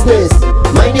funky business.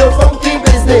 Mind your funky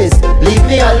business. Leave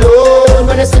me alone.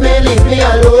 When you see me, leave me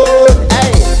alone.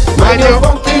 Hey, mind your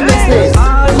funky business.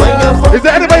 Mind your funky. Is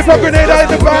there anybody from Grenada in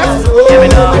the back?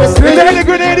 Is there any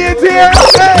Grenadians here?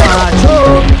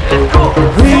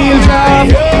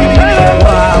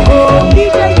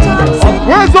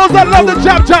 Where's those that love the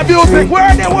jab music? Where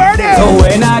are they? So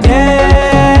when I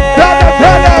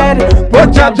Tell them. Put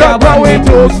jab away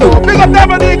too soon. Big up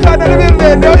never the kind of the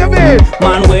building. Know you mean?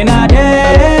 Man, when I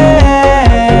dead,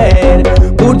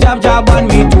 put jab on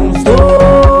me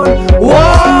tombstone.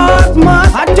 What man?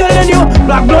 I'm telling you,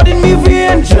 black blood in me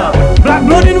vein, black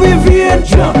blood in me vein,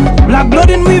 black blood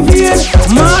in me vein.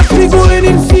 Mass me going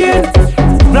insane.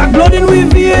 Black blood in me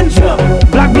vein,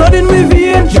 black blood in me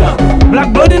vein,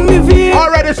 black blood in me vein.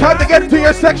 Alright, it's time to get to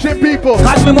your section, people.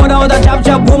 Catch me mother with a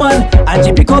jab woman, and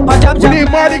she pick up a jab. We need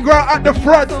Mardi Gras at the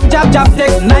front. Jab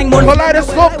flex, 9 months.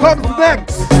 Kaleidoscope comes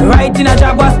next. Right in a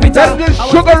jab hospital. Then the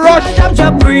Sugar Rush.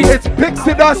 Jab breeze. It's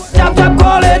Pixie Dust. Jab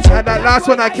college. And that last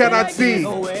one I cannot see.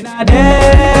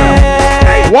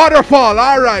 Waterfall.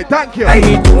 Alright, thank you.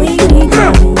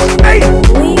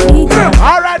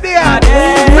 Alright, there.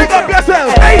 Pick up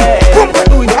yourself.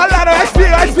 Alana, I see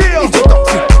you.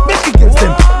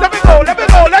 Let me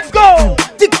go, let's go.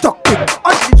 TikTok,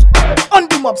 on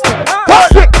the mob step.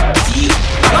 Toxic.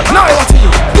 Now I want to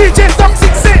you. DJ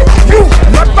Toxic say, you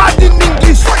not bad in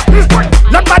English,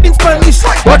 not bad in Spanish,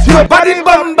 but you bad in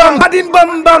bum bum, bad in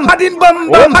bum bum, bad in bum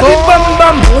bum, bad in bum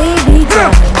bum.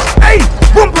 Hey,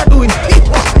 bumper doing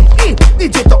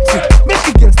DJ Toxic, make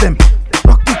the girls them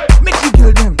rock it, make the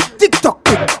girl them TikTok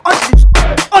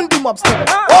on the mob step.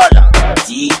 Hold on.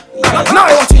 Now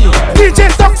I want to you.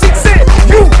 DJ Toxic say,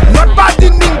 you not bad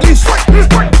in English,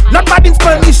 not bad in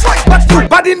Spanish, but you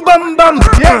bad in bum bum.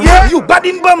 Yeah. You bad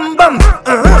in bum bum.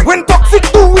 When Toxic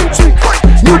doing trick,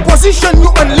 new position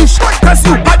you unleash, cause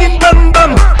you bad in bum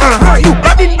bum. You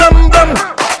bad in bum bum.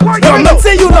 Your man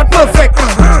say you not perfect.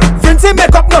 Friends say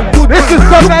makeup not good. This is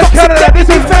Sunlime Canada. This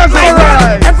is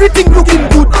Sunlime. Everything looking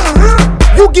good.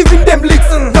 You giving them licks,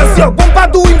 cause your bumper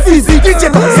doing physics.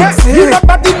 DJ Toxic, you not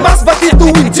bad in mass, but you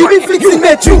doing Jimmy Flixing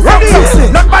at you.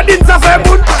 Not bad in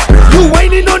Zafamun. You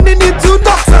whining on the need to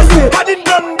talk. You bad in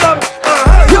bum bum.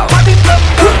 You bad in bum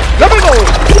bum. Let me go.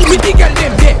 Fit the girl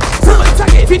them there.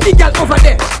 Fit the girl over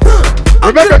there.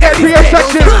 Remember, get to your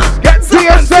sections. Get to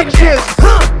your sections.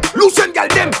 Lucian girl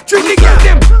them. Treat the girl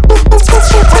them.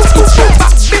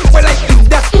 Back them well like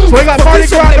that. So we got Mardi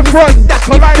Gras at the front.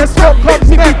 Kaleidoscope comes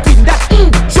next.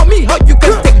 Show me how you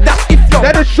can take that if you're.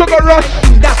 Then the Sugar Rush.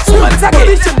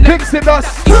 Pixie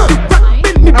Dust.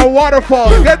 And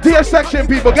Waterfall. Get to your section,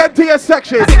 people. Get to your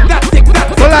section. Take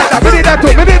that. like that. We need that too.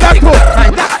 We need that too.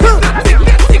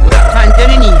 Hands on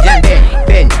the knees and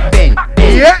bend.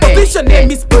 Yeah. Official name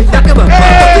is push that come on.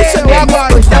 Official name is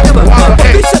push that come on.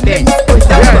 Official name is push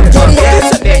that come on.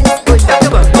 Official name is push that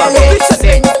come on. Official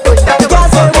name is push that come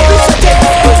on. Official name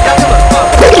is push that come on.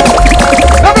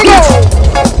 Let me go.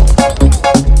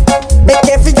 Make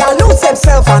every guy lose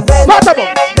himself and then Start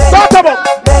them up.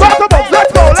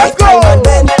 Let's go.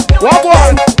 Walk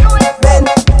one. Bend,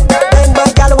 my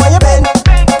gal, why you bend?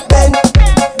 Bend,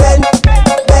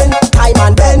 time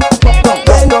and bend.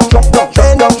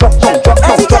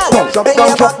 Every gal, bend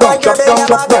your back, my girl, bend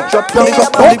your back. Bend your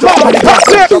back.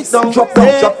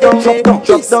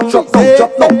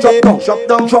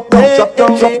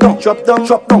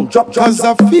 Cause I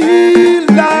feel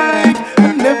like I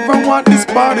never want this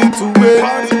party to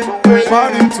end.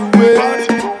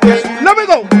 Let me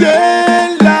go.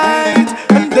 Daylight,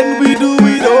 and then we do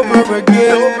it over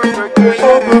again.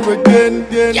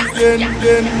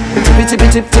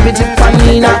 Tip,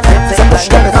 panina.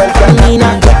 Panina.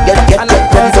 Get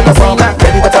ready to perform.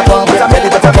 Ready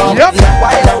to perform. Yep.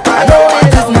 I know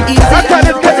it isn't easy. That time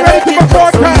is getting ready to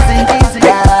perform.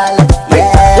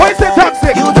 What is it,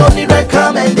 Toxic? You don't need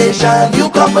recommendation. You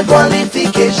come with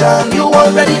qualification. You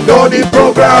already know the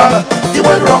program. You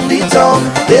went wrong the tongue.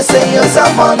 They say you're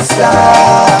a monster.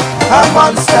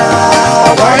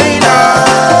 Why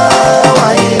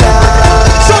not?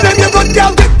 Show them you good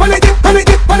girl. Pon it.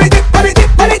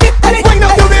 Wind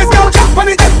up your waist, girl. Pon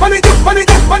it. Hook up your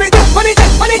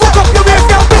waist,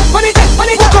 girl. Pon it.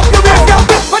 Hook up your waist, girl.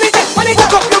 Pon it.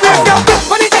 Hook up your waist, girl.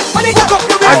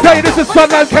 I tell you, this is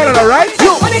Sunlime Canada, right?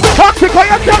 Toxic, what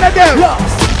you telling them?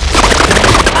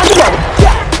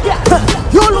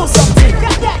 You lose something.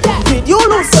 Did you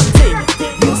lose something?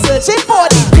 You searching for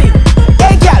the thing.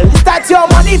 Hey girl, start your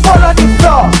money fall on the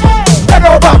floor. Bend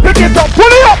over, pick it up,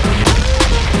 pull it up.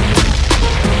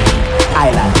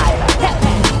 Island.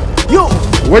 You.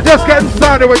 We're just getting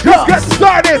started.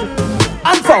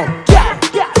 Unfound.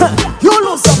 You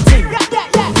lose something.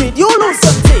 Did you lose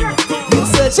something? You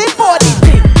searching for the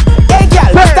thing. Hey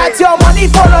girl, start your money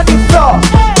fall on the floor.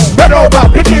 Bend over,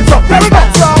 pick it up. There we go.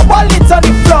 Throw wallet on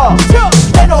the floor.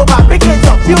 Bend over, pick it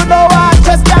up. You know I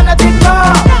just cannot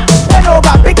ignore. Bend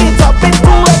over, pick it up. It's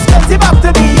too expensive up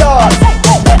to be yours.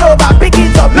 Bend over, pick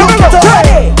it up. Look at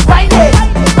it. Find it.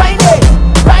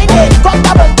 Come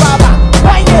double baba.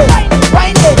 Find it.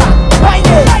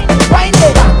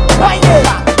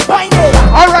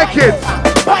 All right, kids.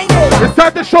 It's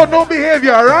time to show no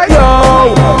behavior, all right?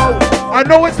 I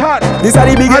know it's hot. This are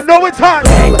the biggest. I know it's hot.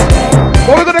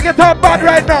 But we're gonna get top bad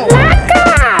right now.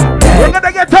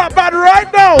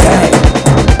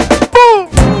 Boom.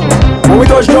 When we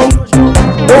touch down,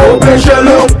 open shell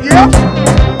up. Yep.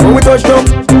 When we touch down,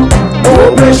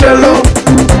 open shell up.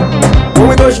 When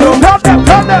we touch down,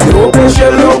 open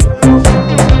shell up.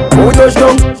 When we touch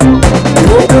down,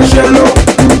 open shell up.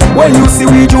 When you see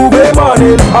we Juve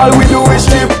morning, all we do is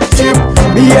chip.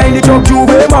 Behind the truck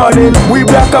Juve morning, we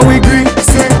black and we green,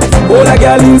 sick. All a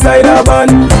girl inside a van,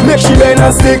 make she bend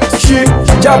and stick. She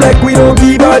job like we don't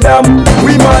give a damn.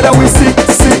 We mad and we sick.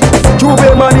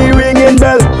 Juve money ringing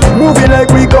bell, moving like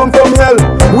we come from hell.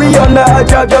 We under a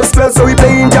jab spell, so we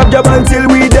playing jab until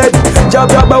we dead.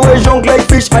 Jab we junk like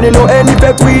fish, and you know any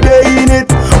pet we dey in it.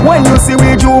 When you see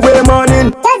we Juve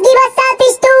morning, just give us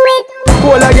selfish to it.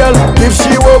 Call a girl, if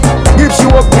she walk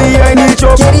behind the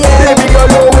truck. Baby girl,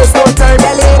 don't waste no time.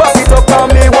 Back it up on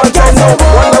me one time now.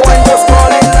 One by one, just call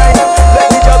in line. Let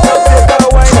me just take a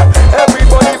wine.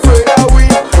 Everybody afraid that we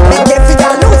make every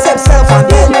girl lose themselves and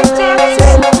then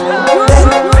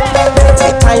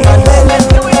take time and then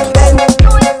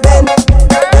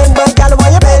my girl, why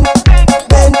you bend?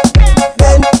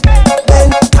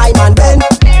 Time and bend.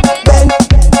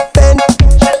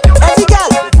 Every girl,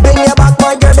 bend your back,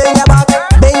 my girl, bend your back.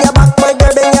 Bend your back, my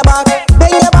girl, bend your back.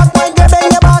 Bend your back, my girl,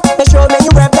 bend your back. Make sure when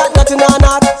you grab that nothing or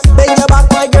not. Bend your back,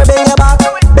 my girl, bend your back.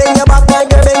 Bend your back, my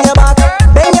girl, bend your back.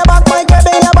 Bend your back, my girl,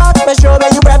 bend your back. Make sure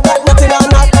when you grab that nothing or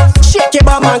not. Shake your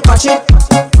bum and catch it.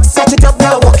 Set it up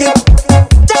now, walk it.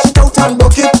 Dash it out and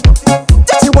book it.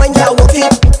 Dirty wine, girl, walk it.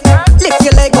 Lift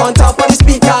your leg on top of the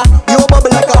speaker. You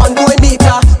bubble like a ongoing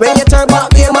meter. When you turn back,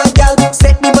 be my girl.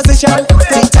 Set the position.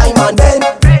 Take time and bend.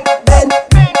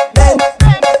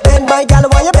 My girl,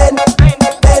 why you bend?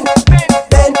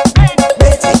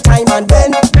 Take time and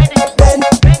bend.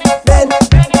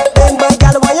 My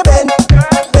girl, why you bend?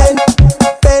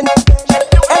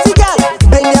 Every girl,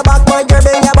 bend your back, my girl,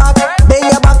 bend your back. Bend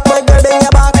your back, my girl, bend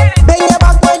your back. Bend your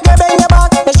back, my girl, bend your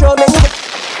back. Make sure when you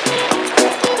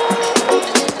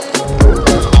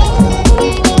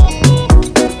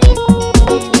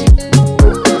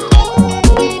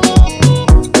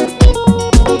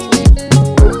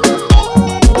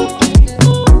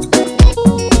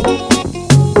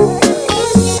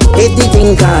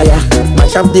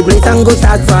Mash up the place and go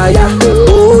start fire.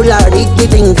 Oh Lord, it the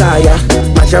thing fire.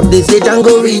 Mash up the stage and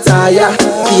go retire.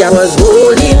 See, I was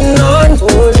holding on.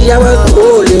 See, I was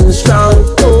holding strong.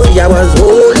 See, I was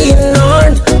holding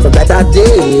on for better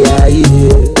day.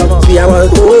 See, I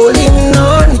was holding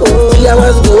on. See, I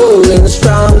was going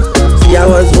strong. See, I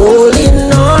was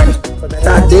holding on for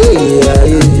better day.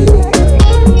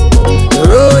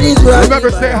 Remember,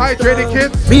 stay hydrated,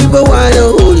 kids. People want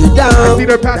to hold you down. I see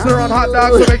they're passing around hot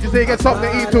dogs, so make sure they get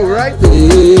something to eat too, right?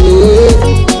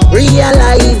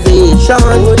 Realization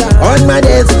on my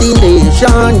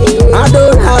destination. I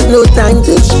don't have no time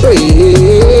to stray.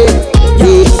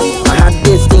 Yeah, I had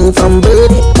this thing from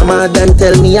birth. Mama done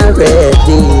tell me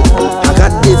already. I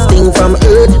got this thing from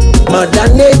earth. Mother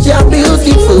nature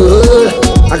beautiful.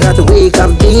 I got to wake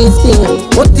up this thing,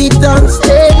 put it on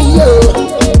stereo.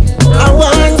 I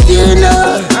want you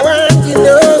know,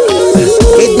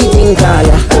 hit the thing fire.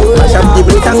 Mash up the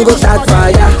place and go start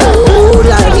fire. Oh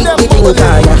Lord, hit the thing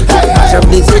fire. Mash up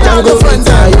the stage and go find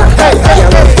fire.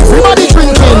 Everybody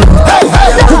drinking.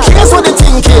 Who cares what they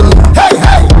thinking?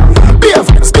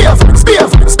 Spiff.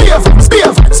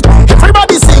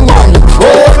 Everybody singing.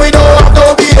 Oh, we don't have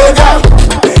no behavior.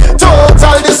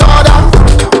 Total disorder.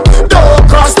 Don't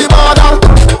cross the border.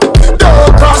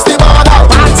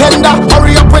 Bartender,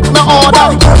 hurry up with my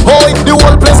order. Oh, if the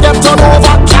whole place get turned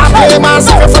over, can't play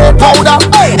myself for powder.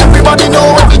 Everybody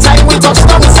know every time we touch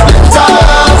down the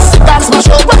splinters. That's my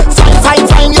show.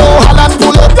 Fine, yo, Holland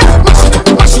pull up.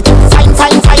 Mash it, fine.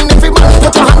 Every man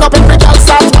put your hand up, every girl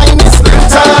start whining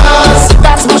splinters.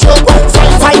 That's my show.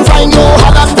 Fine, yo,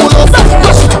 Holland pull up.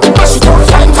 Mash it,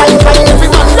 fine. Every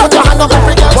man put your hand up,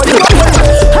 every girl start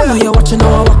whining. I know you're watching,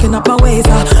 now I'm walking up my ways.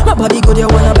 My body good, you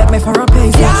wanna beg me for a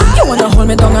pace. You wanna hold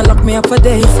me down and lock me up for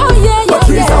days. Oh yeah.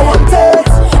 I want it.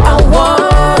 I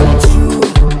want you,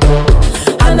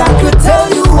 and I could tell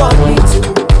you want me to.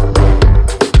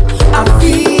 I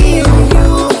feel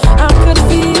you. I could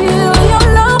feel your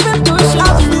love and push. I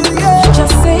feel you.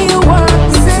 Just say you want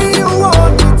me. Say you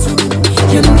want me to.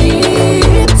 You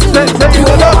need to. You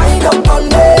wanna wind up on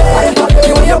me.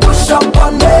 You wanna push up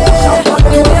on me.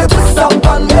 You wanna twist up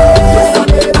on me. I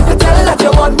could tell that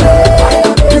you want me.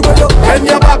 You wanna bend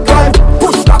your back and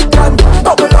push back and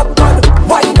bubble up and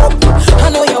wind up. I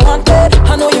know you want it.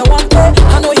 I know you want it.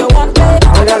 I know you want it.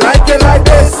 And I like it like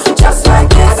this. Just like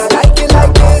this. And I like it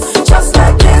like this. Just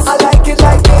like this. I like it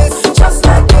like this. Just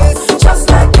like this. Just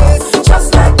like this.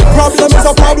 Just like this. Problem is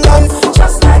a problem.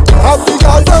 Just like this. Have the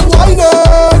girl them whining.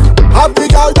 Have the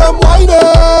girl them whining.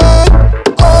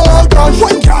 Oh gosh,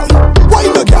 wine girl,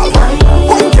 wine the girl,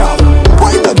 wine girl,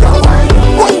 wine the girl,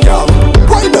 wine girl,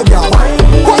 wine the girl,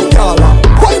 wine girl,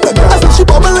 wine the girl.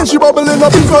 She bubbling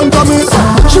up in front of me.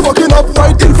 She walking up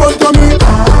right in front of me.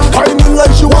 Whining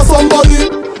like she wants somebody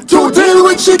to deal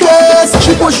with. She gets.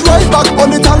 She push right back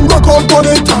on it and rock out on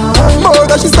it.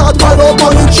 Murder, she start right up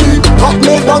on it. She have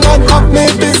me down and have me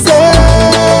busy.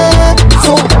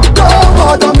 So don't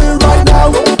bother me right now.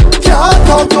 Can't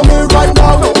talk to me right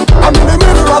now. I'm in the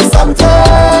middle of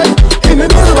something. In the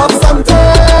middle of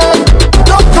something.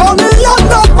 Don't call me on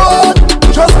the phone.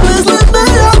 Just please leave me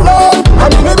alone.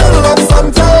 I'm in the middle of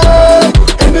something.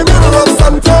 In the middle of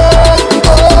something.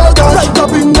 Oh God. Right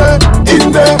up in there.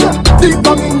 Deep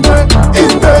down in there.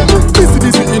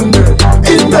 Busy in there.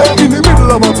 In the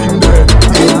middle of a thing there.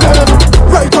 In there.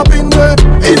 Right up in there.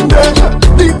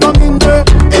 Deep down in there.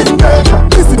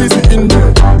 Busy in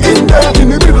there. In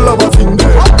the middle of a thing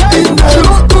there. She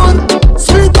look good,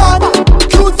 sweet man,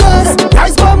 cute face,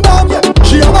 nice bam bam.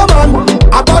 She have a man,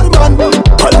 a bad man.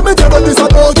 But let me tell you this, I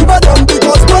don't give a damn.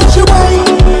 Because when she whine,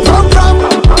 from,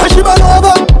 and she bend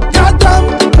over, goddamn,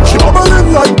 she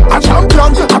bubbling like a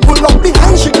champion. I pull up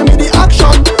behind, she give me the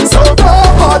action. So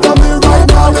don't bother me right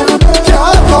now.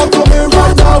 Can't talk to me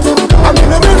right now. I'm in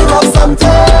the middle of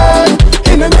something.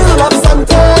 In the middle of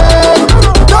something.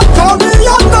 Don't call me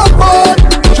on the phone.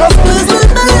 Just please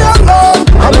leave me alone.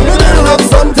 I'm in the middle of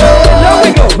something. There we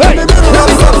go. In the middle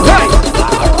of something.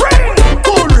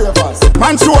 Cool ravers.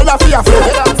 Man shoulder for your friend.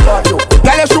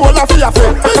 Girl your shoulder for your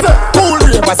friend. Cool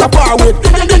ravers a power with.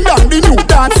 Ding dong the new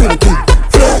dancing thing.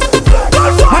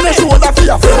 Man your shoulder for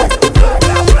your friend.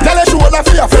 Girl your shoulder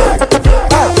for your friend.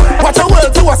 Watch your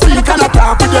world to a speak and a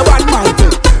talk with your one man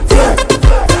thing.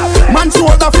 Man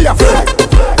shoulder for your friend.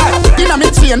 Inna me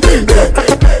chain thing.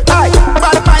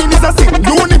 Bad mind is a sin.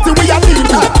 Unity we are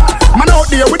need. Man out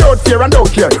there without fear and don't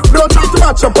care. Don't try to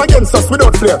match up against us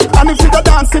without flair. And if you go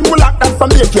dancing, we'll act that from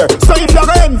daycare. So if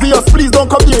you're envious, please don't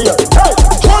come near. Hey,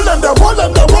 hold them there, hold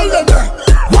them there, hold them there.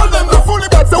 Hold them there, fully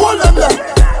back, so hold them there.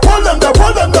 Hold them there,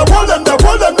 hold them there, hold them there,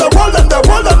 hold them there, hold them there,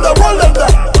 hold them there, hold them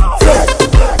there.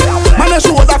 Man, I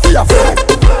show that fear.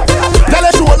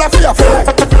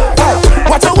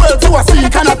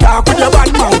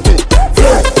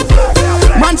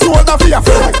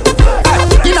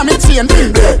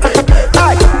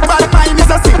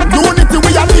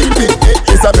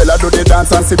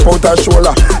 sip out her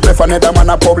shoulder. Left another man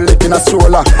a public in a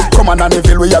stroller. Come on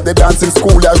Anneville, we have the dancing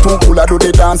school. Yeah, too cooler, do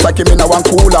the dance like him in a one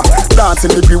cooler.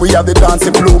 Dancing degree, we have the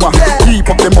dancing bloomer. Keep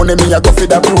up the money, me a go for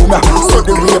the broom. So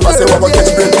the ravers say we go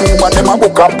catch break room and them a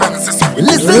book up pencils.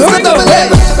 Listen to the way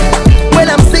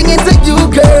when I'm singing to you,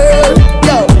 girl.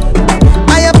 Yo,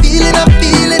 I am feeling,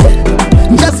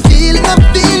 just feeling, I'm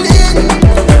feeling.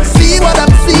 See what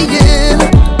I'm seeing.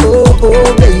 Oh,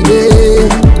 baby,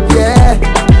 yeah.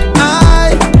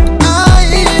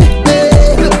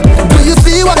 Do you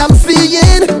see what I'm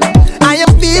seeing? I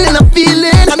am feeling,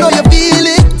 I know you feel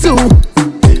it too.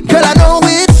 Girl, I know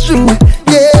it's true,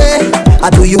 yeah.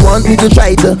 Do you want me to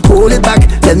try to hold it back?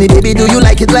 Tell me, baby, do you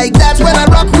like it like that when I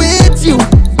rock with you?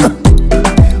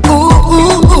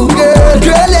 Ooh,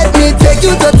 girl, let me take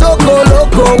you to Toco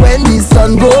Loco. When the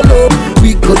sun go low,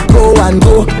 we could go and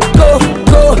go, girl,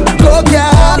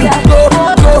 go.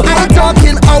 I'm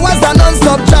talking hours and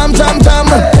non-stop jam.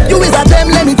 You is a gem,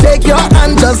 let me take your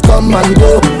hand, just come and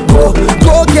go, girl,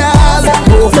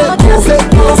 go.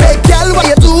 Say, girl, when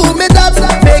you do me that,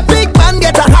 make big man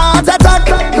get a heart attack.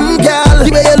 Girl,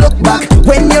 the way you look back,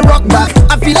 when you rock back,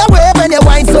 I feel a way when you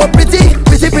whine so pretty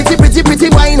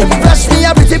wine. Flash me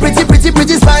a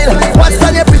pretty smile. What's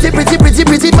on your pretty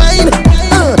mind?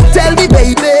 Tell me,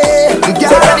 baby.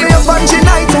 Girl, me up on she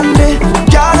night and day.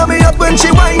 Girl, me up when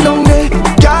she whine on day.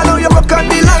 Girl, you rock on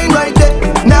the line right there.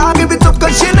 Now give it up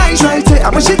 'cause she nice right there.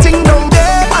 And when she ting down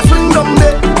there, I swing down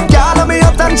there. Girl, me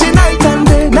up on she night and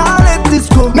day. Now let this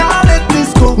go.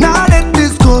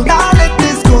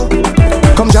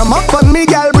 Come jam up on me,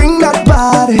 girl, bring that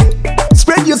body.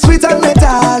 Spread your sweet and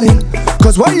metallic.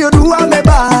 'Cause what you do, I'm a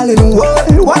ballin'.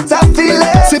 What I feel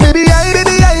it. Say baby,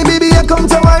 I come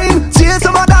to wine. Chase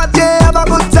some of that, yeah, have a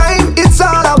good time. It's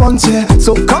all I want, yeah.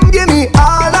 So come give me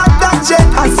all of that, yeah.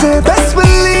 I say best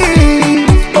believe.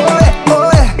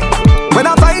 Oh yeah. When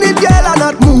I find it, girl, I'm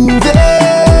not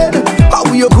moving. How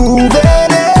you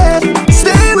grooving it?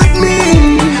 Stay with me.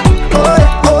 Oh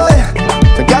yeah.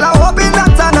 Girl, I'm hoping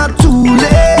that I'm not too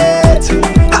late.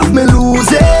 Have me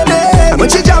losing it. And when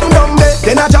she jam down there,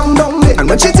 then I jam down there. And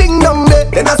when she ting down there,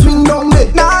 then I swing down there.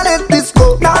 Now let this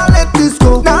go.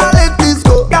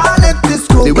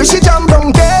 The way she jam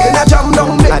down there, then I jam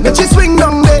down there. And then she swing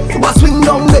down there, so I swing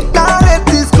down there. Now let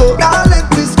this go.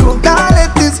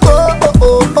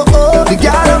 Oh. The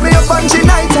girl me up on she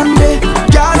night and day.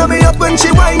 Girl me up when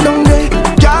she wind down there.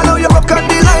 Girl you rock on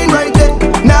the line right there.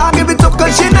 Now give it up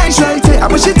 'cause she nice right there.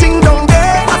 And when she ting down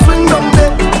there, I swing down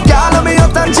there. Girl me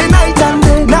up on she night and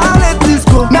day. Now let this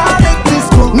go.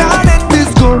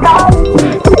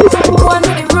 One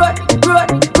with the road.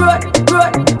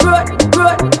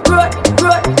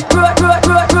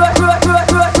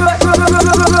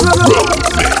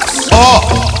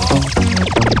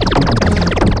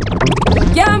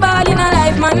 Can't ball in a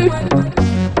life, man.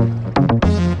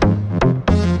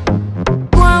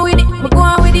 Go on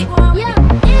with it. Yeah,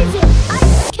 easy. Are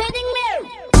you kidding me?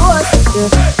 Force,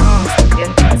 yeah.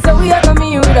 So we are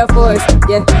coming with a force,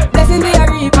 yeah. Blessing be a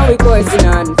reaper, we coursing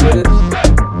on full.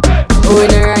 Oh,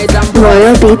 in a rise and fall.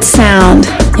 Royal Beat Sound.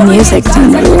 Music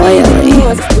done royally. We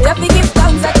have to give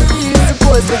thanks that we really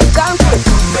supposed to be thankful.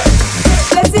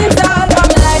 Blessings all from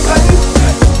my life, man.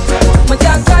 My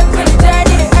thank God for the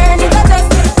journey, the earnings are just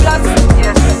the plus.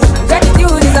 Yeah.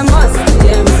 Gratitude is a must.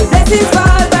 Yeah, me say blessings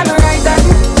fall by my right hand.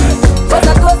 But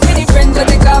I toast with the friends that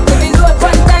take off every load.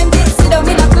 One time did sit down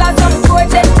in a class on the board,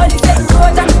 then only set the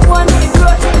road and the one with the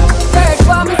road. Third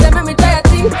for me, say me try a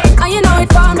thing, and you know it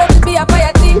found out to be a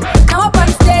fire thing. Now up on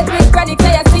stage with chronic,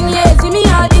 say I sing, yeah, see me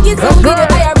all the kids who get the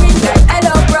higher ring.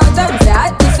 Hello, brother.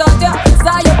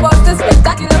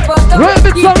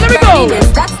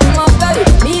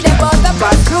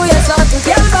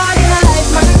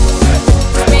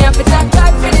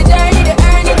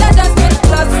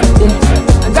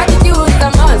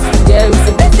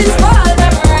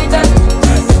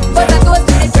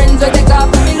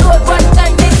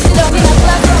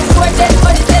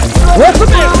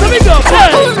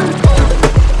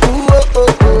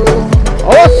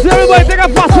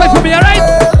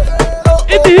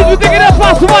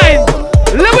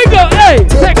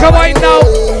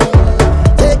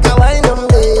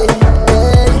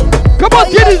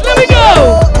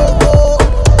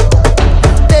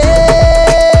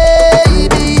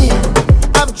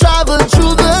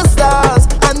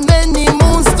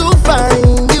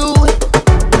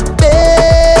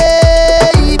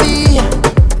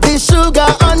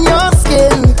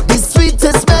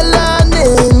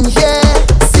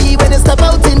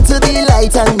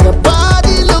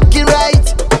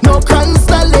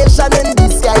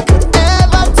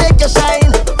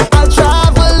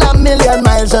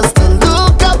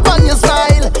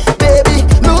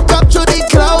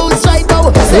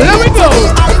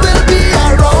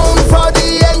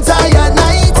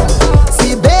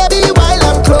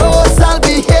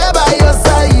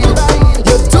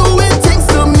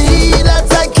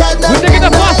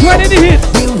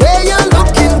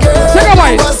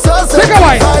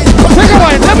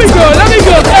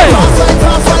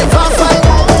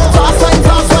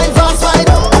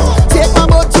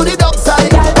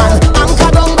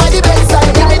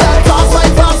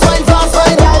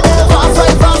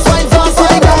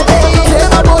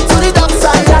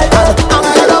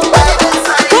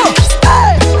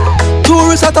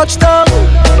 a touchdown.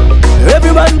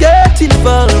 Everyone get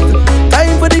involved.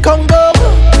 Time for the Congo.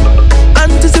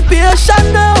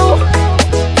 Anticipation now.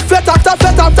 Fet after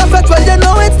fet after fet. Well, you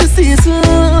know it's the season.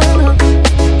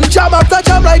 Jam after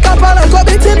jam like a pan and go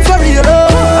beating for real.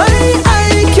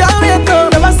 I can't wait now.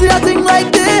 Never see a thing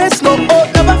like this. No,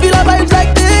 oh, never feel a vibe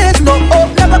like this. No,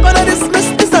 oh, never gonna dismiss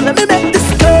this and let me make this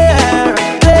clear.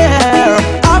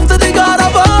 After the God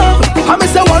above, I may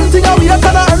say one thing and we are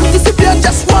gonna anticipate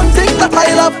just one thing that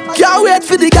I love. Can't wait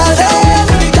for the girl.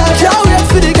 Can't wait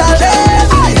for the girl.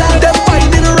 Them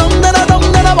winding around and around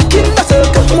and I'm walking in a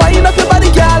circle. Wind up your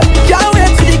body, girl. Can't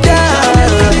wait for the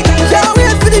girl. Can't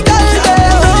wait for the girl.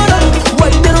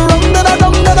 Winding around and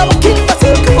around and I'm walking in a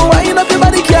circle. Wind up your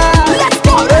body, girl. Let's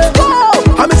go, let's go.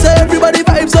 I may say everybody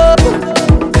vibes up.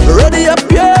 Ready up,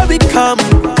 here we come.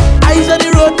 Eyes on the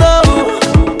road now.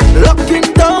 Locking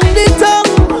down the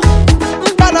tongue.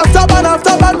 Ban after ban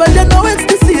after ban. Well, you know it's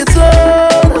the season.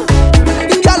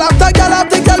 Girl after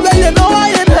girl, well, you know I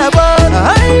in heaven.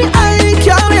 I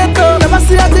can't wait now. Never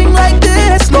see a thing like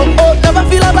this. No, oh, never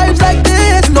feel a vibes like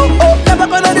this. No, oh, never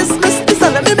gonna dismiss this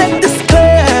and let me make this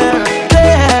clear.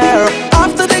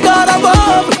 After the God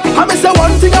above, I may say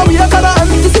one thing and we are gonna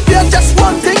anticipate just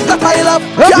one thing that I love.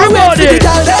 Can't wait for the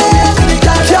girl.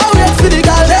 Can't wait for the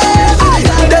girl.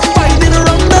 Them winding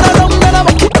around and around and I'm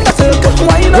keeping the circle.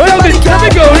 Wind up your body,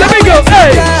 girl. Let me go,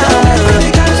 hey.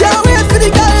 Can't wait for the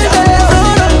girl.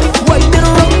 Winding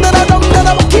around and around and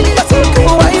I'm keeping the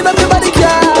circle. Wind up your body,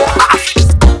 girl.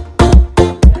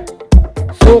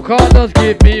 Soca does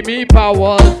give me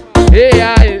powers.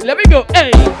 Hey, let me go,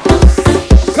 hey.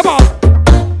 Come on.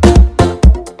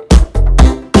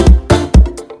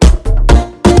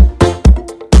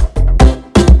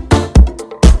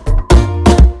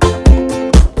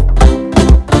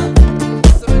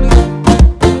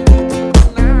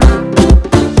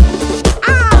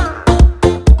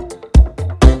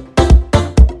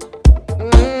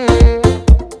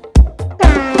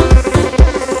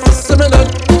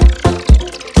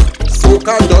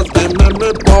 Soca does give me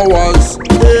powers.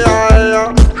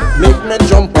 Yeah, make me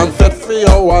jump and fet for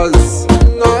hours.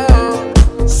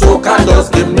 Soca does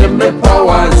give me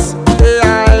powers.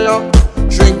 Yeah,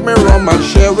 drink me rum and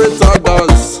share with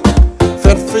others.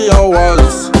 Fet for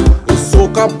hours.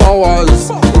 Soca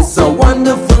powers. It's a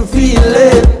wonderful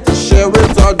feeling to share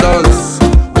with others.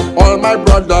 With all my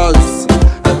brothers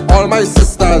and all my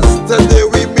sisters. Today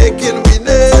we making we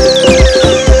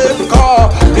name.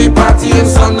 Cause we party in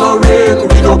sun or rain.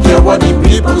 We don't care what the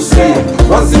people say.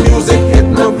 Once the music hit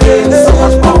my veins, so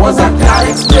much powers I can't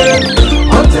explain.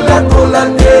 Until that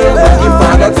golden day when the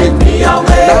Father take me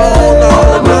away.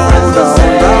 All my friends will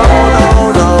say,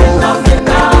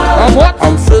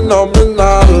 I'm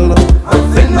phenomenal. I'm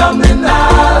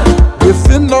phenomenal. We're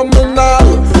phenomenal.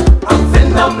 I'm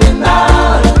phenomenal.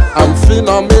 I'm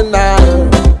phenomenal.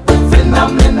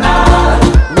 Phenomenal.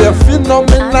 We're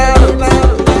phenomenal.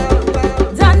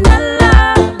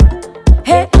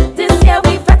 Hey, this year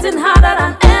we fetting harder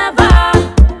than ever.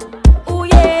 Ooh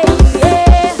yeah,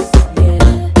 yeah.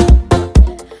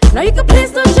 Now you can play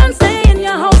station, stay in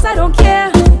your house, I don't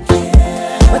care.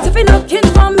 But if you're looking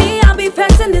for me, I'll be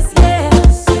fetting this year.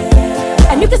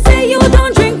 And you can say you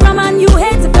don't drink rum and you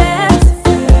hate to bet.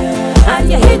 And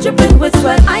you hate dripping with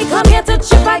sweat. I come here to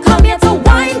chip, I come here to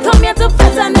wine, come here to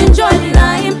fet and enjoy the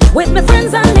line. With my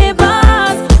friends and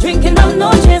neighbors, drinking up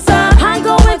no chaser. I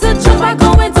go into jump, I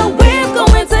go into wave, go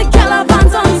into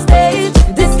caravans on stage.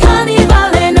 This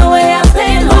carnival ain't no way I'm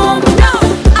staying home. No,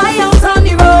 I out on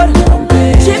the road,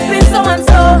 chipping so and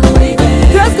so.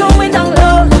 Girls going down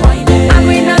low, and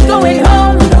we're not going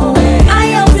home.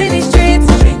 I out in the streets,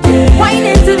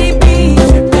 whining to the beat.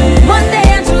 Monday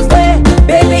and Tuesday,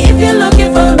 baby, if you're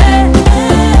looking for me,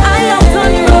 I out on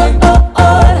the road,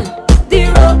 the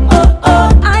road,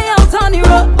 I out on the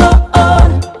road,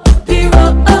 the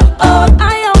road,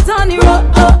 I out on the road,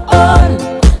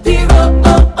 the road,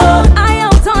 I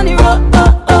out on the road,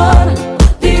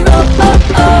 the road.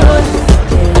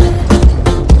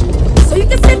 So you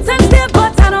can sit and stare,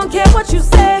 but I don't care what you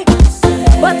say.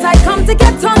 But I come to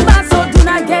get on back, so do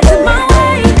not get in my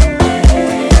way.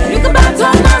 You can back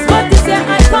on us, but this year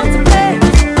I come to play.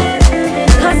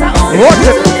 Cause I only Watch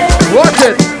it, watch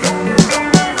it.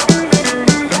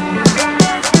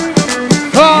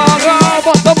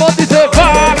 Vagabond, somebody say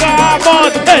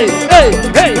vagabond. Hey, hey,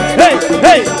 hey, hey,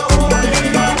 hey.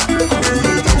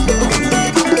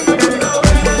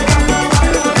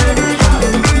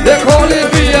 They call it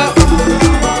beer.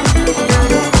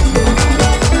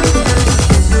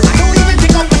 I don't even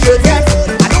pick up the shirt yet.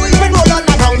 I don't even roll on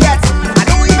the ground yet. I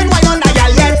don't even wine on the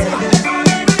gal yet.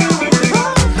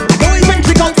 I don't even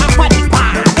trick out half of the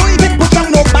bar. I don't even push on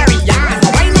no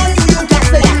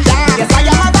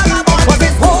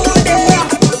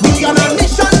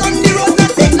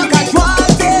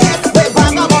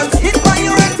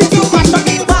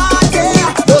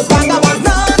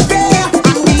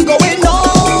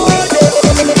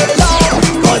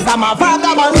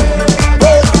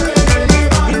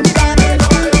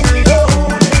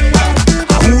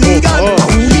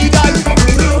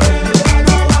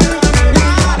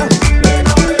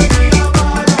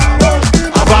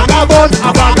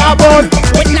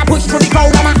good. When I push through the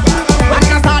crowd, man, and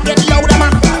I start get louder,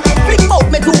 man. Flick out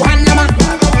me two hand, man,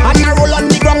 and I roll on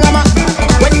the ground, man.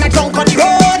 When I jump on the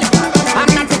road,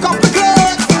 and I take off the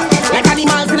clothes, like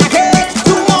animals in a cage.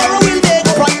 Tomorrow we'll make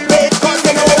a front page, 'cause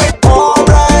they know it.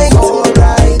 Alright,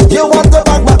 you want to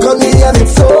back on me and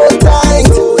it's so tight.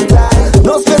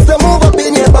 No space to move up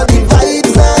in your body,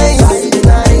 vibes nice.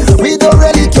 We don't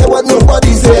really care what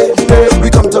nobody say. We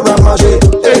come to ramage,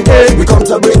 we come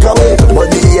to break away. But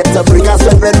we yet to bring us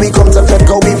sweat when we come to fed,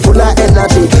 'cause we full of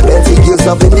energy. Plenty girls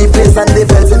up in the place and they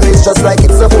belting it's just like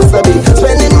it's supposed to be.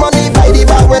 Spending money by the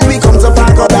bar when we come to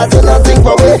park out, that's nothing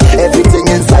for me. Everything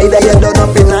inside there you done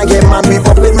up in a game and we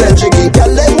pop it real tricky.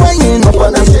 Girl them whining up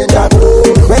on a stranger.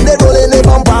 When they rolling the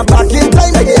bumper back in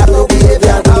time, they have no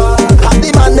behavior. Have the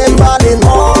man them balling.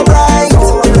 Alright,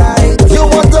 you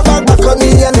want to back on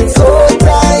me and it's so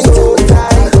tight.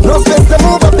 No space to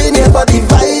move up in your body,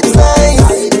 vibes nice.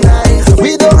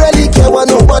 We don't really care what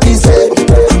nobody say.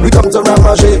 We come to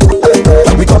ramage it,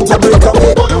 we come to break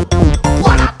away.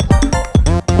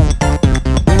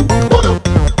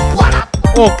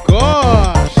 Oh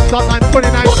gosh, Sunlime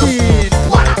 2019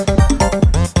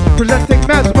 presenting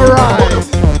Mesmerize.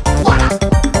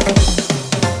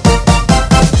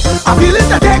 I feel it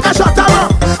to take a shot of rum.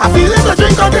 I feel it to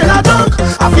drink until I drunk.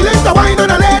 I feel it to wine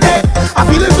on a lady. I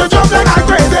feel it to jump like I'm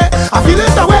crazy. I feel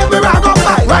it the way we rock up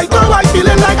high. Right now I'm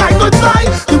feeling like I could fly.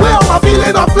 The way I'm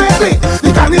feeling up lately.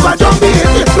 The carnival jumping it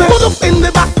me. Put up in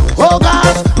the back, oh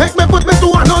gosh. Make me put me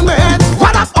two hand on my head.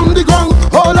 What up on the ground,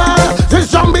 oh Lord. This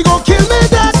zombie gon' kill me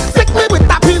dead. Stick me with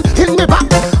that pin in me back.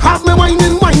 Have me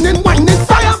whining.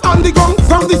 Fire on the ground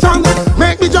from the sun.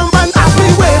 Make me jump and have me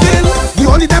waving. The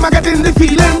only time I get in the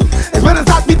feeling is when I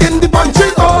start beating the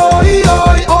bunching. Oh,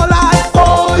 oh Lord,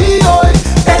 oh,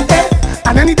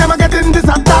 and anytime I get in this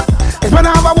attack is when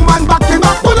I have a woman backing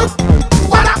up. Pull up,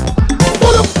 what up.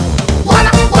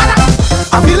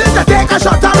 I feel it to take a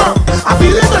shot of rum. I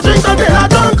feel it to drink until I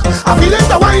drunk. I feel it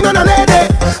to wine on a lady.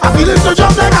 I feel it to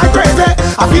jump like I'm crazy.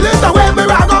 I feel it the way me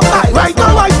rock up high. Right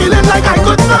now I'm feeling like I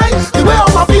could fly. The way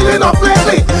I'm feeling up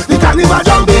lately. The carnival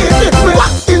jumping it me.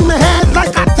 What in my head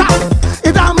like a tap.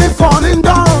 It had me falling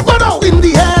down. But out in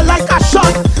the air like a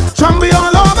shot. Jumping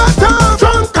all over town.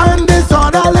 Drunk and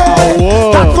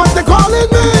disorderly. That's what they calling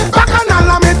me. Bacchanal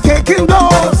I'm taking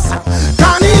those.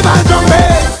 Carnival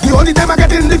jumping. The only time I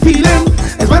get in the feeling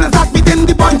is when I start beating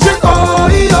the punching. Oh,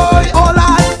 Lord,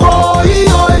 oh,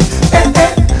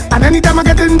 and anytime I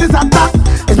get in this attack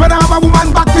is when I have a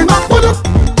woman backing up. Pull up,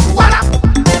 what up.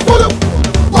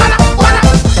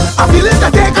 I feel it to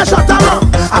take a shot of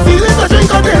rum. I feel it to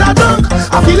drink until I drunk.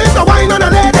 I feel it to wine on a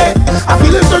lady. I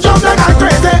feel it to jump like I'm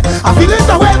crazy. I feel it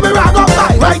the way me rock up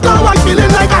high. Right now I'm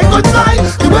feeling like I could fly.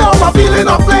 The way I'm feeling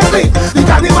up lately. The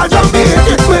carnival jumping,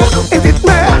 it me.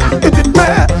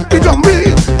 The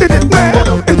jumping, the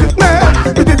jumping,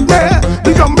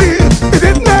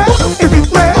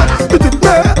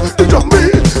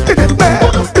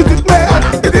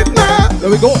 There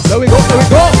we go.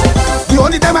 The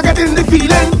only time I get in the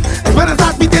feeling is when I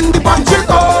start beating the punching.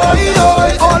 Oh,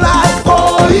 Lord,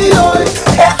 oh.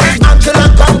 Angela,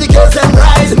 come the girls and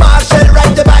rise. Marshall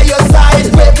right there by your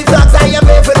side. Wave the flags, I am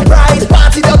here for the pride.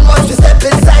 Party done once we step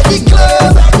inside the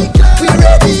club. We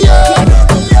ready up,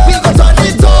 we gon' turn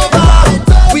it over.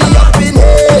 We up in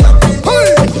here.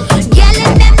 Girl,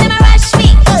 let them a rush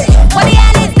me. What the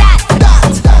hell is that?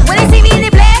 When they see me in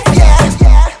the place,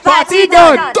 party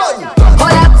done.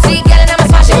 Hold up, see, girl, and I'ma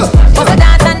smash it. Bust a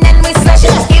dance and then we slash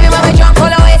it. Give him a bit drunk, hold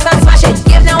her waist and smash it.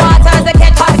 Give no water as the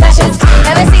cat hot flashes.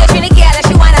 Never see a trini girl that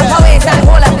she wind up her waist and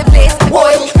hold up the place.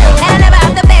 Boy, and I never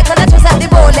have to beg 'cause I twist up the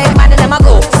bow leg, man, and them a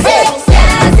go. Hey,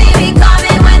 girls see me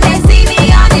coming when they see me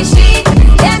on the street.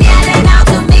 Them yelling out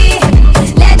to me,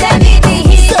 let them beat the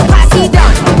heat. Party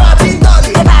done, the party done,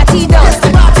 the party done,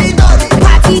 the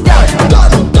party done,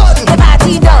 the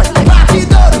party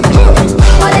done.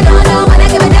 What they gonna do when I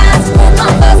give a dance? My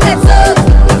first get served.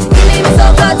 You made me so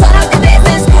good, turn up the bass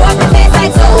and screw up the face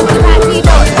like so. The party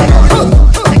done.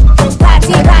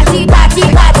 Party done. Party.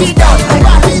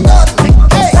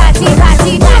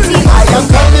 I am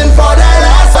coming for that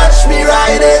last, watch me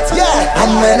ride it. Yeah.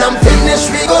 And when I'm finished,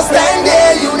 we go stand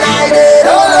there united.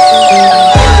 Oh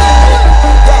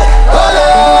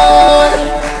Lord.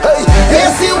 Hey, they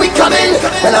see we coming.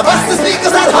 When I bust the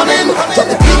speakers and humming, drop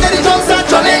the beat and the drums start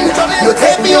drumming. You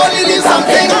take me only leave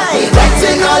something.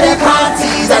 Letting all the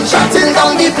parties and shutting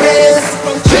down the place.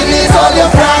 Release all your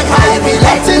flag high, we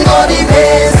letting go the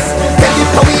bass. Take it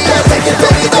for me, take it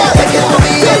for me, take it for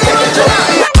me, take it for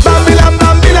me. Babylon,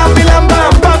 Babylon,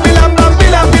 Babylon, Babylon,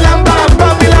 Babylon, Babylon,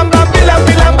 Babylon, Babylon,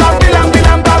 Babylon, Babylon,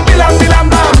 Babylon, Babylon, Babylon, Babylon,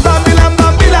 Babylon,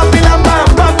 Babylon,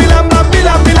 Babylon, Babylon,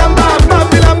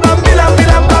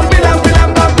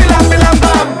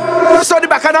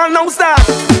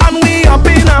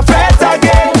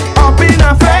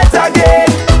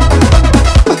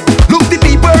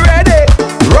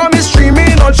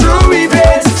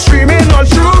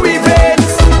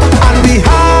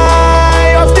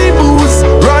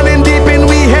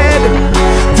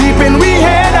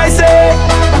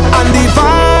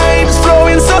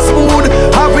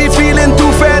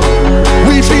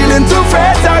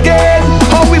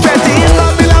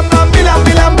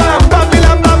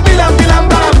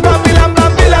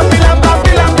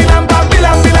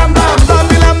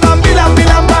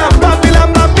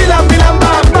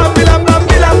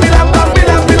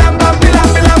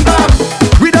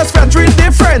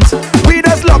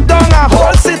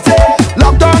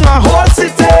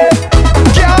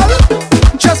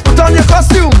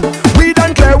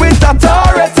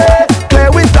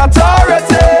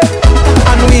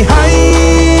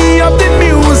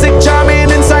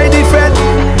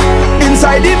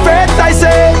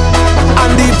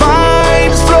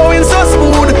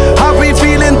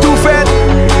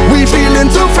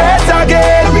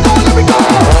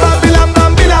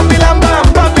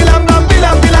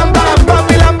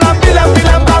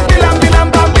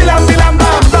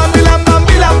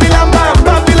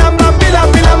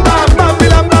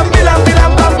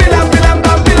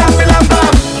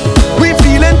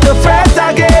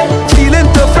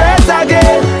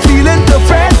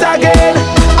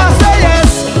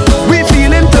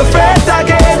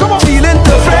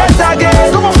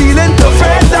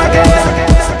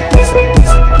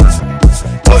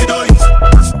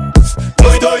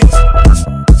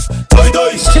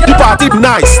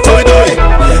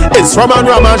 It's Roman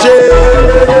Ramage.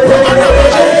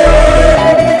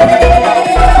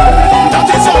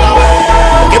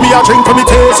 Give me a drink for me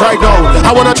taste right now.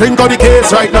 I wanna drink on the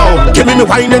case right now. Give me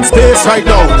wine and space right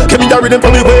now. Give me the rhythm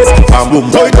for me waist. Bam boom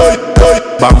toy toy toy.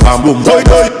 Bam bam boom toy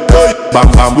toy toy.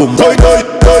 Bam bam boom toy toy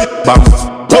toy. Bam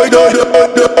toy toy toy.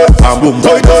 Bam boom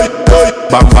toy toy toy.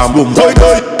 Bam bam boom toy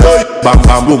toy toy. Bam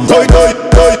bam boom toy toy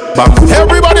toy. Bam.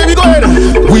 Everybody we going.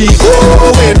 We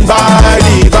going by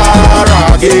the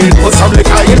bar again. Put some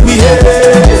liquor in we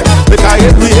head. Liquor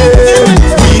in we head.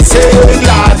 We say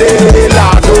lade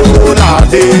lado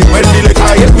lade. When the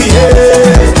liquor in we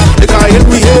head. Liquor in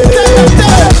we head.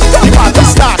 The party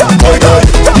start. Toy toy.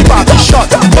 The party shot.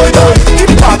 Toy toy.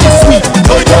 The party sweet.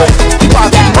 Toy toy. The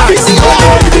party nice. Toy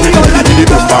toy.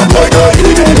 Toy toy.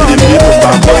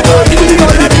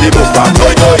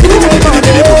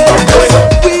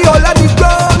 We all at the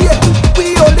ground, yeah.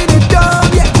 We all in it down,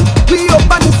 yeah. We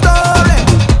open the story.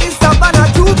 It's Savannah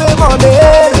Juve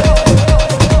morning.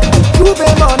 Juve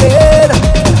morning.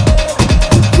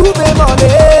 Juve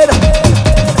morning.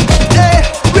 Hey,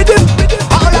 rhythm,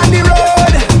 all on the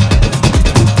road.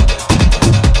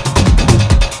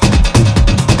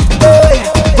 Hey,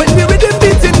 when the rhythm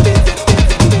beating,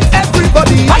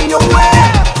 everybody on your way.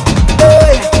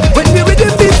 Hey, when the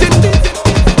rhythm beating,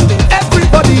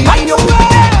 everybody on your way.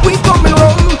 We coming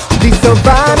home, the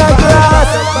Savannah grass.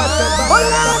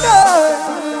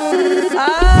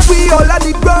 We all at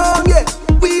the ground, yeah.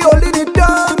 We all in it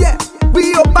down, yeah.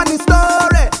 We open the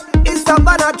story. It's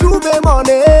Savannah Juve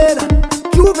morning.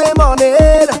 Juve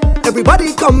morning.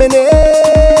 Everybody coming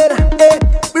in. Hey,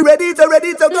 we ready to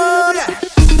go, yeah.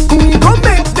 We gon'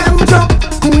 make them jump.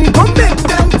 We gon' make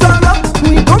them turn up.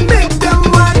 We gon' make them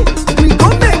wine. We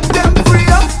gon' make them free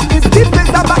up. It's the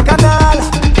place of Bacchanal.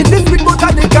 In this big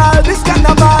botanical, this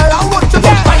carnival. I want you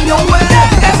to find your way.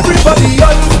 Everybody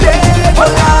on stage, oh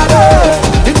God,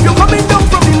 oh. If you're coming down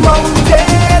from the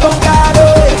mountain, oh God,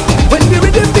 oh. When the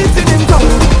rhythm beating in town,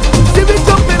 see we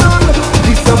jumping on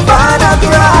the Savannah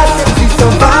grass, the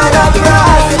Savannah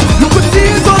grass. You could see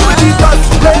it already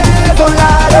just red, oh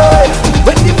God, oh.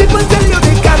 When the people tell you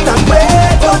they can't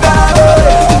wait, oh God,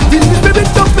 oh. Feel the spirit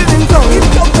jumping in town.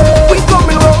 We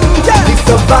coming home, yeah. The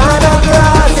Savannah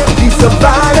grass, the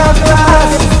Savannah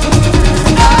grass.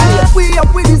 We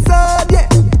up with the sun, yeah.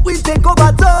 We take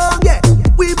over town, yeah.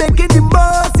 We making the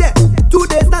most, yeah. 2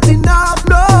 days not enough,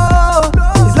 no.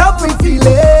 It's love we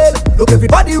feeling. Look,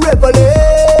 everybody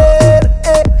reveling.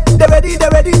 Hey, they're ready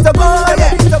to go,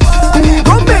 yeah. We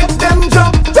gon' make them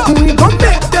jump. We gon'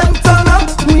 make them turn up.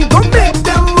 We gon' make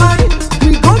them wine.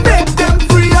 We gon' make them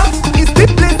free up. It's the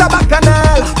place of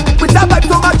Bacchanal. With a vibe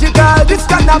so magical, this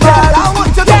carnival. I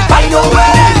want you to find your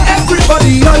way.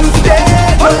 Everybody on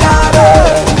stage, oh Lord,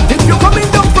 oh. If you're coming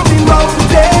down from the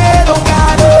mountain, oh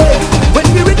God, oh. When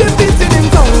the rhythm beating in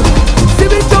town, see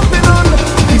me jumping on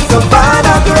the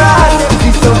Savannah grass, the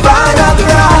Savannah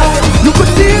grass. You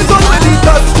could see it already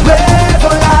just red,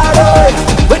 oh Lord, oh.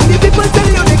 When the people tell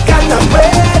you they cannot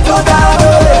wait, oh God,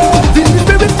 oh. Feel the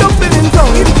spirit jumping in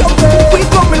town. We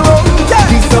coming home, yeah.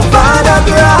 The Savannah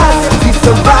grass, the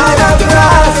Savannah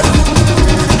grass.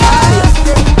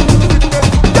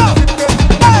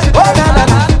 Oh na na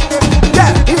na,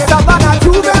 yeah, it's Savannah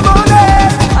Juve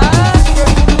morning.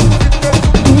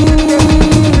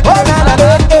 Oh na na na,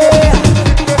 yeah.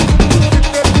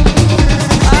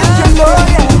 If you know,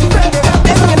 yeah,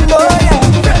 if you know, yeah.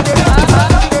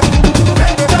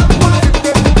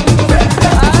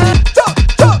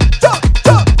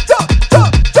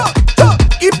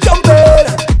 Keep jumping,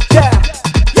 yeah,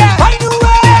 yeah. I know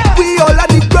it. We all at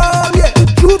the ground, yeah.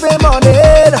 Juve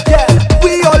morning, yeah.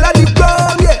 We all at the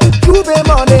ground, yeah. Juve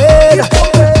morning.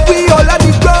 We all at the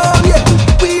ground, yeah.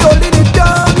 We all in it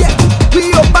down, yeah.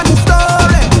 We open the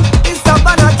story. It's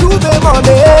Savannah Juve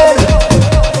morning.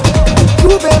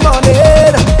 Juve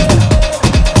morning.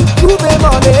 Juve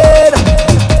morning.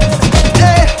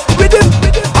 Hey, rhythm,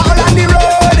 all on the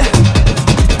road.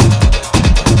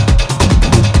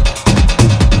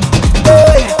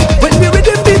 Hey, when the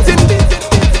rhythm beating,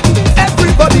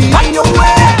 everybody on your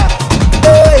way.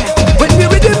 Hey, when the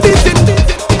rhythm beating,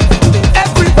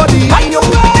 everybody on your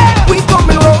way. We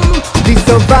coming home, the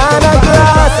Savannah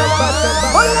grass.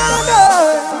 Oh Lord,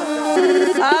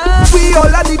 we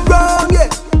all at the ground, yeah.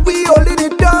 We all in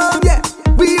it down, yeah.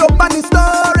 We open the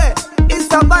story. It's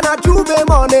Savannah Juve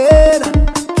morning,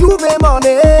 Juve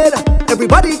morning.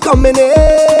 Everybody coming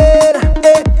in.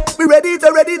 Hey, we ready to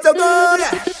go,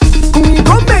 yeah. We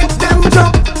gon' make them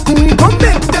jump. We gon'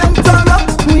 make them turn up.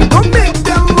 We gon' make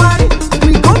them wine.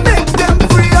 We gon' make them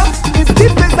free up. It's the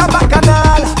place of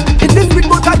Bacchanal. In this big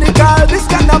botanical, this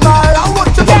carnival. I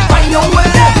want you to find your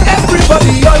way.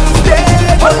 Everybody on stage.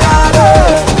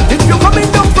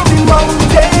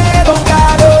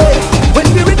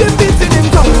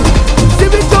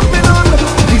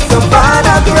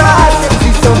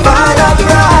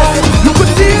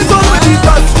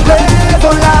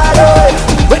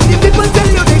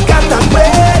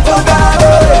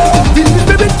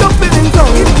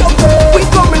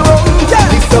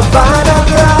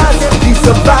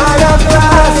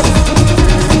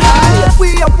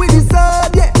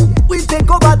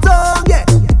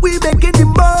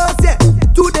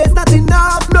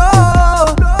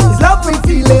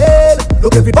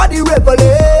 Everybody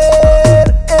reveling.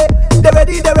 They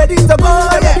ready to go.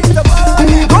 Yeah.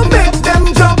 We gon' make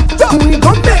them jump. We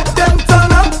gon' make them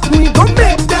turn up. We gon'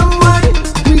 make them wine.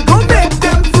 We gon' make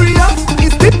them free up.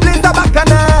 It's the place of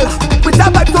Bacchanal. With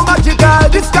a vibe so magical.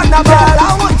 This carnival.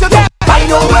 I want you to I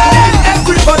know where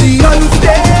everybody on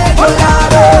stage. Oh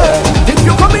God, if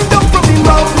you're coming down from the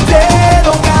mountain,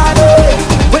 oh God,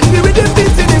 when we read the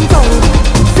beats in town,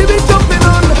 see we jumping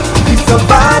on the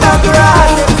savannah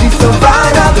grass, the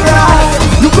savannah grass.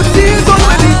 You could see it on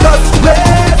when it does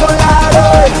wave, oh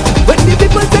God, when the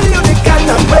people tell you they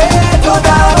cannot wait, oh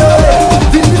God,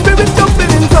 feel the spirit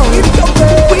jumping in town.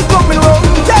 We coming round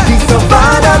the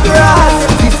savannah grass,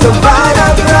 the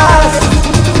savannah grass.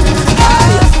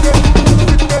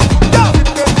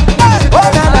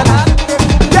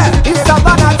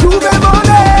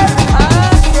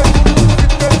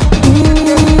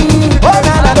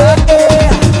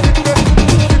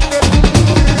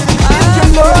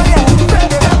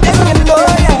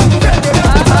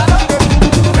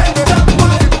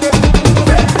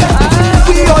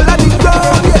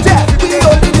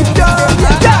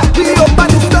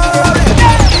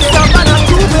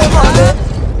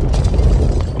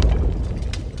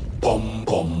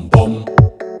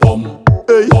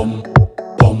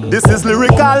 This is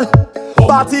lyrical.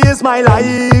 Party is my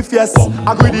life, yes.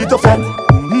 Agree to fet,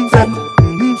 fet,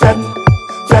 fet,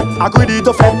 fet. Agree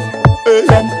to fet,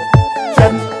 fet,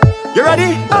 fet. You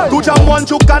ready? Two jam, one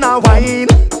chook and a wine.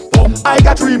 I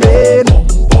got remain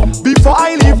before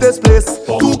I leave this place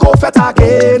to go fet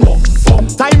again.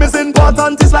 Time is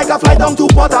important, it's like a flight down to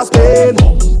Port of Spain.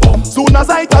 Soon as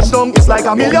I touch down, it's like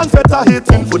a million feta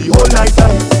hitting for the whole night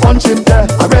time. Punching there,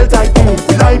 a real tight move,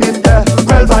 we line in there,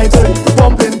 well vibes,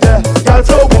 pumping there, girl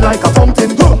flowing like a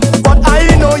fountain. But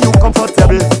I know you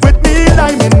comfortable with me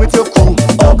liming with your crew.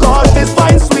 Oh gosh, this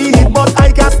fine sweet, but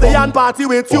I can't stay and party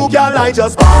with you, girl. I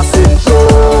just passing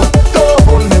through. Don't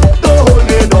hold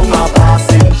me, don't I'm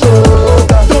passing through.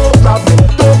 Don't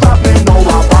grab me, no,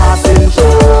 I'm passing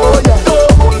through.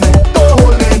 Don't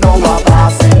hold me, no, I'm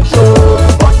passing through.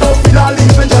 But don't feel a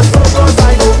leaving just cause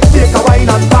I go. Take a wine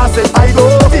and pass it, I go.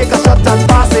 Take a shot and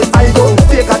pass it, I go.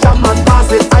 Take a jam and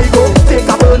pass it, I go. Take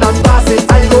a burn and pass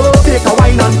it, I go. Take a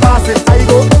wine and pass it, I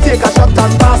go. Take a shot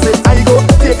and pass it, I go.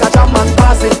 Take a jam and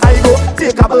pass it, I go.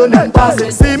 Take a burn and pass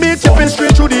it. See me chipping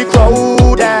straight through the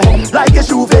crowd, yeah, like a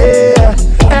Juve.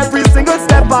 Every single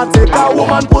step I take, a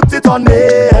woman put it on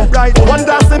me. Right, one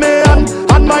glass in me hand,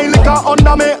 and my liquor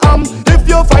under me arm. If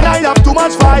you find I have too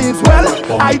much vibes, well,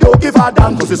 I don't give a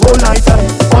damn, cause it's whole night time.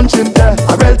 Punching there,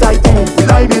 a real tight team, we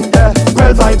line in there,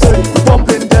 well vibes, we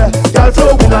pumping there, girl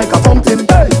flowing like a fountain.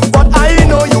 But I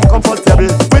know you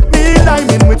comfortable with me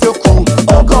liming with your crew.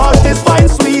 Oh gosh, this fine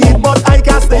sweet, but I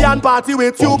can't stay and party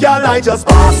with you, girl. I just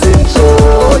passing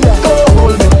through.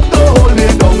 Don't hold me,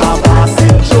 no, I'm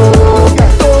passing through.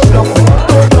 Don't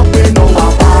lock me, no,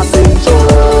 I'm passing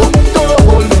through. Don't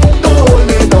hold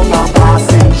me, no, I'm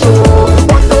passing through.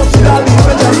 But don't feel a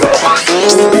leaving just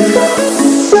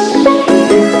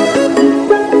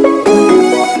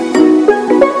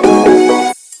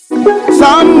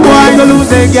Some boy go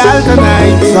lose a girl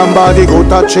tonight. Somebody go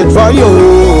touch it for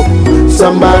you.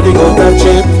 Somebody go touch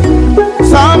it.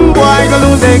 Some boy go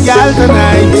lose a girl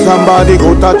tonight. Somebody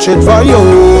go touch it for you.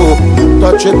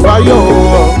 Touch it for you.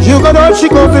 You go touch she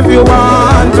goes if you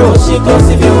want to. She goes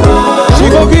if you want. She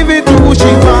go give it to who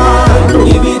she want to.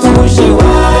 Give it to who she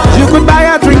want. You could buy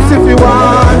her drinks if you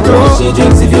want to. She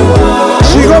drinks if you want.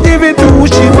 She go give it to who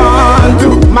she want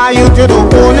to. My youth you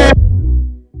don't own it.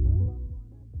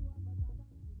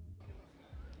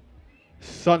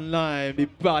 Sunlime, the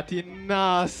party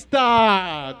now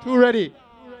start. Who ready?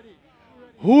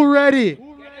 Who ready?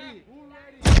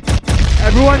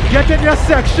 Everyone get in your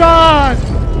section.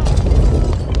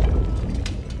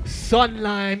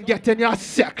 Sunlime, get in your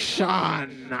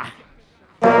section.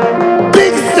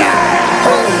 Big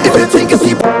style. If you think you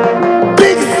see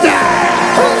big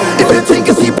style. If you think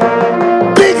you see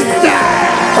big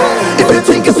style. If you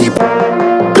think you see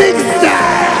big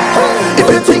style. If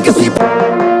you think you see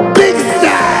big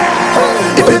style.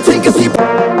 If you think you see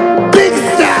big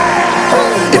style.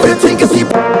 If you think you see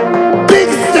big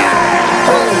style.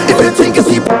 If you think you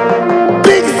see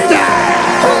big style.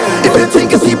 If you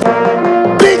think you see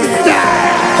big style.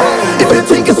 If you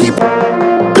think you see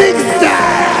big style.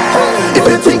 If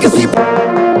you think you see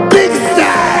big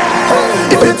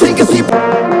style. If you think you see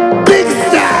big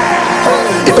style.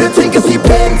 If you think you see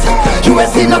paint, you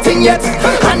ain't seen nothing yet.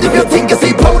 And if you think you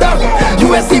see powder,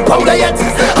 you ain't see powder yet.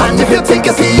 And if you think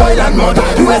you see oil and mud,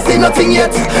 you ain't seen nothing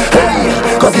yet. Hey,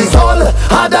 cause it's all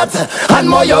hard that and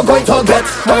more you're going to get.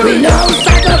 We now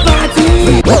start the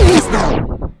party.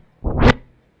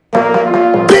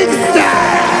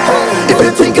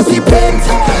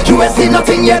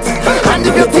 nothing yet. And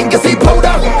if you think you see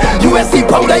powder, you ain't see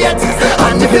powder yet.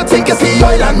 And if you think you see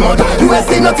oil and mud, you ain't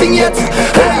see nothing yet.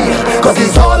 Hey, cause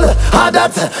it's all hard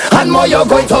that and more you're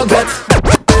going to get.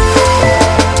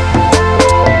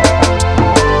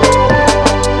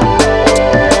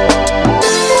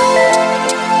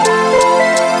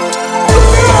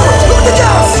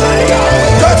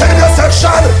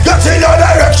 Get in your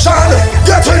direction,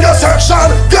 get in your section,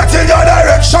 get in your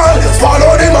direction. Let's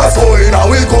follow the mass going, and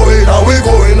we going, and we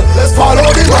going. Let's follow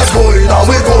the mass going, and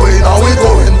we going, and we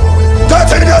going.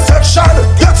 Get in your section,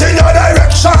 get in your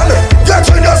direction, get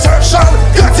in your section,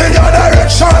 get in your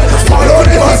direction. Let's follow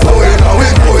the mass going, and we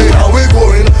going, and we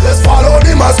going. Let's follow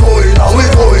the mass going, and we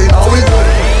going, and we going.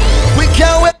 We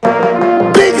can't wait.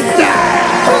 Big style.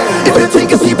 If you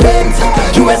think you see paint,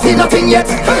 you ain't see nothing yet.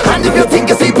 And if you think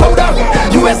you see powder,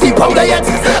 you ain't see powder yet.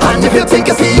 And if you think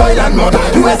you see oil and mud,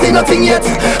 you ain't see nothing yet.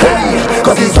 Hey,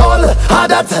 cause it's all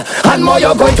hard that and more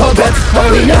you're going to get.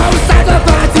 We now start a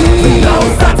party. We now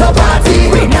start a party.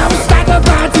 We now start a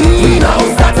party. We now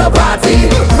start a party.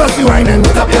 Bussy whining,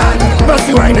 put up your hand.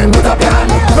 Bussy whining, put up your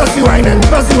hand. Bussy whining,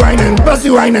 Bussy whining, Bussy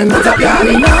whining, put up your hand.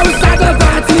 We now start a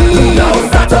party. We now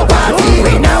start a party.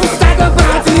 We now start a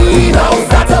party. We now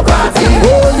start a party.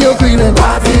 hold your cleaning,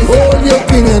 Party. hold your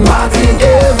cleaning, Party.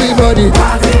 everybody,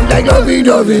 Party. like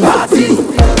lovey-dovey. Party.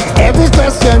 Every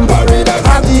question,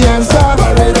 have the answer.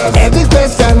 Every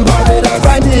question,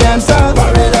 find the answer.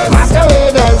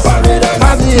 Masqueraders,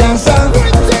 have the answer.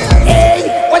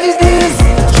 Hey, what is this?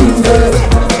 Jungle.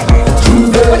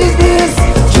 Jungle. What is this?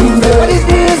 Jungle. What is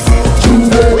this?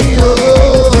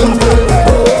 Jungle.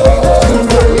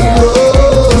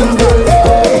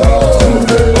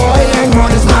 Oil and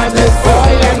mud is madness.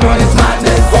 Oil and mud is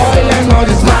madness. Oil and mud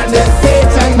is madness.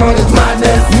 Hate and mud is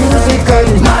madness.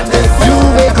 Musically madness.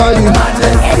 Musically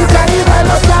madness. Every carnival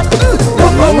must stop.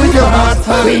 What's wrong with your heart?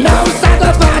 We now start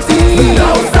a party. We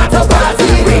now start a party.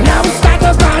 We now start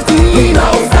a party. We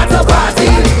now start a party.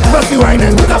 Bussy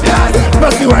whining, Put up your hand.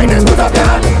 Bussy whining, Put up your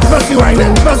hand. Bussy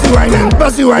whining, Bussy whining,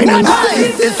 Bussy whining.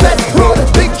 This is set road.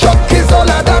 Big truck is all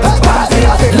of that party.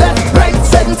 Left, right,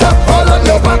 center, all on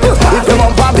your back. If you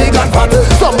want for big and fat,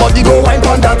 somebody go wine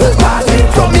on that party.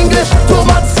 From English to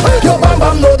maths, your bam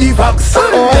bam know the facts.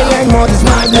 Oil and mud is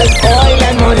madness. Oil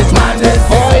and mud is madness.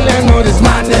 Oil and mud is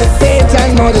madness. Hate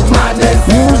and mud is Madness.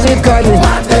 musically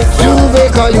Madness.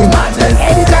 musically Madness.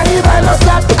 Every carnival must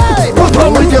stop. What's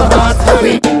wrong with your heart?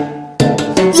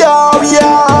 Yo, yo.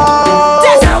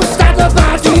 We now start a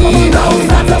party. We now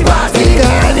start a party.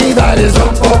 Carnival is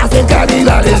up. I say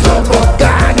carnival is up.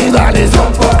 Carnival is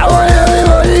up. I want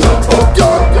everybody jump up,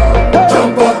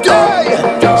 jump up, jump up,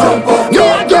 jump up,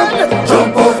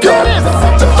 Jump up,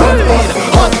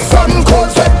 hot sun, cold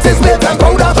sweat is made and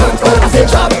powder. I say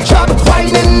chop, chop,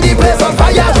 wine in the place on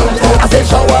fire. I say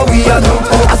shower we are,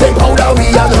 I say powder we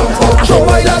are. Show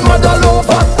oil and mud all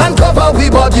over and cover we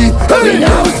body. We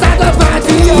now start a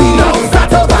party. We now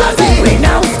start a party. We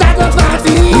now start a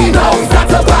party. We now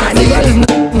start a party.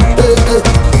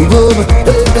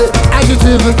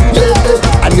 adjective,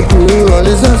 and the plural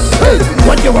is us.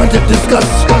 What you want to discuss?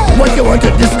 What you want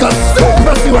to discuss?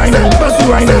 Bussy whining, Bussy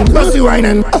whining, Bussy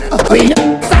whining. We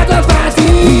start a party.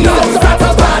 We now start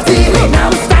a party. We now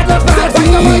start a party.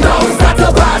 We now start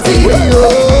a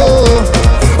party.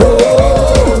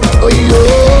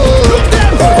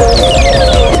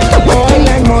 Oil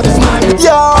and mud is madness.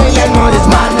 Oil and mud is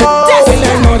madness. Oil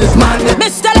and mud is madness.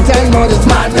 Mr. Oil and mud is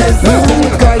madness.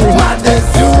 Musically madness.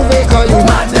 Musically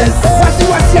madness.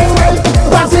 What's your way?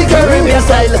 What's the Caribbean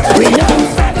style? We know.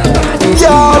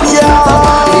 Yo, yo.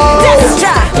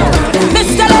 Destra.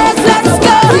 Mr. Let's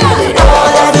go.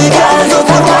 All of the girls who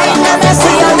can wine and they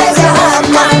see you raise your hand,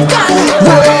 my God.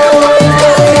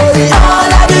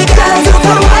 All of the girls who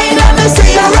can wine and they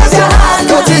see you raise your hand.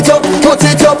 Put it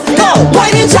up, Go,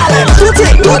 whining challenge. Do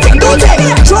ting, do ting, do ting.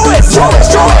 Show it, show it,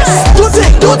 show it. Do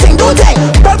ting, do ting, do ting.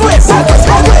 Progress, progress,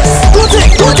 progress. Do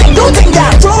ting, do ting, do ting,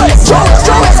 yeah. Show it, show it,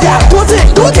 show it, yeah. Do ting,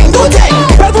 do ting, do ting.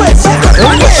 Progress,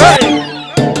 progress.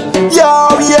 Yo,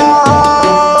 yo.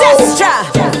 Destra.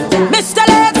 Mr.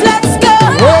 Let's go.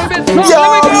 Yo,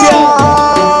 yo.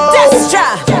 Destra.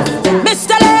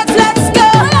 Mr. Let's go.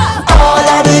 All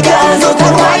of the girls who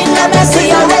can wine and they see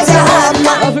you raise your hand,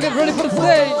 man. As we get ready for the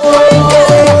stage.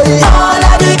 All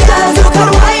of the girls who can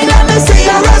wine and they see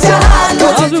you raise your hand.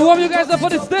 As we warm you guys up for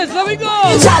the stage, let me go.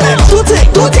 Challenge, do ting,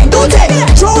 do ting, do ting.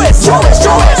 Show it, show it,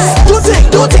 show it. Do ting,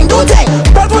 do ting, do ting.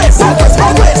 Progress, progress,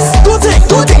 progress. Do ting,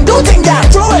 do ting, do ting, yeah.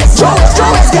 Show it, show it, show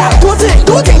it, yeah. Do ting,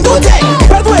 do ting, do ting.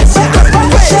 Progress, progress,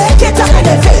 progress. Shake it up in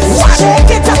the face.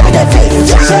 Shake it up in the face.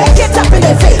 Shake it up in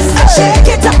the face. Shake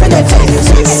it up in the face.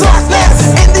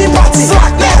 Slackness in the party.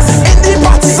 Slackness in the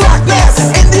party.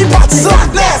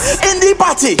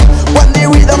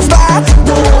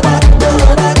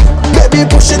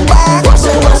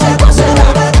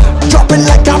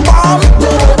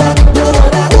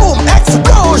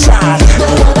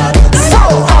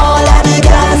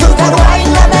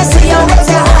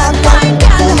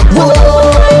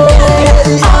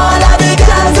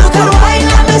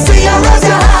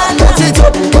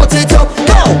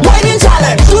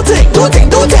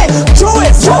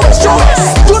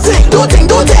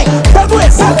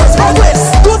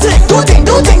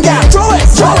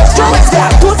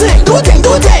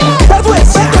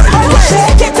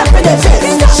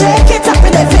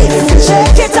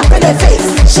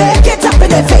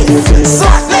 face.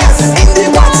 Slackness in the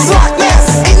party, slackness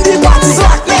in the party,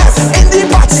 slackness in the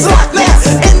party, slackness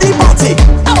in the party.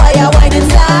 How are you whining,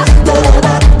 sir?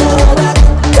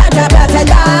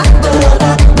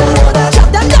 Chop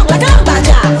them down like a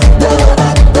badger.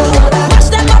 Mash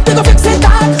them up to go fix it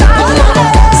back.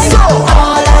 So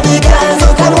all of the girls who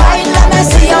can wine, let me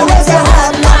see you raise your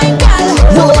hand, my girl.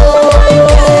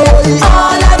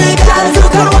 All of the girls who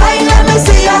can wine, let me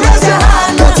see you raise your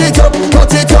hand. Put it up,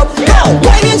 put it up. Now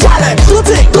whining challenge. Do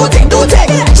ting, do ting, do ting.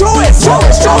 Show it, show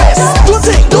it, show it. Do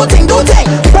ting, do ting, do ting.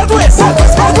 Back twist, back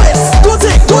twist, back twist. Do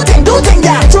ting, do ting, do ting,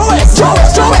 yeah. Show it, show it,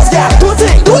 show it, yeah. Do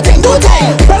ting, do ting, do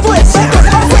ting. Back twist, back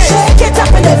twist, back twist. Shake it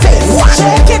up in the face.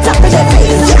 Shake it up in the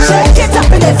face. Shake it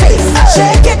up in the face.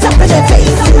 Shake it up in the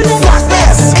face.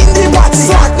 Slackness in the party,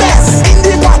 slackness in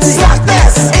the party,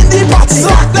 slackness in the party,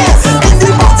 slackness in the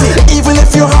party. Even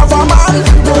if you have a man,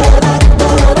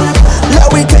 let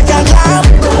we take a jam.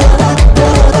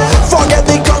 Forget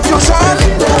the confusion.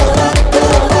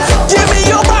 Give me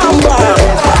your bamba.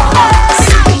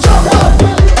 Jump up,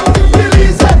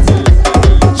 release it.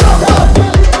 Jump up,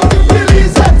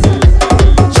 release it.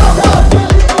 Jump up,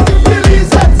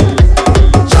 release it.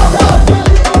 Jump up,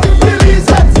 release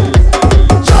it.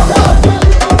 Jump up, release it. Jump up,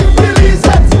 release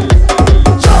it.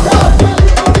 Jump up,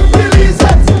 release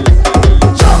it.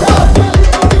 Jump up,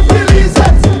 release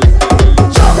it.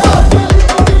 Jump up, release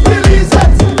it. Jump up, release it.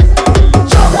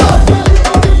 Jump up,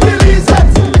 release it.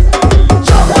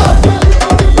 Jump up,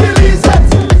 release it.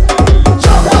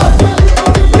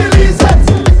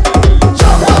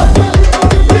 Jump up,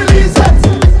 release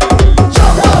it. Jump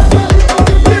up,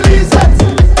 release it.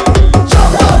 Jump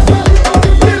up,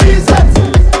 release it.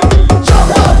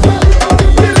 Jump up,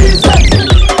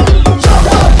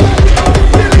 release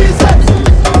it.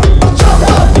 Jump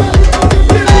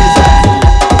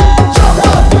up, release it. Jump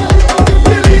up,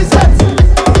 release it.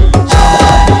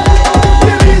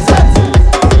 Release it.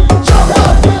 Jump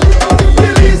up,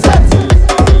 release it.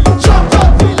 Jump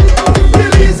up,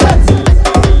 release it.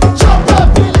 Jump up,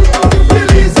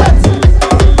 release it.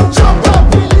 Jump up,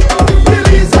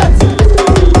 release it.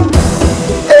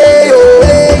 Ayo,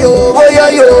 ayo, oh yo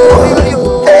yo.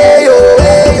 Ayo,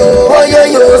 ayo, oh yo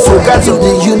yo. Soca to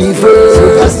the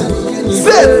universe.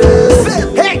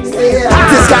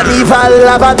 This carnival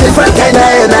have a different kind of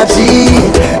energy.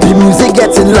 The music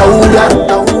getting louder.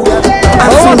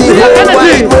 And soon the whole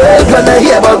wide world gonna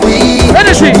hear about we.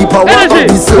 The power of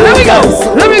the soca.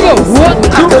 Let me go. 1, 2,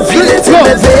 I can feel it in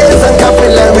the veins and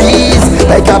capillaries,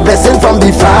 like a blessing from the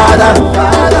Father.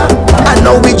 I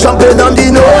know we jumping on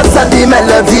the notes and the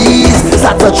melodies.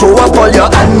 Start to throw up all your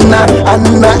Anna,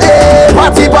 eh.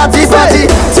 Party, party, party,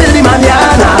 till the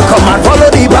mañana. Come and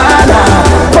follow the banner,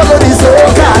 follow the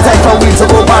soca. Time for we to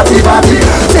go party, party,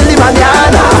 till the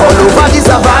mañana. All over the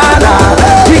savannah,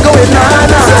 we going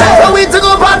nana. Time for we to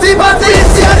go party, party.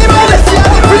 It's the animal,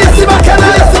 release the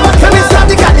bacana. Can we start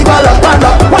the carnival up and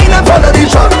up? Why not follow the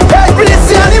drum? Hey, release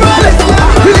the animal,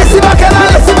 release the bacana.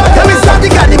 Can we start the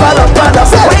carnival up and up?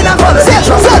 Why not follow the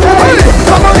drum?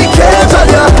 Come on, we can't tell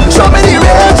ya. Show me the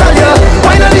range, tell ya.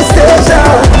 Why not the station?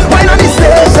 Why not the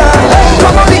station?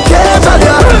 Come on, we can't tell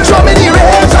ya. Show me the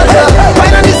range, tell ya. Why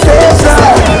not the station?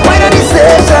 Why not the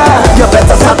station?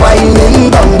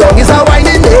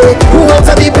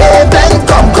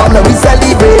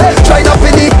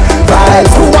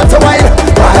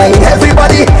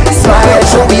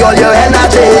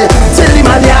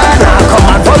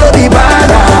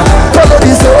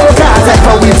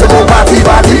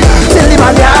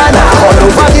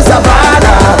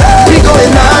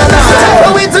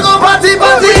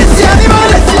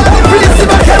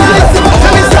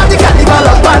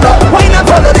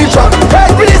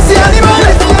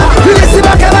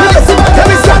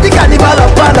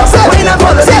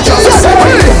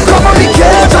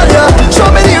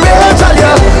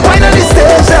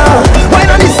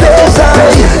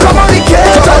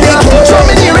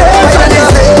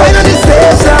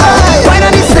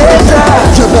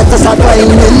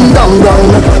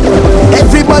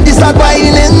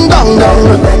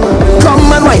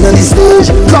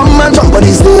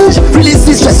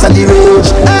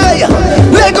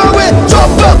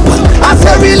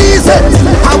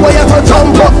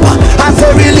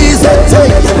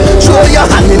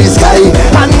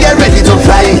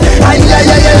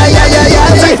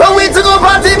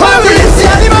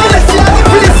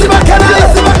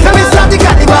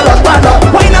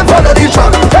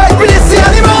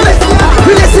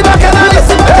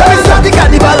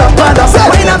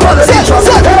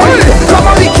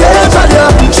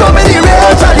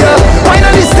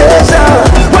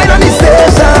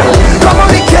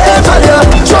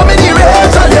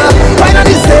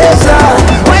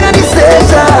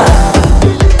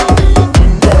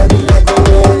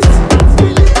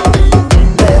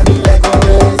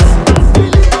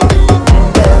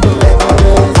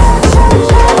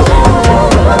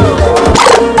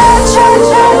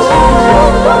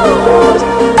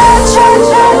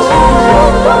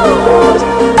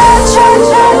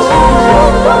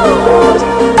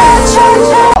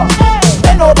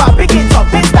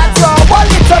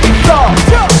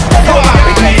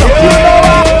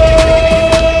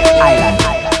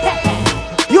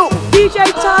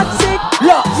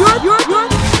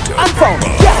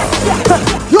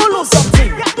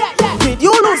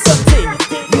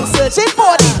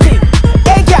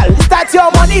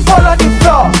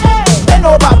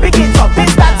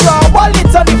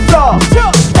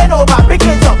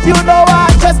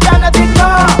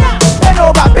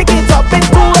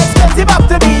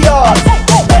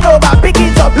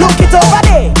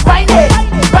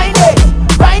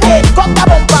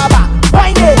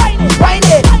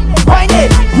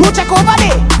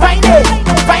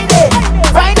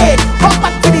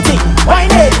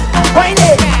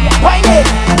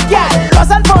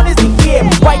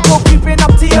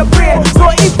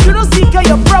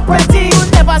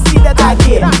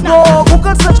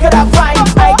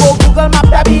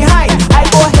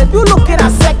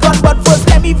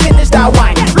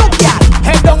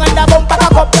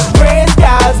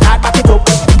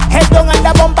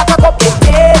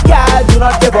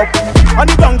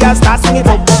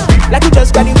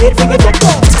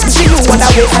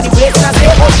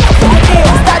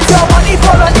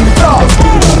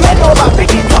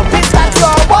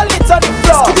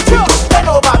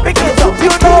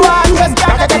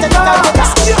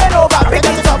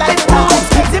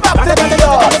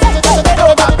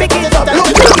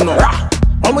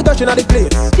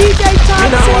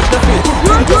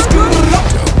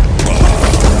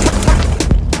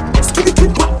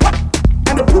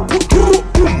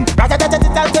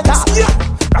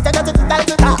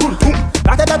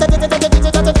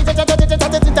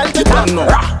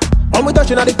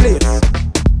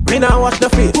 watch the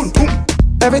face.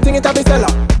 Everything it have is seller.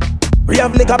 We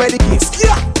have liquor by the case.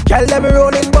 Girl them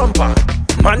rolling bumper,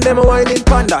 man them whining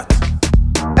panda.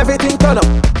 Everything turn up,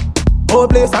 whole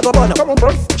place I go burn up.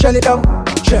 Shell it down,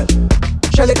 shell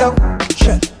it down,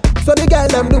 shell. So the girl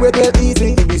them do it real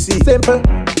easy, simple,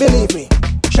 believe me.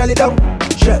 Shell it down,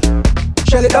 shell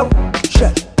it down,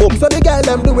 shell. So the girl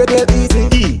them do it real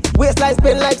easy. Waistline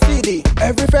spin like CD,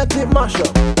 every fret we mash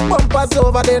up. Bumpers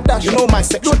over the dash. You know my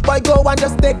section. Good boy go and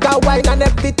just take a wine and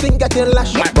everything getting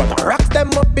lash. My brother rocks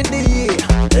them up in the air.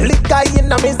 Liquor in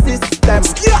my system.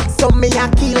 So me a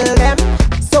kill them,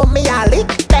 so me a lick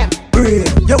them. Brave,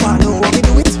 you wanna know how we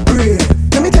do it? Brave,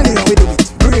 let me tell you how we do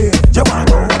it. Brave, you wanna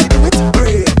know how we do it?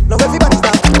 Brave, now everybody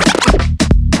start.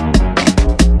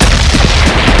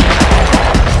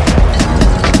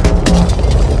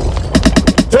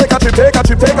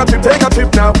 Take a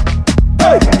trip now.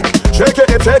 Hey, shake it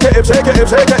now.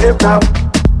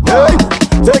 Hey,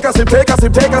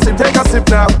 take a sip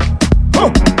now.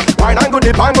 Wine and go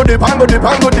dip now.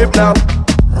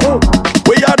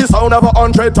 We are the sound of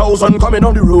 100,000 coming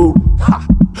on the road.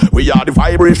 We are the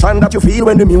vibration that you feel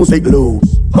when the music blows.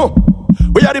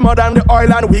 We are the mud and the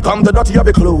oil and we come the dirty of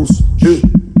your clothes.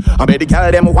 I made the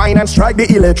girl them wine and strike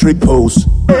the electric pose.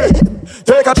 Hey,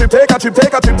 take a trip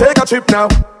now.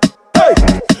 Hey,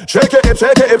 shake it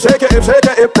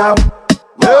now.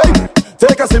 Hey,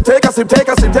 take a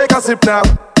sip now.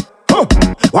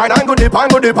 Wine and go dip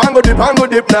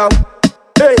now.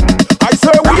 Hey, I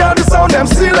swear we are the sound them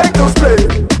selectors play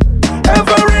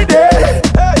every day,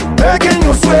 making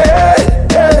you sway.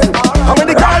 I'm in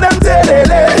the garden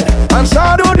telele and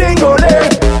shadow dingole.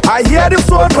 I hear the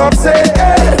sword drop say,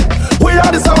 we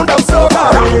are the sound of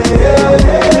soca.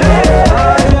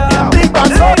 Big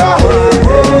bad soca.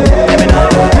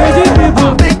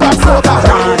 Big bad soca.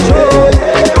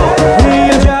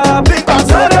 Big bad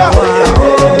soca.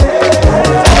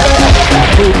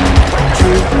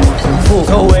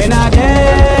 So when I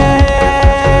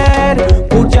dead,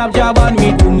 put jab on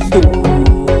me tombstone.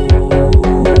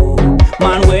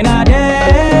 Man, when I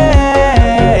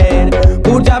dead,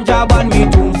 put jab on me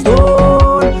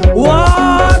tombstone.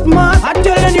 What man? I'm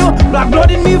telling you, black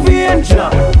blood in me vein,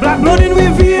 black blood in me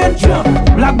vein,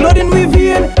 black blood in me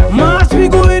vein. Mass we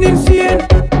going insane.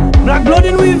 Black blood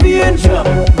in me vein,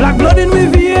 black blood in me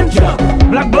vein,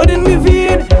 black blood in me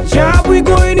vein. Jab we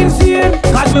going insane.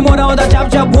 Cause me mother was a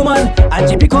jab woman, and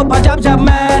she pick up a jab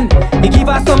man. He give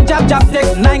her some jab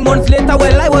sex. 9 months later,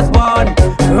 well I was born,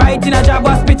 right in a jab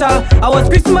hospital. I was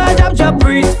Christmas jab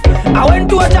priest. I went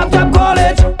to a jab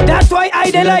college. That's why I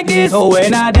did like this. So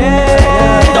when I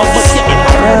dead, don't forget it.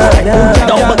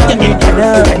 Don't forget it.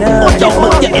 Don't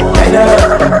forget it. When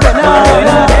I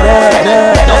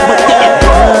dead, don't forget it.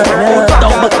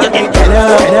 Don't forget it. Don't forget it.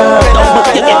 Don't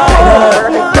forget it.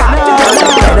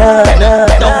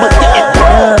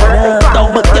 Don't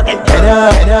forget it. Don't forget it. Don't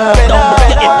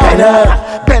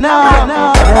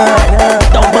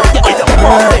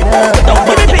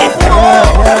forget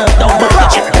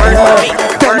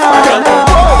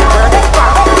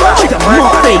it.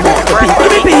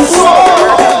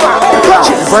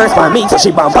 First by me, so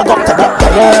she bump up to get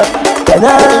better.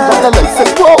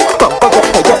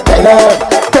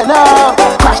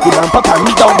 Crash the bumper on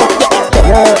me, don't get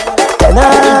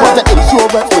the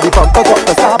insurance with the bumper got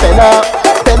the stop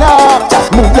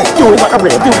just move like you want a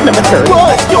real do never turn.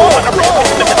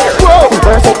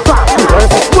 Reverse it, clap,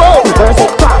 reverse it, reverse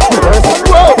it, clap, reverse it,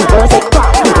 reverse it,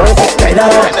 clap, reverse it, reverse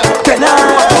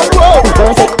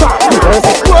it, clap, reverse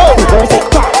it, reverse it, clap, reverse it, reverse it,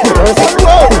 clap, reverse it,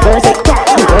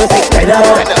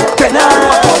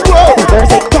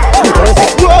 reverse it, clap, reverse it,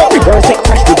 reverse it,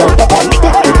 crash the bumper on me,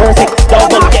 reverse it,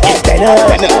 double get it, reverse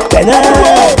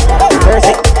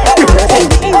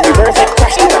it,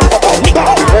 crash the bumper on me,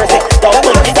 reverse it,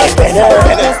 double get it,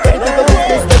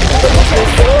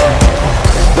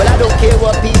 well, I don't care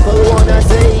what people wanna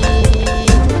say.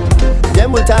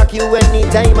 Them will talk you any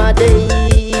time of day.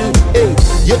 Hey,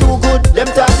 you do good, them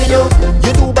talking you.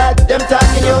 You do bad, them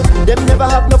talking you. Them never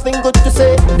have nothing good to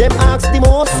say. Them ask the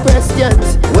most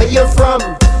questions. Where you from?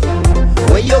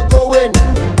 Where you going?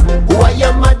 Who are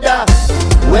your mother?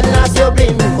 When last you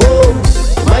been home?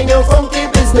 Mind your funky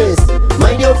business.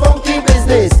 Mind your funky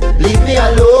business. Leave me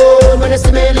alone. When you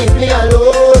see me, leave me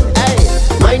alone. Hey,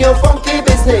 mind your funky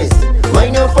business.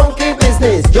 Mind your funky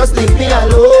business. Just leave me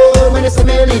alone. When you see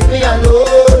me, leave me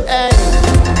alone. Hey.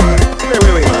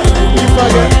 Wait. You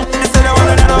forget.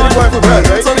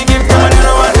 So we give them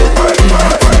another one.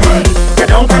 Get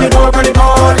down on the pole. Pull on the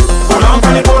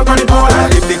pole.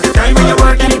 If the time when you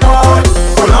work in the pole.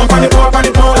 Pull on the pole.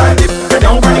 Get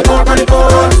down on the pole.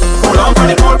 Pull on the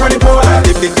pole.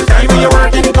 If the time when you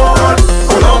work in the pole.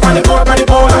 Pull on the pole. on the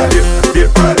pole and dip,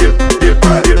 dip, dip, dip,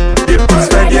 dip, dip.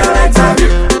 Spread your legs and dip,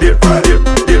 dip, dip,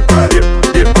 dip, dip,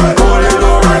 dip. Hold it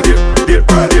low and dip, dip,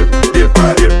 dip, dip,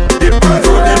 dip, dip.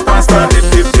 Throw it faster, dip,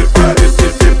 dip, dip, dip,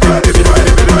 dip, dip, dip, dip, dip.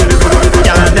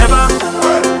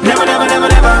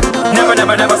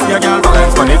 Y'all never see a girl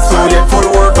balance when it's so yet full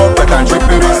workout. But can't trip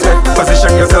with respect.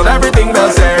 Position yourself, everything well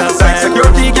said. Like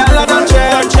security, girl, I don't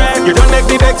check. You don't make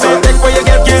the vex, so take where you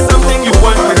get something you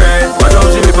want to get. Watch how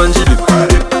she dip and she dip,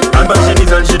 and back she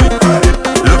knees and she dip.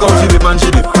 Look how she dip and she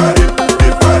dip,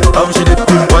 how she dip,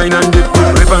 wine and dip,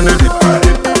 rip and dip,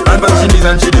 and back she knees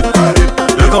and she dip.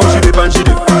 Look how she dip and she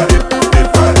dip,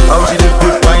 how she dip,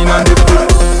 wine and dip.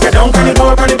 Get down on the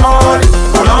pole, pull on the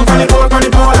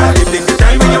pole, and dip. Take the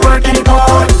time when you're working the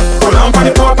pole. Pull on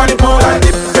the pole, and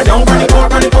dip. Get down on the pole,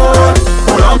 pull on the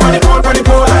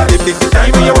pole, and dip. Take the time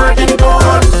when you're working the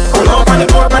pole. Pull on the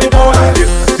pole, and dip,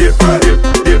 dip, dip,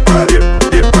 dip, dip,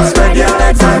 dip. Spread your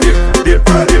legs and dip, dip,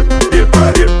 dip, dip,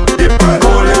 dip, dip. Go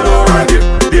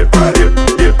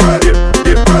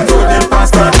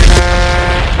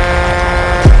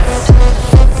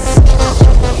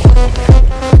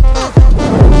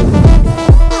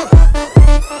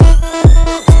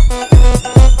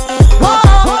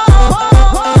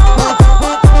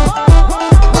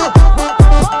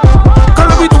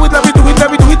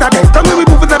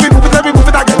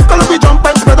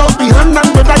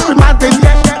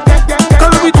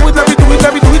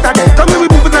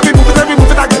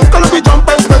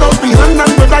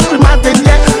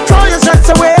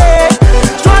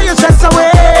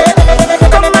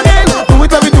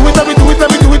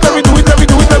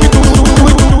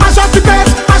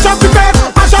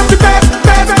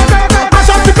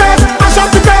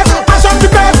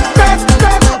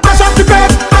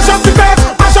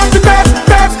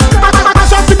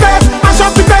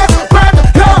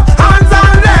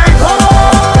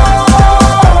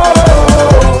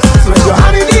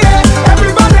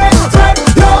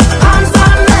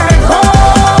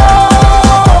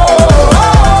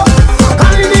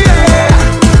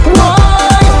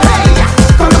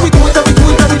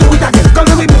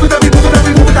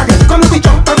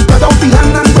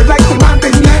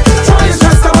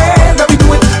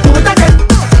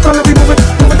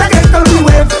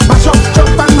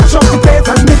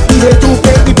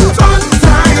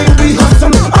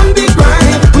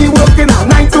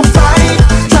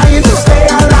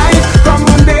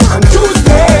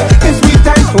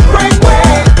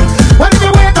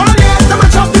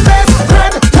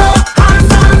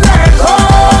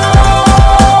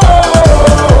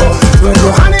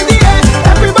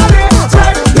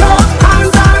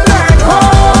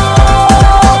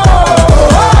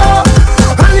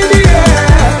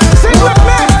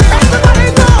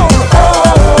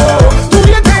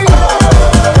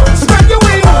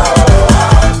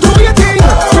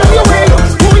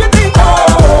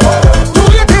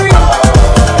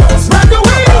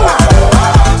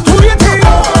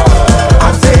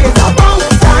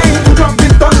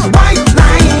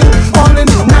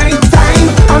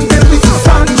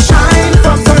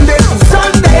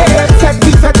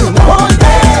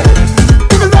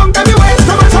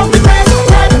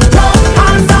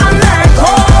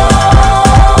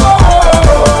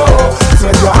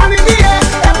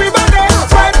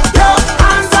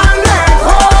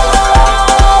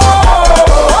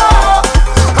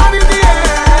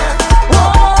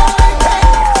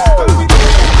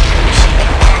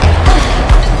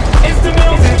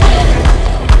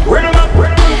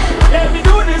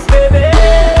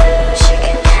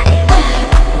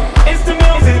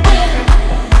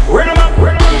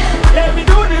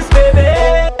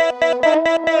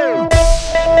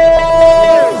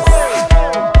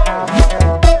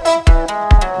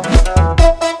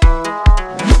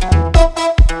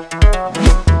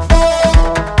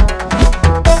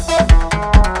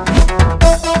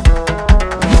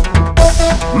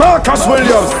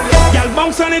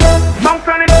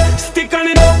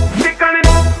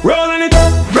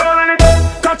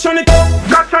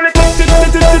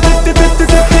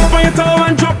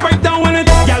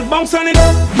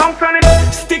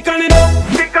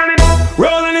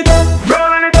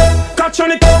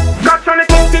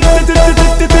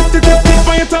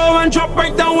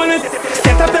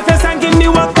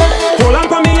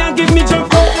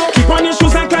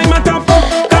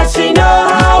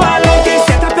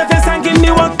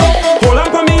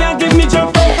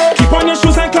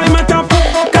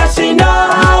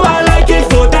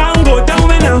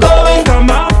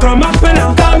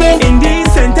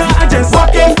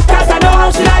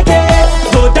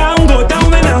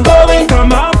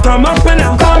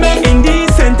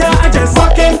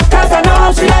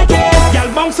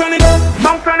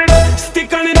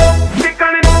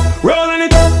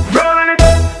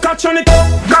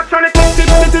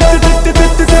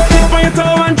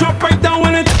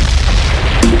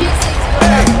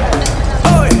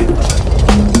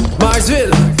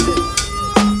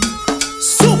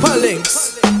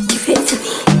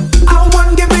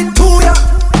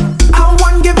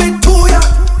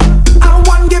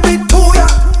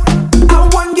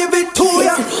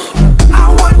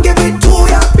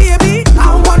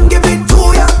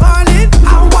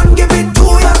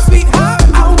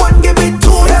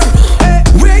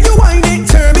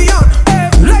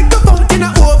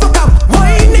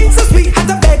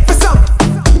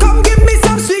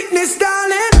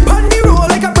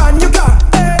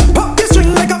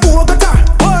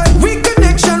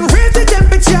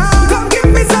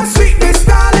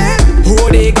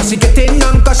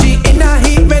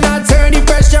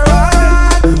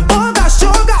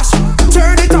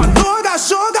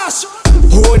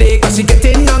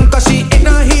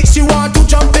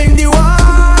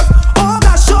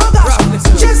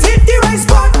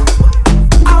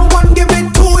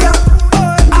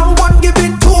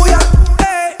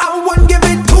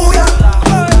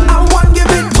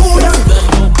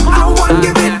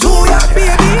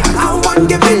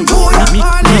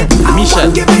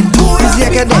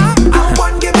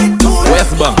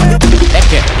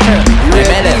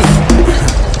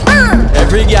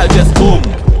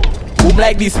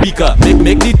the speaker.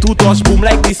 Make the two touch boom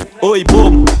like this. Oi,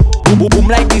 boom. Boom, boom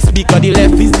like the speaker. The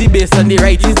left is the bass and the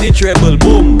right is the treble.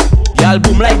 Boom. Y'all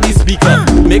boom like the speaker.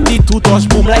 Make the two touch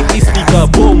boom like the speaker.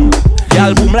 Boom.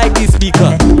 Y'all boom like the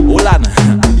speaker. Hold on.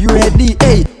 You ready?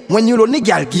 Hey, when you lonely,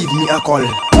 girl, give me a call.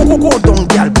 Go down,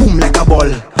 girl, boom like a ball.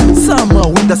 Summer,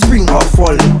 winter, spring or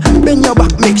fall. Bend your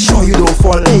back, make sure you don't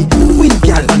fall. Hey, win,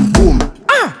 girl, and boom.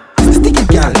 Sticky,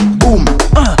 girl, boom.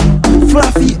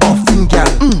 Fluffy or thin, girl.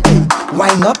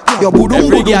 Wind up your boom.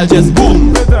 Every girl just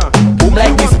boom. Boom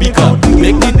like the speaker.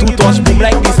 Make the two touch boom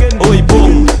like this. Oi,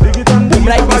 boom. Boom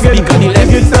like the speaker. The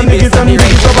left is the bass and the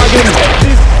right.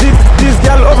 This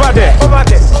girl over there,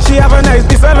 she have a nice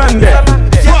piece of land there.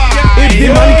 If the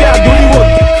man can't do the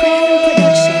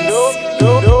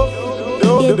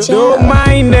work, don't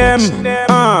mind them.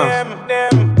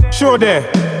 Show there.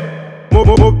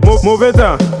 Move it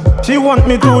on. She want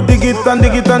me to dig it and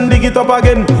dig it and dig it up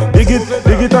again. Dig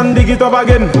it and dig it up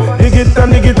again. Dig it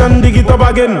and dig it and dig it up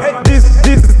again.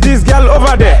 This girl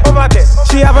over there,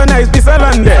 she have a nice piece of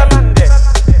land there.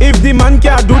 If the man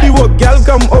can't do the work, girl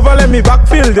come over, let me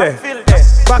backfill there.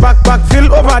 Backfill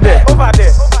over there.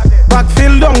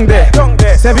 Backfill down there.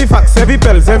 Sevi fax, sevi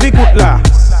pel, sevi kutla.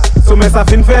 So me sa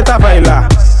fin feta baila.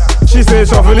 She say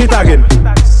shuffle it again.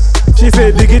 She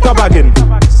say dig it up again.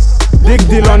 Dig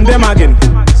the land them again.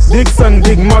 Dig sun,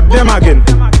 dig mud them again.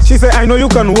 She say I know you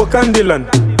can work on the land.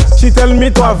 She tell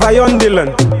me to have on the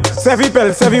land. Sevi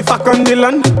pel, sevi fax on the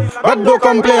land. But don't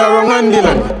come play around on the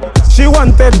land. She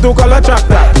wanted to call a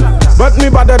tractor, but me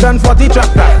better than 40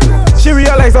 tractor. She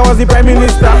realized I was the prime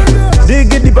minister.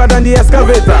 Dig it deeper than the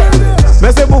excavator.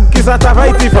 Me se book is a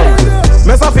tavaiti fam.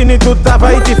 Me sa fini tout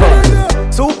tavaiti fam.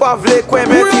 Super vle kwe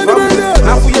me ti fam.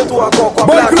 Na fouye to a koko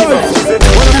blaki fam. One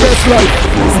of the best life.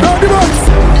 Start the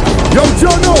box. Young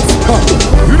Jonas.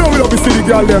 You know we love the city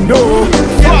girl them though.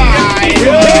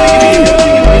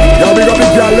 Yeah, we got the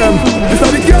girl them. This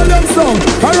is the girl them song.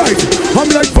 Alright,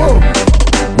 I'm like four.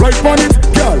 Right on it,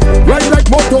 girl. Ride like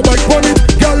motorbike on it,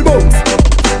 girl.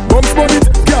 Bumps on it,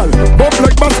 girl. Bump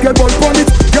like basketball on it,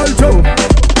 girl.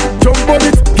 Jump on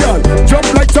it, girl. Jump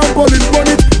like trampoline on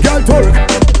it, girl.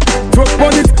 Twerk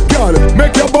on it, girl.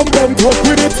 Make your bum twerk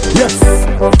with it, yes.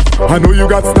 I know you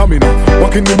got stamina.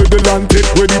 Walk in the middle and take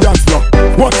where the dance floor.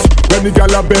 Watch when the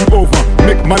girl a bend over.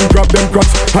 Make man grab them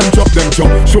crotch and drop them jaw.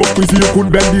 Show squeezy you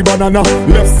could bend the banana.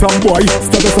 Left some boy,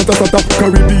 stata.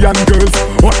 Caribbean girls,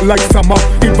 hot like summer.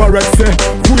 Infrared say,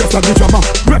 who ya start the drama?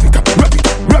 Rev it up. Back it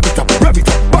up. Rev it up. Back it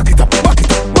up. Rev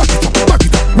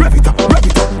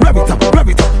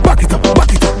it up. Back it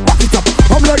up.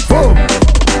 I'm like boom.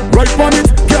 Right on it,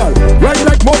 girl. Ride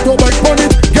like motorbike on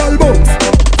it, girl.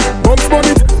 Bumps on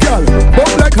it, girl.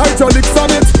 Bump like hydraulics on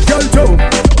it, girl.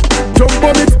 Jump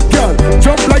on it, girl.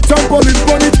 Jump like trampoline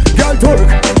on it, girl.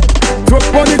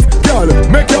 Twerk on it, girl.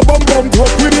 Make your bum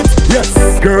twerk with it, yes,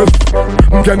 girl.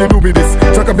 Can you do me this?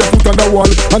 Chuck up your foot on the wall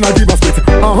and I give a split.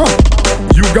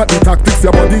 You got the tactics,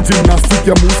 your body gymnastic,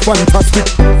 your moves fantastic.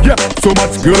 Yeah, so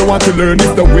much girl want to learn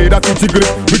is the way that you jiggle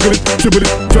it, wiggle it, dribble it,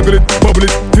 juggle it, bubble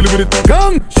it, till with it.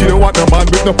 Come, she don't want a man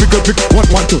with no pickle pick. Want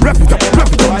to wrap it up,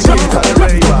 wrap it up, wrap it up,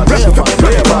 wrap it up, wrap it up, wrap it up,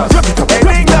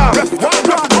 wrap it up, wrap it up,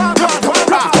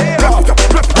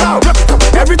 wrap it up,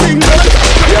 everything good.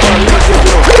 Yeah man,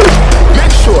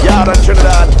 make sure y'all and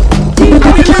Trinidad.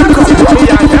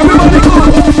 Everybody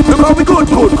good. Look how we good.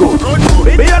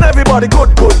 Me and everybody good.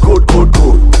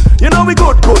 You know we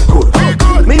good.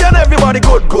 Me and everybody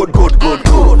good.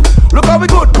 Look how we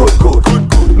good.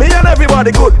 Me and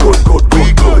everybody good.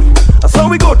 So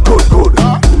we good.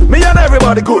 Me and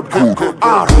everybody good.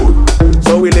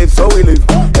 So we live.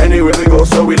 Anywhere we go,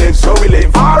 so we live.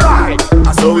 Alright.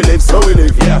 So we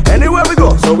live. Yeah. Anywhere we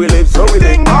go, so we live.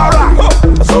 Alright.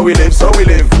 So we live.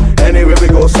 Anywhere we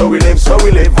go, so we live.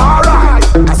 Alright.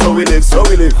 So we live.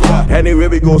 Yeah. Anywhere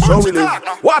we go, so we live.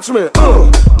 Watch me.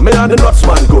 Me and the nuts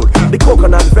man good. The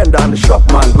coconut vendor and the shop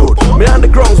man good. Me and the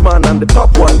grounds man and the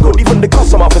top one good. Even the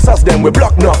custom officers them we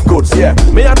block enough goods. Yeah.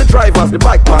 Me and the drivers, the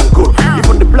bike man good.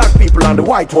 Even the black people and the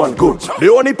white one good. The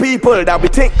only people that we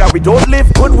think that we don't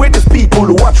live good with is people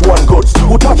who watch one goods,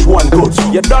 who touch one goods.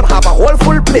 You don't have a whole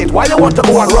full plate. Why you want to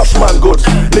go and rush man goods?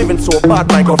 Living so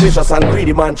bad, like a vicious and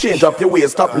greedy man. Change up your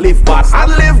ways, stop live bad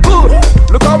and live good.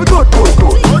 Look how we good.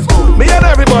 Me and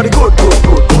everybody good.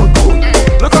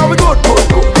 Look how we good.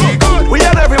 We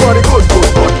and everybody good.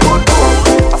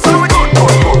 I say we good.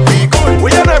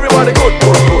 We and everybody good.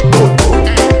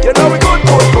 You know we good.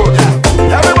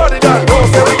 Everybody done go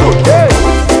say we good. Hey.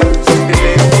 So we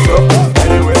live, so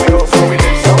anywhere we go, so we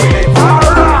live.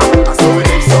 Alright. So we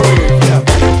live, yeah.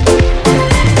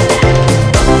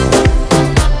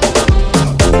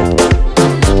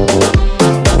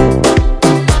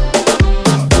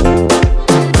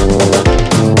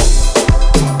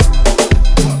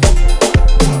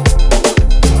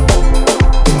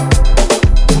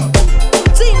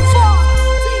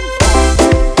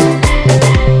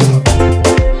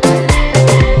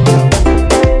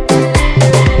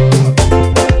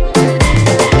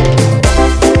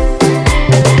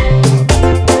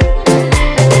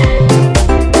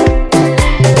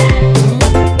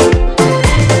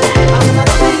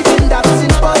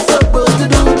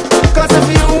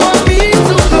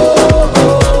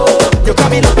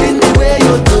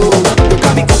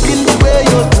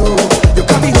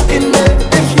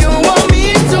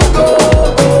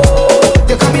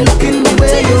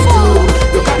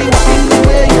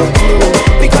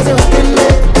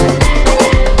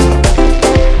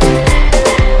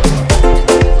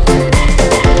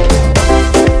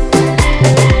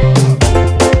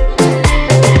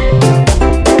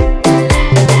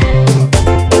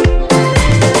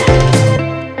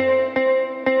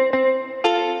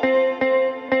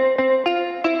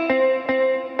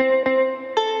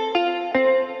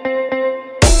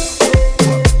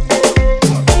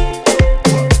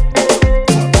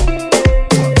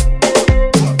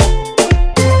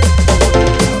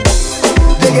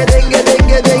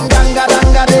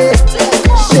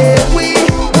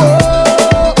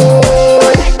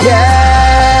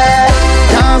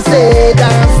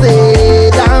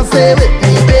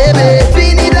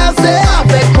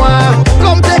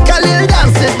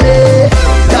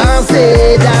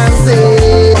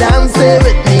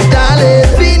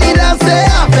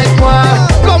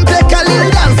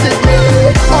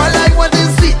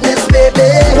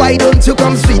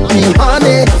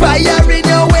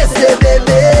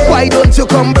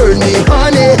 come burn me,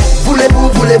 honey. Voulez-vous,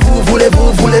 voulez-vous,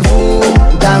 voulez-vous, voulez-vous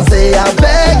danser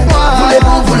avec moi?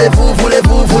 Voulez-vous, voulez-vous,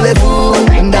 voulez-vous, voulez-vous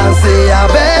danser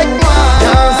avec moi?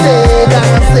 Danser,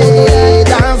 danser,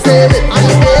 danser with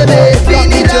me, baby.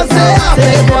 Fini danser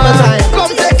avec moi.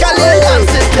 Come take a little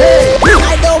dance.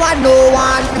 I don't want no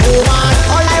one woman.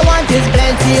 All I want is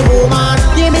plenty woman.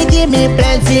 Give me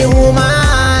plenty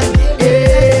woman.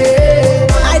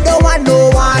 I don't want no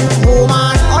one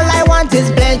woman. All I want is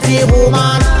plenty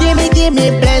woman. Give me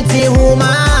plenty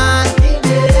woman.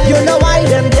 You know why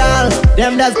them girl,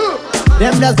 them does,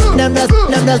 them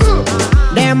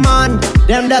man,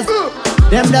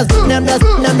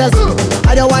 them does.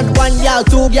 I don't want 1 girl,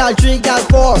 2 girl, 3 girl,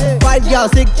 4, 5 girl,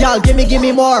 6 girl. Give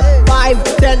me more. 5,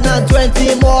 10 and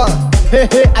 20 more.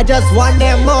 I just want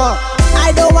them more.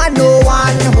 I don't want no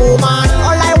one woman.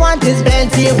 All I want is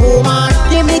plenty woman.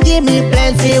 Give me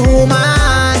plenty woman.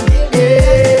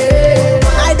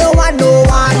 I don't want no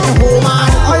one woman.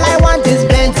 All I want is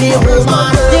plenty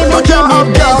woman. Give me plenty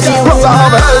woman. Plus I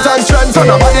have health and strength, so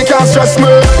nobody can stress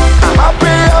me.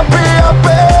 Happy, happy,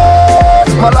 happy.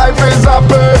 My life is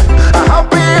happy.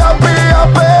 Happy, happy,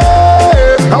 happy.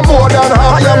 I'm more than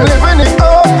happy. I am living it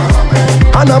up,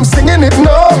 and I'm singing it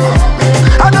now.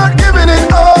 I'm not giving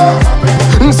it up.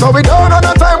 So we don't have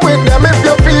no time with them if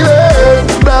you feel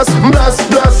it. Bless, bless,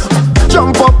 bless.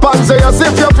 Jump up and say yes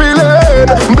if you feel it.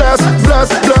 Bless, bless,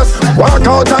 bless. Walk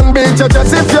out and beat your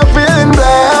chest if you're feeling blessed.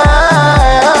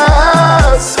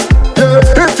 Yeah,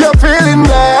 if you're feeling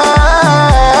blessed.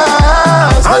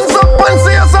 Hands up and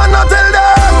say yes and not tell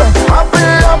them. Happy,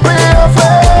 happy,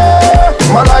 happy.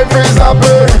 My life is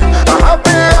happy.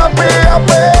 Happy, happy,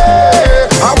 happy.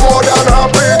 I'm more than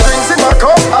happy. Drinks in my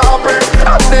cup, happy.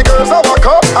 And the girls have a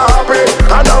cup, happy.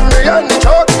 And I'm me and the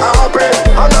truck, happy.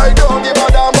 And I don't give a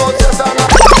damn about yes and no.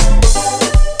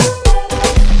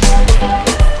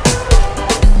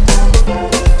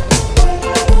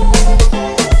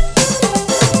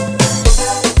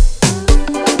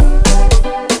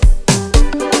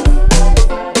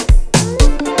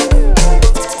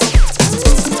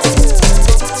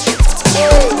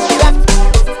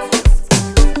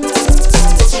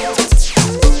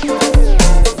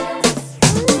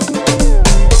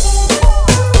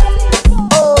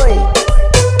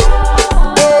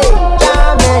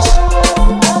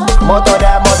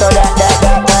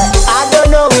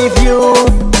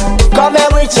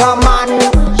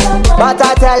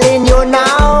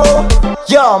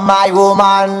 You're my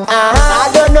woman. I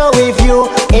don't know if you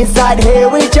inside here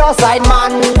with your side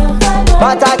man,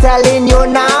 but I'm telling you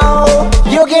now,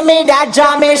 you give me that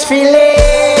jamish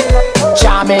feeling.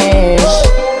 Jamish,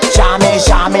 jamish,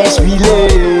 jamish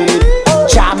feeling.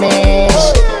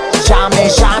 Jamish,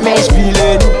 jamish, jamish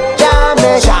feeling.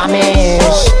 Jamish,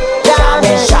 jamish,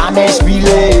 jamish, jamish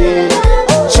feeling.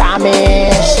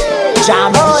 Jamish,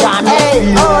 jamish, jamish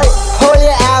feeling. Hold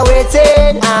your eye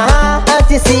waiting,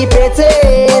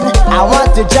 anticipating. I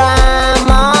want to jam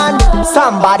on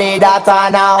somebody that I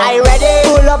know. I ready?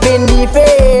 Pull up in the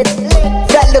fade,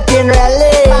 felt looking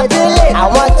really. I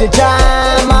want to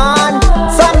jam on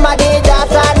somebody that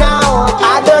I know.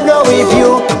 I don't know if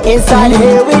you inside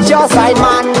here with your side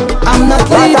man. I'm not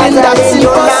leaving, that's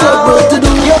impossible to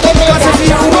do. Cause if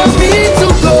you want me to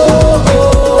go,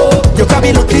 you can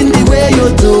be looking the way you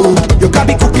do. You can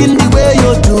be cooking the way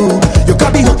you do. You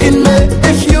can be hooking me.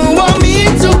 If you want me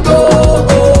to go,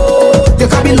 you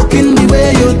can be looking the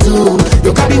way you do.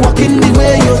 You can be walking the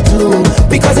way you do.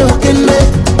 Because you're hooking me.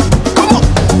 Come on.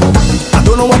 I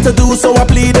don't know what to do, so I'm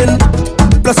pleading.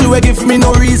 Plus you will give me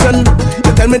no reason.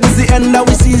 You tell me this is the end of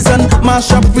the season.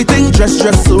 Mash up everything, dress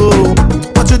so.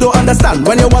 But you don't understand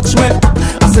when you watch me.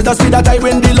 I said I see that I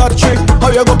win the lottery. How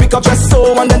you go pick up dress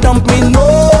so and then dump me? No,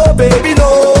 baby,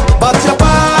 no. But your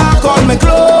back on me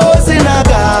clothes in a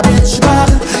garbage bag.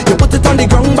 You put it on the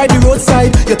ground by the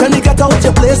roadside. You tell me get out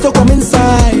your place to come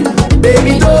inside.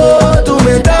 Baby, don't do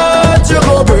me that. You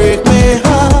go break my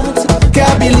heart.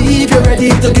 Can't believe you're ready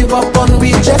to give up on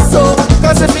me just so.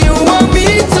 Cause if you want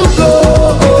me to go,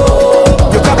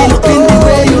 you can be looking the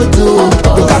way you do.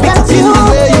 You can be cooking the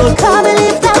way you do. Can't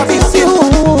believe that it's you.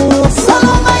 So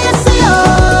long I say,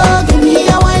 oh, give me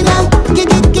a wine up.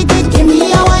 Give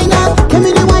me a wine up. Give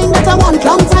me the wine that I want.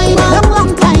 Long time,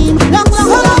 long time.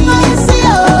 So long I say,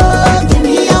 oh, give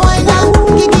me a wine up.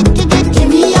 Give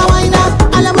me a wine up.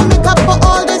 And I'm gonna make up for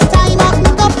all this time.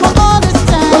 Make up for all this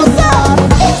time. What's up?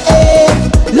 Hey,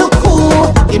 look who.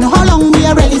 You know how long we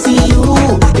already see you.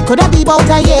 It could have been about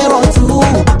a year or two.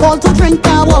 All to drink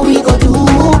now, what we go do?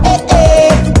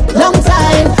 Hey, long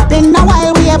time. Been a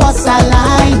while we have us a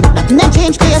line. Nothing that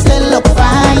change, cause you still look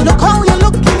fine. Look how you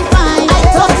looking fine. I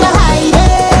thought you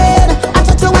hiding. I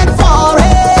thought you went for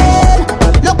it.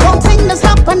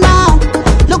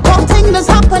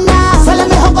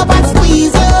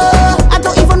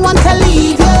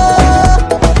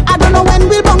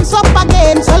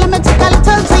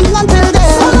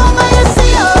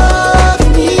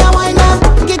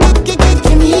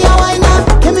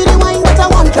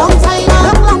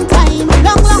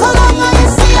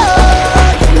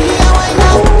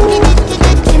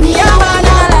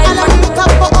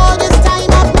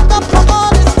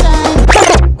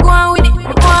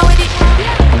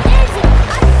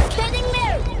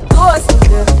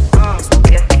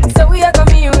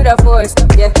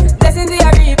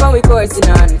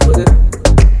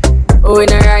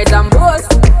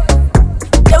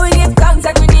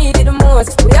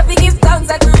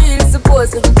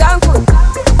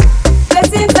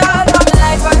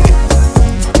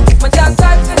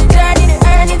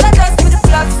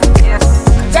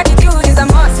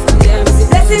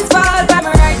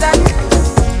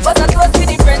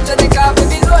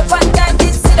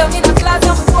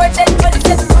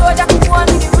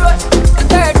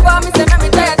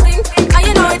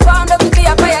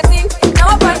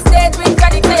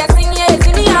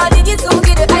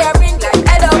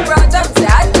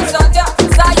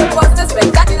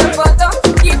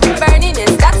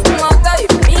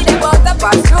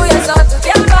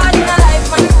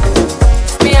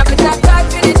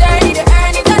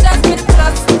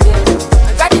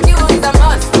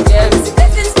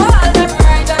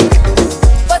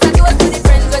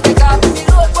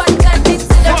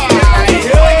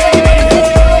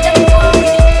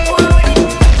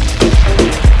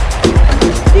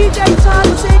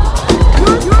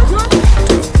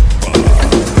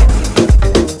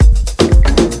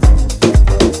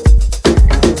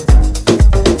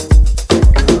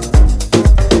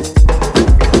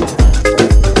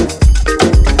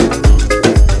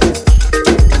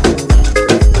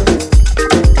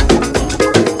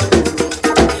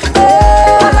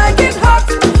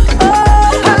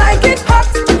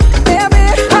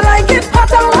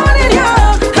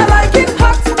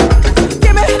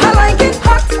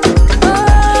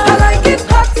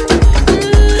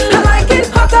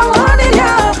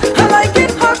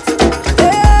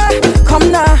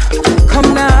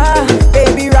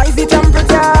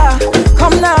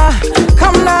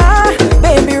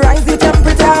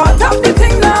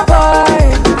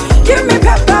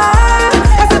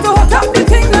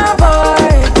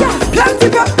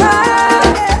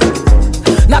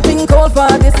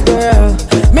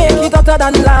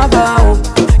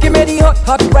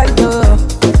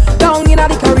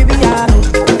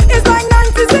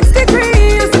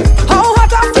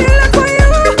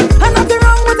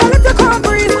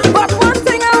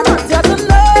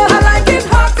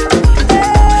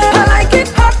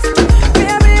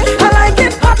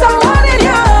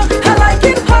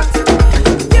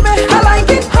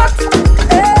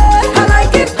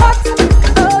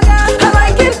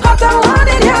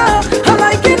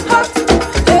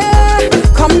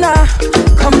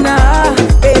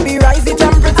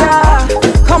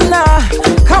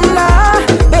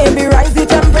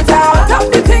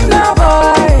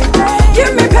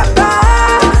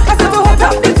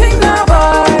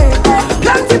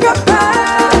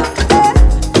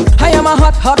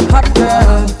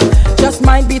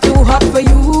 be too hot for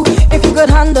you. If you could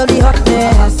handle the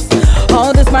hotness,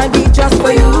 all this might be just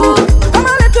for you. Come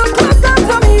a little closer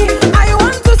to me. I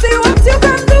want to see what you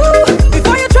can do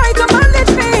before you try to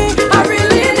manage me. I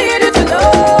really need you to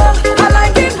know I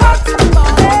like it hot.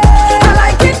 I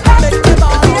like it hot.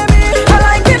 I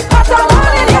like it hot. I want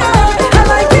it hot. I like it hot.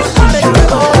 I like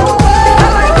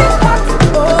it hot.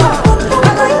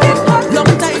 I like it hot.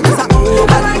 Long time is a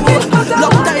overdue.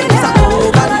 Long time is a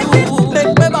overdue.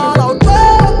 Make me ball out.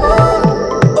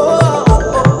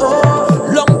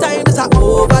 Long time is a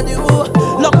overdue.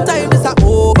 Long time is a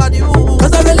overdue.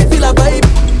 'Cause I really feel a vibe,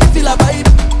 feel a vibe,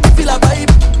 feel a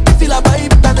vibe, feel a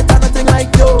vibe. Done it, nothing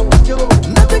like you.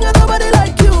 Nothing and nobody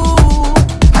like you.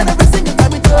 And every single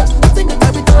time we touch, single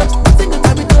time we touch, single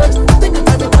time we touch, single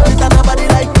time we touch, it's nobody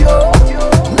like you.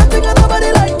 Nothing and nobody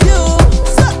like you.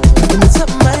 So, you give me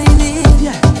something I need,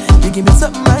 yeah. You give me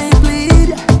something I bleed,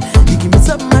 yeah. You give me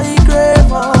something I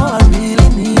crave, oh, I really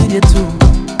need you too.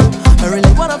 I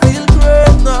really wanna feel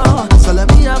great now, so let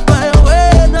me have my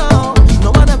way now. No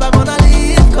one ever gonna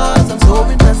leave, 'cause I'm so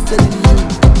invested in you.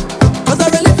 'Cause I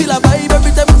really feel a vibe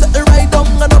every time we set it right down.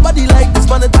 And nobody like this,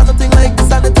 man, it's nothing like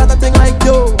this, and it's nothing like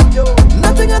you.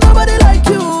 Nothing and nobody like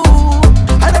you.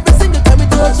 And every single time we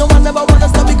touch, no one ever wanna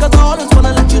stop, because I always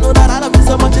wanna let you know that I love you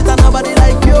so much, it's nobody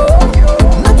like you.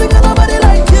 Nothing and nobody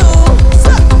like you.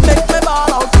 So, make me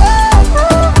ball out.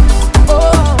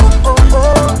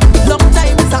 Long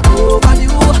time is a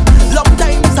overdue. Long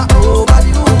time is a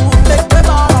overdue. Make me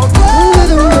ball out.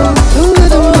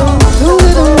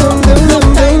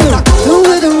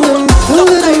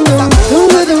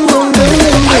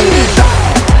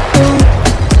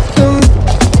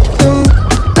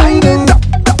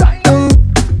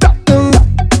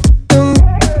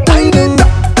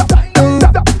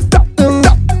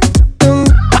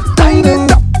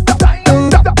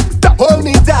 Hold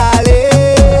me,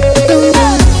 darling.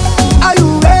 Are you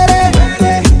ready?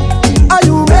 Are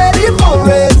you ready for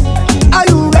it? Are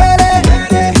you ready?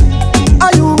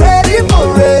 Are you ready for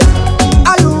it?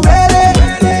 Are you ready?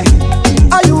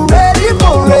 Are you ready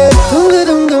for it?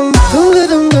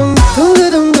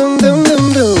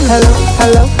 Hello,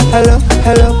 hello, hello,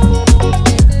 hello.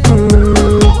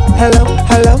 Hello,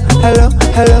 hello, hello,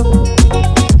 hello.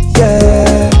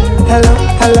 Yeah. Hello,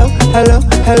 hello, hello,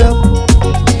 hello.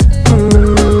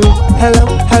 Hello,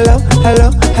 hello, hello,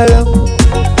 hello.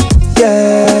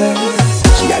 Yeah.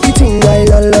 She got the thing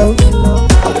while alone.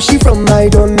 How she from I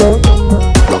don't know.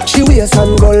 Rock she waist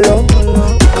and go low.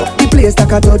 Pick up the place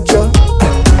like a dojo.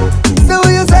 So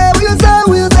what you say, what you say,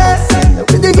 what you say?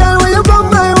 With the girl when you come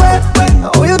my way.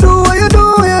 What you do, what you do,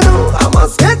 what you do? I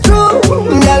must get through.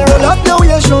 Girl roll up now,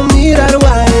 you show me that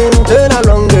wine. Turn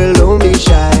around, girl, don't be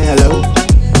shy. Hello,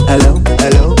 hello,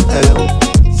 hello, hello.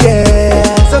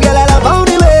 Yeah. So girl, I love how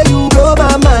the way you blow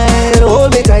my mind. Hold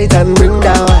me tight and bring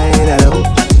that wine. Hello,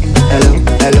 hello,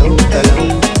 hello, hello.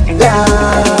 Yeah.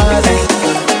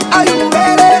 Are you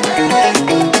ready?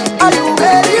 Are you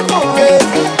ready for it?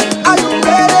 Are you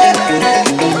ready?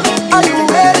 Are you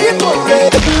ready for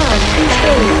it?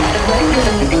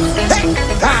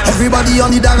 Everybody on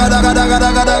the dagga, dagga, dagga,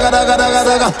 dagga, dagga, dagga, dagga,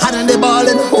 dagga. Hand in the ball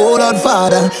and hold on,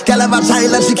 father. Girl have a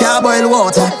child and she can't boil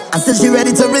water. And still she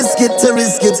ready to risk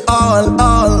it all.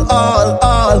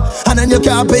 And then you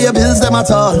can't pay your bills them at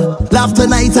all. Laugh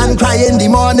tonight and cry in the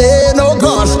morning. Oh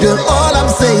gosh, girl, all I'm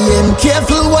saying,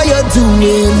 careful what you're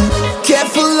doing.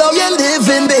 Careful how you're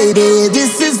living, baby.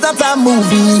 This is not a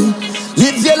movie.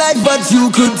 Live your life, but you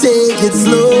could take it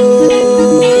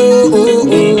slow.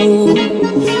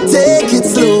 Take it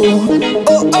slow.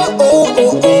 Oh.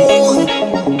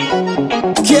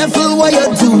 Careful what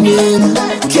you're doing.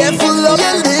 Careful how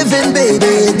you're living,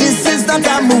 baby. This is not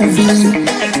a movie.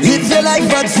 Live your life,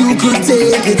 but you could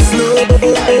take it slow.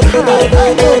 Take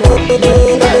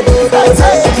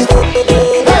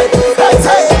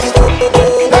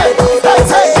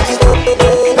it.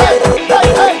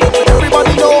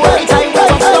 Everybody know every time we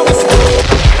touch down the street.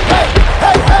 Hey.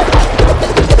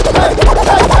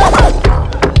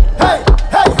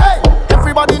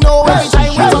 Everybody know every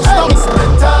time we touch down the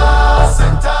street.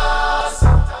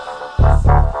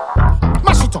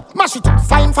 Mash it up,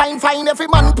 fine. Every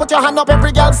man put your hand up,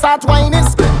 every girl start whining.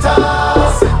 Mash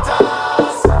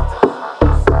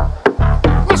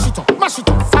it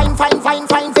up, fine.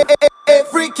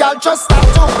 Every girl just start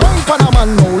to wine pan a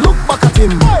man, no look back at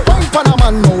him. Wine pan a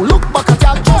man, no look back at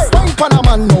y'all. Just wine pan a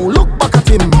man, no look back at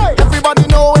him. Everybody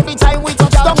know every time we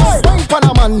touch down. Wine pan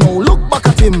a man, no look back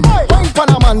at him. Wine pan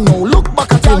a man, no look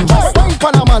back at him. Just wine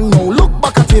pan a man, no look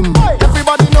back at him.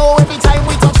 Everybody know every time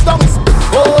we touch down.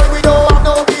 Oh, we don't have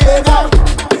no behavior.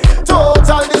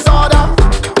 Total disorder.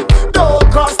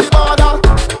 Don't cross the border.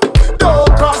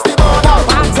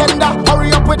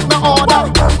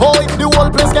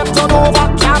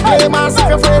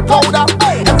 your afraid powder.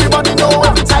 Everybody know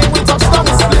every time we touch down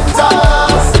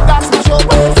splinters. That's the show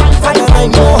where we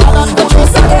find more.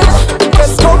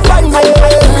 Let's go find me.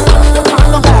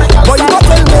 But you don't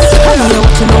tell me. I know you're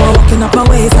watching me walking up my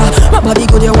ways. My body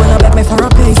good, you wanna bet me for a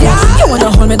pace. You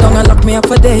wanna hold me down and lock me up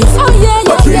for days. Oh yeah,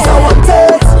 but please, I want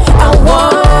it. I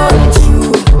want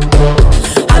you,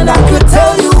 and I could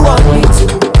tell you want me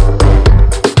to.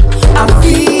 I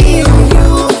feel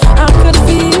you, I could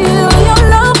feel your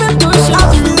love and push. I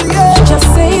feel you. Just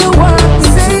say you want me.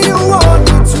 Say you want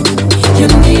me to. You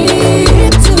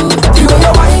need to. You way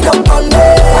you wind up on me.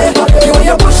 You way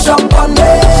you push up on me.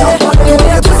 You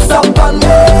way you twist up on me.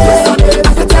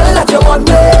 I can tell that you want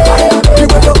me. You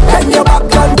way you bend your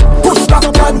back and push back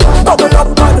and bubble up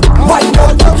and wind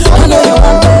up. I know you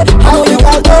want me. I know you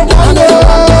want me. I know you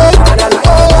want me.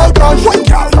 Oh gosh, wine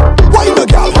girl, wine the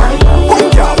girl, wine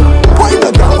girl, wine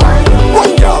the girl,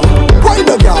 wine girl, wine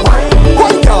the girl,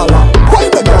 wine girl,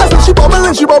 wine the girl. I said she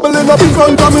bubbling up in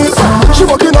front of me. She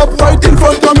walking up right in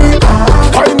front of me,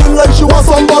 whining like she was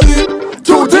somebody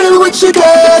to deal with. She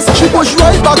case, she push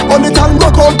right back on it and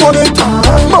rock out on it.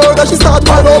 Murder, she start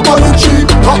right up on it. She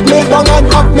hop me down and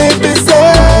hop me busy.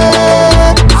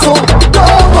 So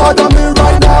don't bother me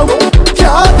right now.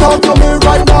 Can't talk to me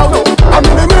right now. I'm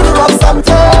in the middle of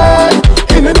something.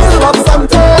 In the middle of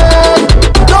something.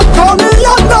 Don't call me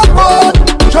on the phone.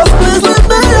 Just please leave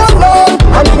me alone.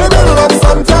 I'm in the middle of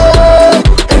something.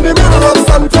 In the middle of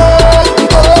something.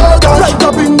 Oh God. Right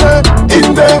up in there.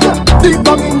 Deep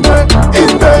down in there.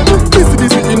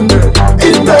 Busy in there.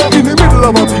 In the middle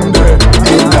of a thing there.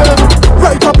 In there.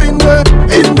 Right up in there.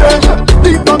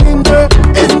 Deep down in there.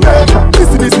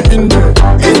 Busy in there.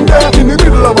 In the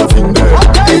middle of a thing there.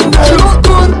 She look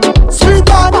good, sweet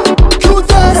man, cute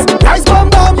face, nice bam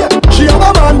bam. She have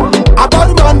a man, a bad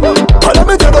man. But let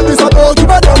me tell you this, I don't give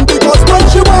a damn. Because when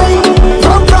she whine,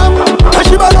 from, and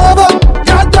she bend over,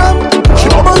 goddamn, she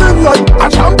bubbling like a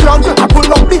champion. I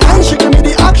pull up behind, she give me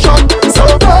the action. So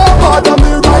don't bother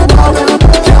me right now.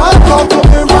 Can't talk to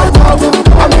me right now.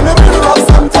 I'm in the middle of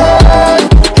something.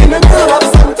 In the middle of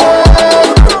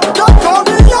something. Don't call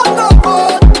me on the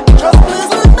phone. Just please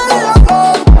leave me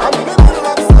alone. I'm in the middle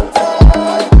of something.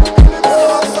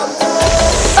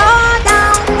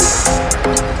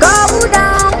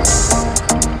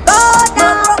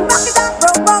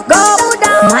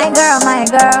 My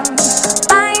girl,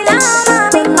 baila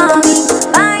mami, mami,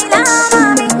 baila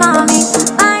mami, mami,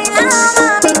 baila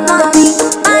mami, mami,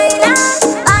 baila,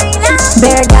 baila.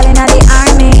 Bear gal inna the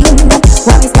army,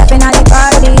 when we step inna the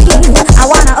party, I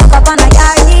wanna hook up on a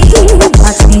yardie.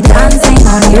 Watch me dancing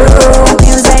on you,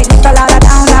 music people all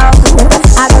down low.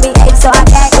 I do the eight so I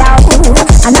get low.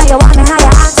 I know you want me how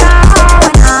you act out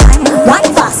when I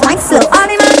wine fast, wine slow. All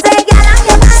the man say, girl, I'm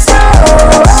your macho.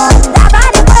 That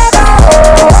body fuego.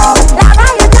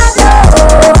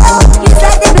 You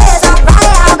set the blaze on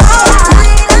fire,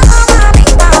 baila mami,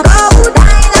 mama, go,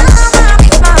 baila mami,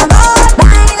 mama,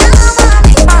 baila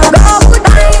mami, mama, go,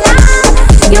 baila.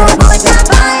 You put your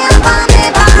fire on me,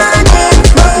 body.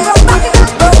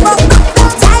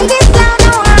 Take it slow,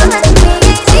 no run, we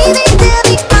ain't leaving till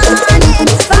the morning.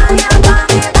 Fire on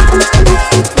me, body.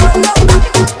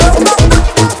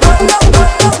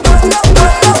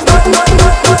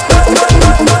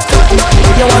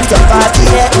 You want to party,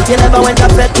 yeah? You never went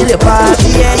up till you party,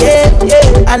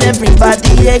 yeah. And everybody,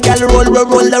 yeah, girl,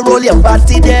 roll your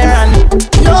body there. And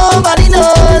nobody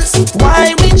knows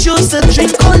why we choose to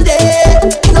drink all day.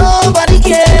 Nobody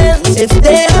cares if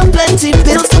they have plenty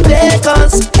bills to pay.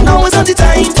 Cause now is not the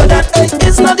time for that.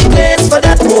 It's not the place for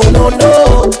that. Oh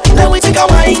no. Let me take a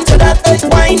wine to that.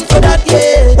 Wine for that,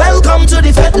 yeah. Welcome to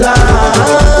the fed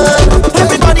land.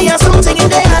 Everybody has something in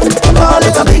their hand. Call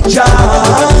it a big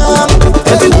jam.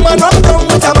 Every woman run down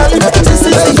with a man. This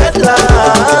is the fed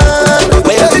land,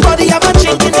 where everybody have a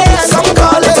drink in their hand. Some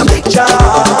call it a big jam.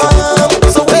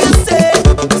 So what you say?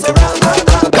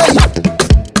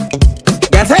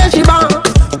 Yes, hey, she bang,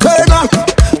 turn on,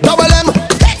 double M,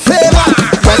 favor.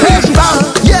 Yes, hey, she bang,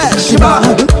 yeah, she bang,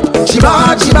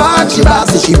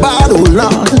 say she bad, oh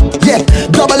Lord. Yeah,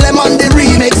 double M on the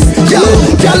remix.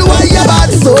 Girl, why you bad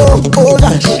so? Oh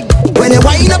gosh, when you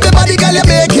wind up your body, girl, you're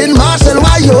making Marshall.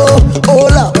 Why you? Oh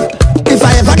Lord, if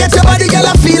I ever get your body, girl,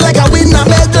 I feel like I win a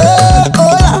medal.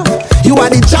 Oh Lord, you are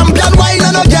the champion wine,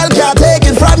 and no girl can't take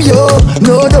it from you.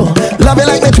 No, love you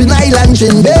like me Twin Island,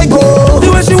 Shinbego. The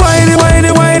way she whine. The way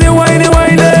she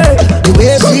whine.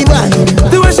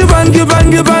 The way she bang.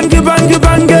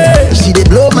 She did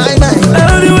blow my mind.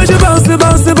 And the way she bounce,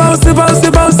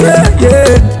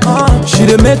 yeah. She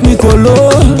did make me go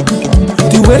low.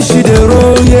 The way she did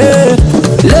roll, yeah.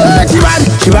 Look,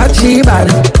 she bad.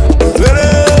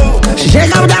 She shake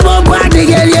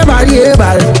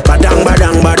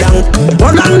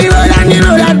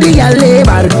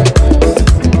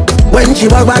she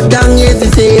walk back down, it's the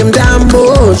same damn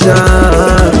motion.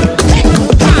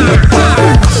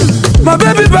 My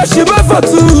baby, but she bought for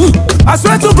two. I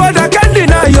swear to God, I can't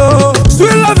deny you.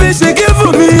 Sweet loving she give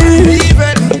for me.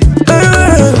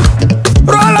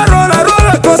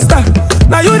 Roller coaster.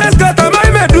 Now you just got a my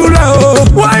medulla. Oh,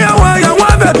 why,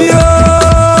 baby?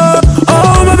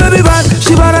 Oh, my baby bad,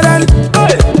 she better than.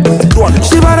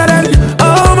 She better than.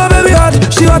 Oh, my baby hot,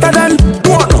 she hotter than.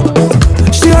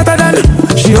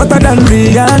 She hotter than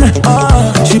Rihanna.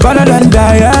 She better than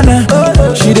Diana.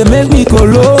 She dey make me go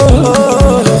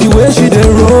low. The way she dey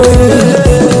roll.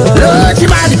 Lord, she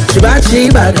bad.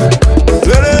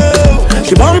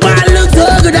 She bumper look so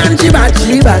good and she bad.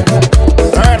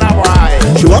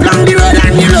 She walk on the road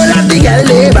and you know that the girl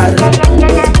lay bad.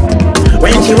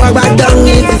 When she walk back down,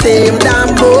 it's the same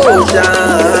damn motion.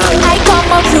 I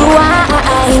come up to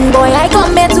wine, boy, I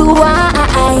come here to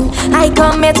wine. I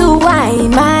come here to wine,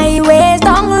 my waist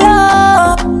down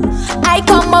low. I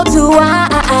come up to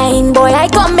wine, boy, I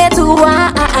come here to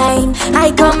wine.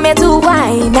 I come here to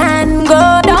wine and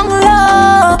go down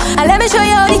low. And let me show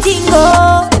you how the thing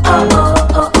go.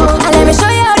 And let me show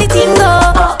you how the thing go.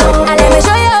 And let me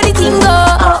show you how the thing go.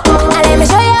 And let me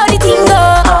show you how the thing go.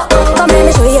 Come let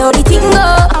me show you how the thing go.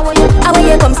 I want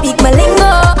you come speak my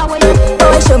lingo.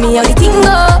 Oh, show me how the thing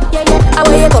go. I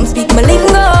want you come speak my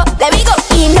lingo. Let me go.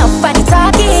 Enough for the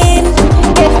talking.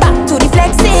 Get back to the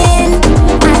flexing.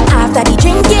 And after the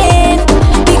drinking,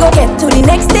 we go get to the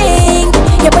next thing.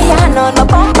 You put your hand on my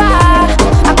bumper.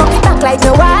 I pop it back like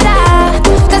no water.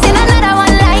 Cause in another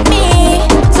one like me.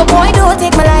 So boy, don't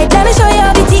take my life. Let me show you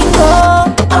how the thing go.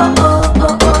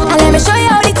 And let me show you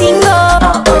how the thing go.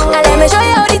 And let me show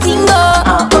you how the thing go.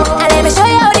 And let me show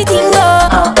you how the thing go.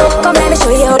 Come let me show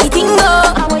you how the thing go.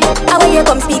 I want you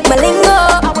come speak my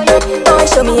lingo. Oh,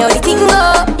 show me how the thing go.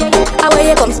 I want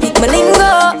you come speak my lingo.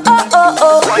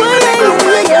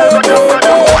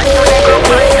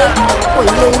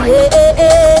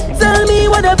 Tell me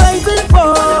what they're fighting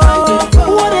for,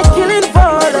 what they're killing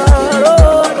for.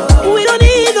 We don't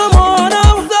need no more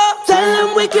now. Tell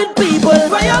them wicked people,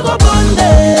 fire go burn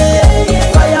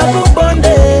them, fire go burn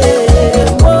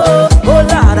them. Oh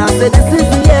Lord, I said this is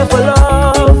the year for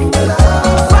love.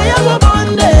 Fire go burn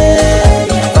them,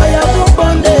 fire go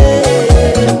burn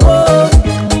them. Oh,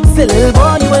 say little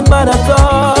boy, you ain't bad at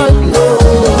all. No,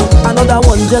 another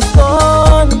one just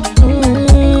gone.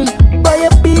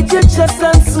 Beat your chest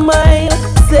and smile.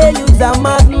 Say you's a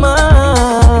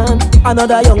madman.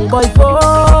 Another young boy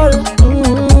fall.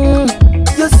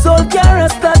 Your soul can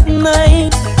rest at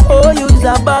night. Oh, you's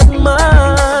a bad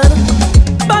man.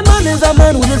 Bad man is a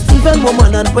man who just defend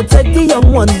woman and protect the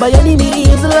young ones by any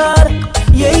means, Lord.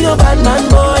 You ain't no bad man,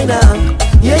 boy, now.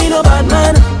 You ain't no bad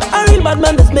man. A real bad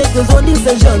man just make his own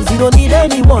decisions. He don't need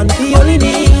anyone. He only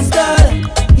needs God.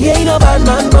 You ain't no bad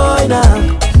man, boy, now.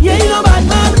 You ain't no bad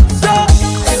man.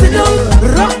 Sit down,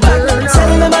 rock back. Tell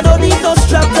them I don't need no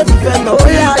strap to defend my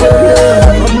people.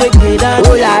 Come make me dance.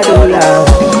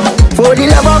 For the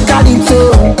love of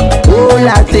Calypso, oh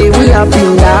latte we are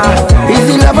pinga. Is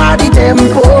the love of the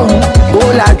tempo,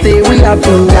 oh latte we are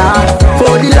pinga.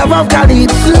 For the love of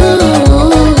Calypso,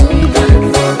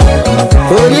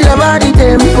 for the love of the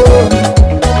tempo.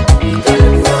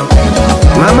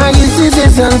 Mama used to say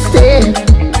son stay.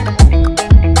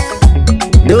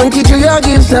 Don't you throw your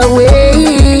gifts away.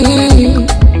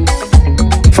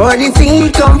 For the thing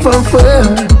you come from far,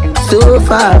 so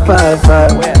far.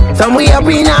 Somewhere up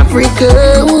in Africa.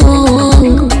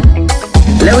 Ooh.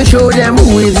 Let me show them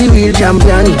who is the real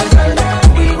champion.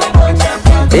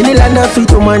 In the land of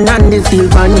sweet woman and the steel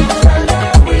pan.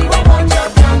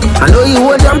 I know you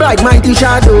hold them like mighty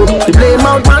shadow. The blame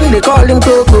out man, they call him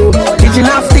Coco. Teaching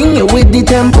us sing you with the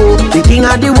tempo. The king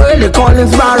of the world, they call him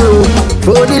Sparrow.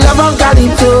 For the love of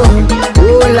Calypso,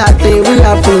 oh latte we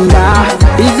are finger.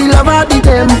 Is the love of the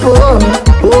tempo,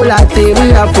 oh latte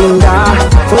we are finger.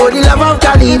 For the love of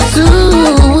Calypso,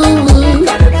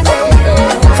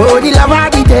 for the love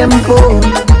of the tempo.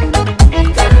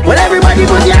 Well, everybody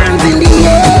put your hands in the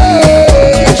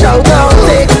air. Shout out,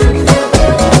 say.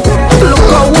 Look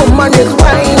how woman is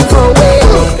wine for way.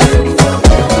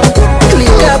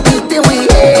 Click up beating we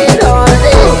head all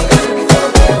day.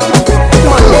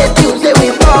 Monday, Tuesday we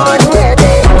born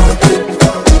ready.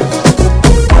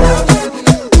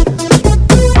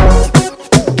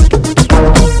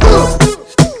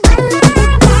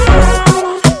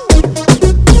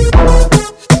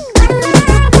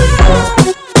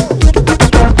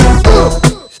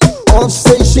 All she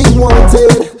say she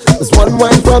wanted was one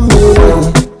wine from me.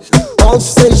 All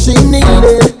she say she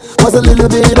needed was a little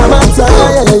bit of my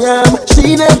time.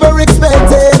 She never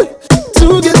expected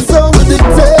to get so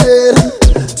addicted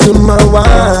to my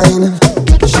wine.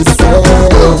 She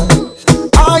said,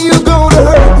 are you gonna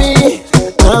hurt me?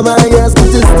 Am I a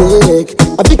statistic?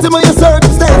 A victim of your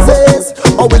circumstances?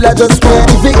 Or will I just get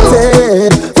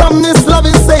evicted from this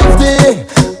loving safety?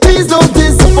 Please don't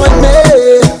disappoint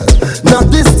me. Not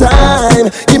this time.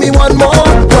 Give me one more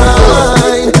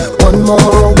wine. One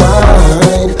more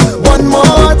wine. One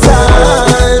more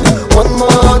time. One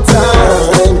more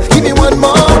time. Give me one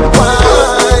more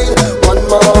wine. One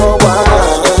more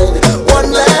wine.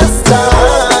 One last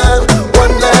time.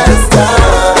 One last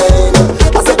time.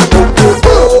 I said, oh, oh,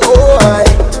 oh, oh,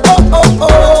 oh, oh, oh.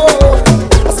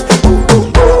 I said, oh,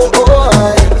 oh, oh,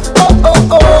 oh, oh,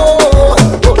 oh,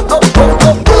 oh, oh, oh, oh,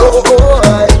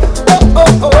 oh,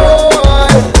 oh, oh.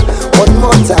 One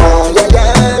more time, yeah,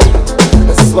 yeah.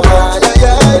 That's why, yeah,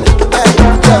 yeah. Hey,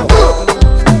 yo.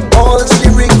 All that she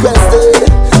requested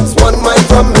is one mic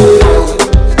from me.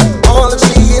 All that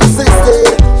she insisted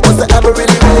was to have a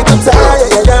really, really good time, yeah,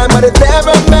 yeah, yeah. But it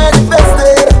never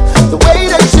manifested the way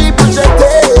that she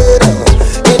projected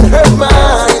in her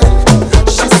mind.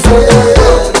 She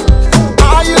said,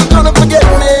 are you gonna forget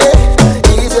me?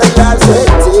 Is your life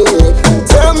hectic?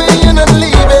 Tell me you're not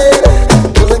leaving,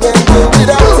 'cause I can't do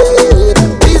without it.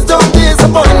 Please don't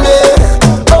disappoint me.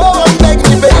 Oh, I'm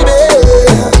begging you, baby.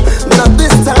 Not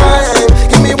this time.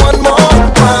 Give me one more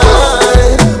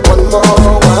wine. One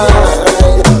more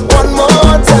wine. One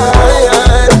more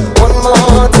time. One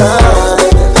more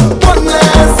time. One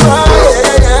last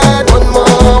time. One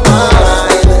more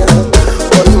wine.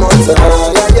 One more time.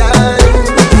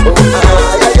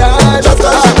 Oh, just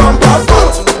 'cause she come past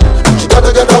front, she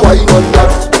gotta get a wine on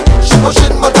that. She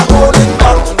pushing but a holding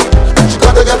back. She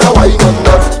gotta get a wine on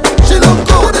that. She look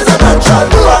good as a natural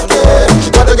rocket. She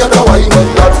gotta get a wine on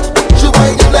that. She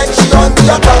whining like she on the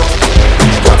attack.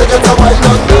 She gotta get a wine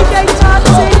on that.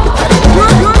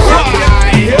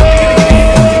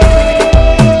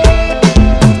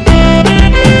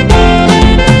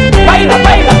 Baila,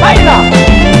 baila, baila.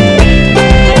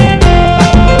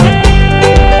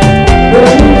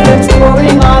 Been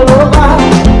exploring all over.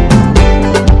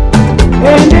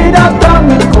 Ended up down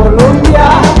in Colombia.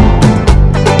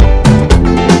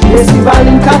 Festival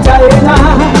in Cartagena.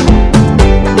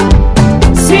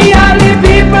 See all the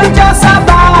people just a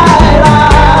baila.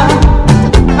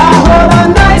 I hold a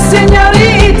nice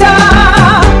señorita.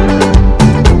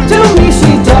 To me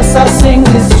she just a sing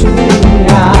this tune,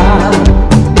 yeah.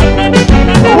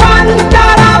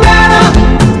 Guantanamera,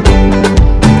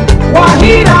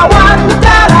 Wahida,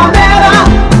 Guantanamera,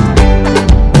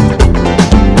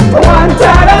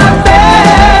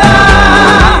 Guantanamera,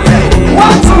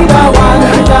 Wahida,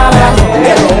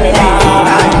 Guantanamera.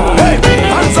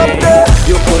 Hands up there.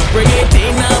 You could bring it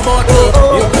in a bottle.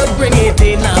 You could bring it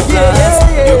in a glass.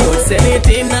 You could sell it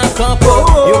in a cup.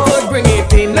 You could bring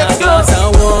it in a glass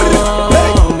of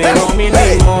wine. Me rum in the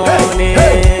morning.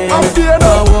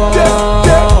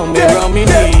 Me rum in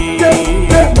the evening.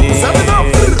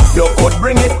 You could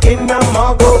bring it in a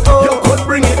mug. You could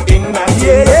bring it in a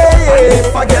tin. And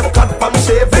if I get cut from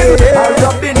shaving, I'm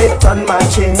rubbing it on my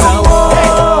chin. Me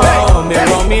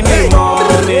rum in the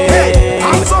morning.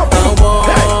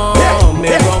 Me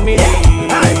rum in the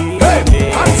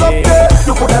evening. Hands up there.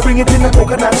 You could have bring it in a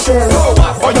coconut shell,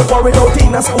 or you pour it out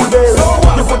in a school bell.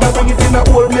 You could have bring it in a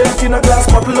old milk, in a glass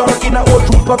bottle, or in a old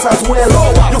juice box as well.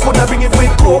 You could have bring it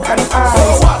with coke and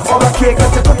ice, or a cake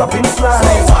that you cut up in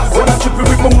slice. When I trip it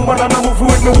with my woman and I move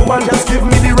with my woman, just give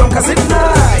me the rum 'cause it's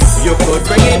nice. You could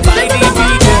bring it by the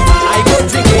beach, I could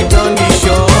drink it on the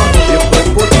shore. You could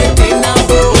put it in a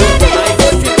bowl, I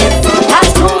could drink it from a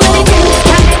straw.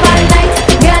 Carnival night,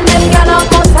 me and them girl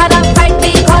almost had a fight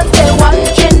because they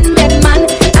watching me man,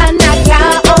 and I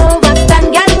can't overstand.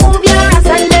 Girl, move your ass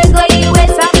and let go your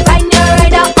waist and find your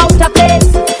rider out of place,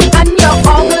 and you're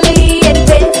ugly in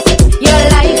face. You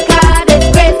like a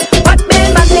disgrace, but me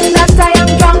man think that I am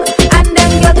drunk, and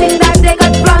them you think that they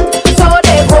got blunt, so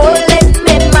they holding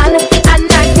me man, and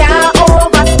I can't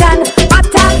overstand. But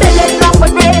I'm feeling wrong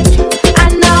with me.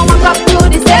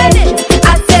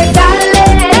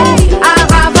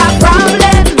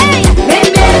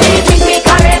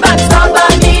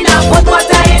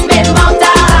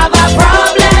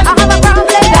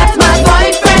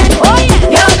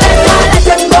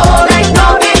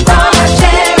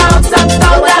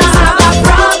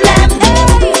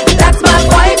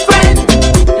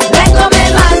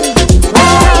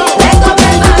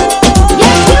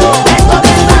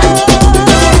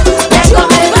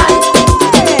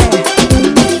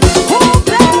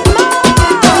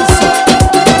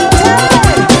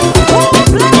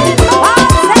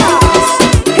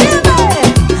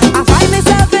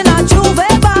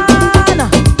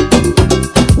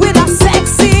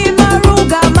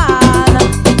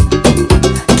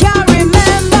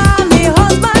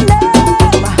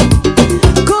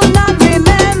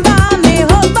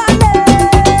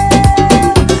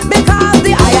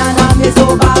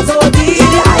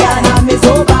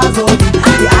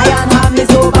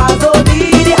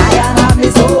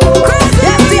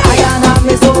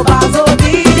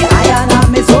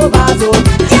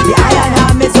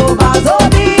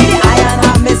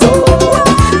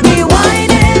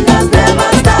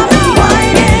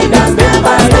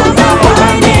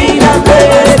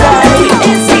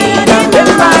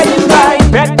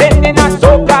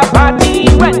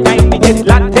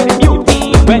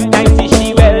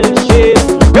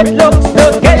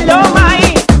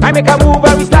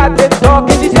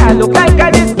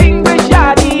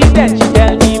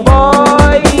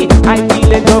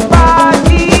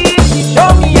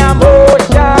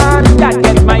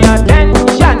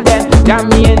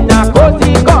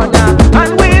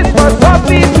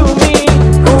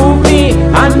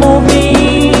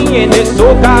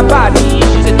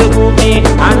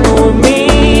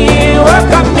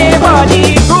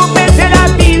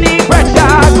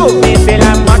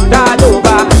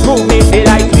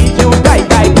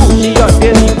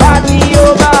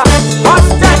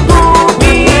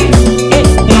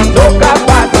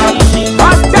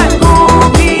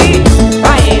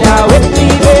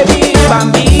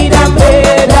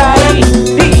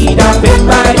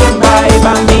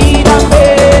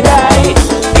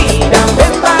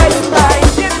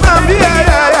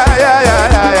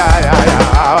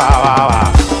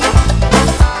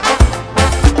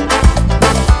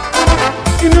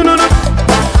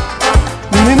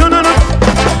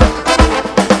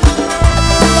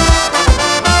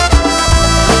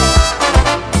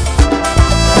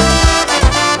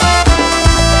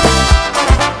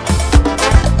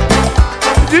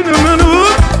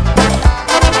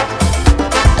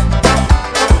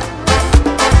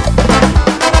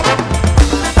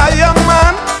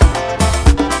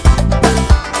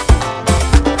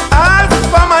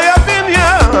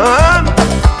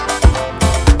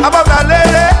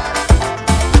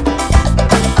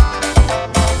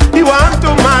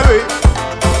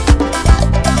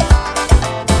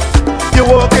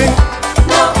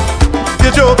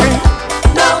 choking?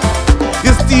 No.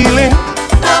 You stealing?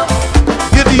 No.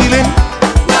 You dealing?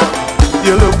 No.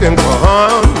 You looking for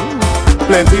hun?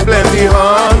 Plenty, plenty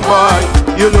hun, boy.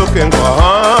 You looking for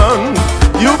hun?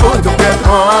 You going to get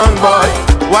hun, boy.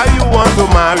 Why you want to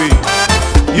marry?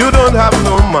 You don't have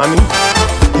no money.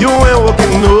 You ain't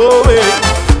working no way.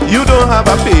 You don't have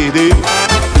a payday.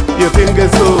 You think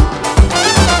it's so?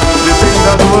 You think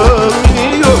that world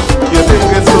you think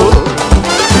it's so?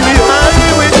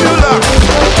 Behind with you luck.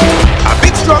 A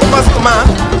big strong muscle man,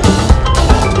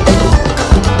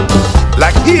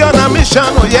 like he on a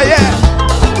mission. Oh yeah yeah.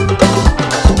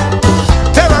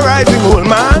 Terrorizing old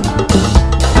man,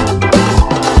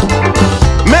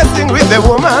 messing with the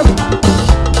woman.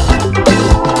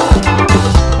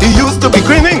 He used to be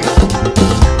grinning,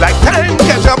 like time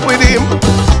catch up with him.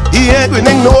 He ain't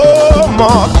grinning no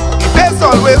more. His face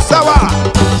always sour.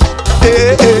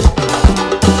 Hey, hey.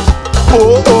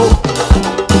 Oh oh.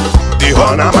 The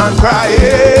honor man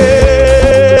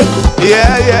crying.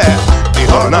 Yeah yeah. The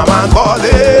honor man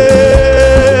falling.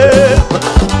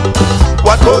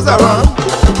 What goes around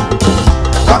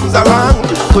comes around.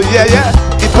 Oh yeah yeah.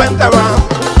 It went around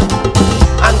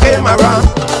and came around.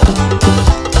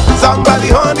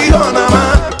 Somebody on the honor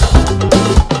man.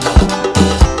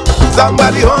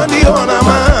 Somebody on the honor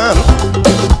man.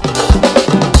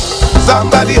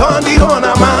 Somebody on the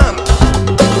honor man.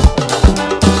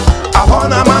 A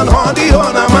honor man on the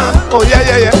honor man. Oh yeah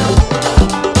yeah yeah.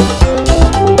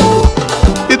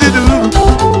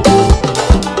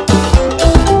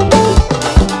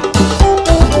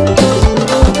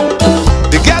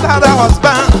 The girl had a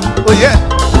husband. Oh yeah.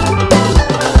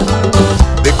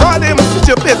 They called him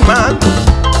stupid man,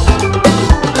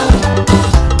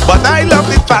 but I love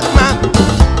the fat man,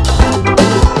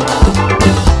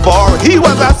 for he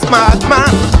was a smart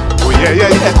man. Oh yeah, yeah,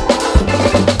 yeah.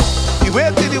 He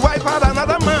waited the wife had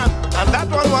another man, and that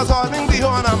one was holding the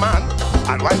honor man.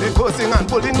 And while they cursing and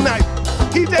pulling knife,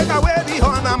 he take away the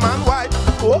honor man wife.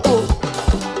 Oh oh,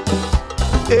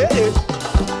 hey, hey.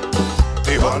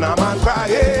 The honor man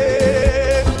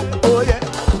crying. Oh yeah.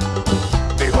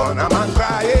 The honor man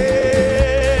crying.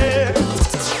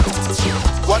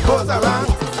 What goes around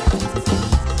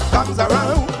comes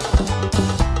around.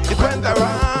 It went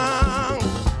around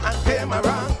and came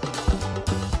around.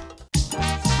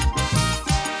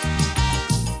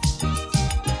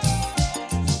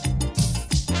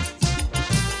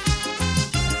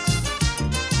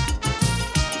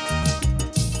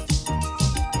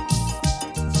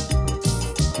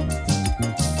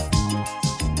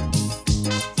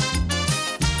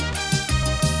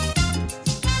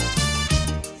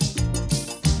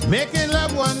 Making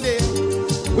love one day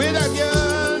with a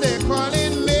girl they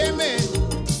calling Mimi.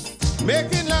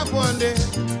 Making love one day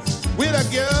with a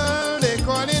girl they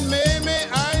calling Mimi.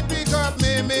 I pick up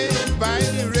Mimi by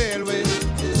the railway,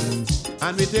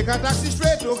 and we take a taxi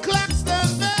straight to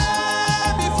Claxton Bay.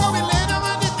 Before we lay down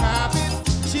on the carpet,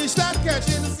 she start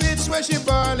catching fits when she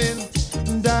bawling.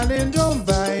 Darling, don't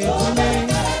bite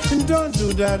me. Don't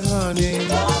do that, honey.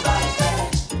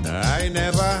 I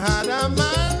never had a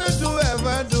man to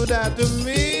ever do that to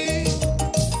me.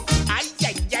 Ay,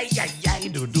 ay, ay, ay, ay,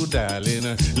 do,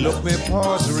 darling. Look, me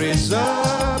paws raise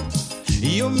up.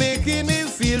 You making me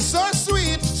feel so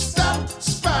sweet. Stop,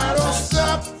 Sparrow,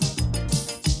 stop.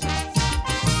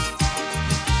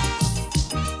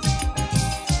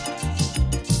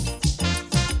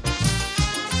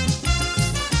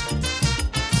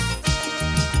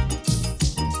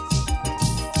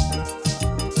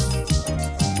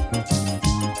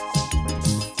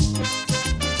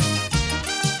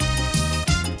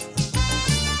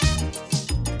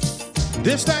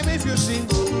 This time if you see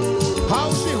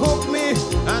how she hooked me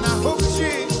and I hooked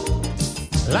she,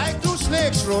 like two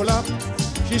snakes roll up.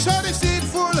 She saw the seed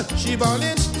full, she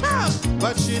bawling stop,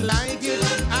 but she like it,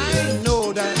 I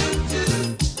know that.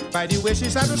 By the way she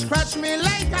started to scratch me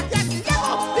like a cat.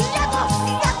 Oh,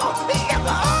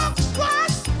 God,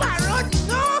 Sparrow,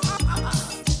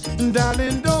 no.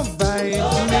 Darling, don't bite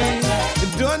me.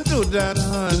 Don't do that,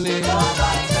 honey.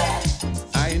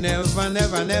 I never,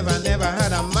 never, never, never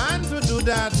had a man to do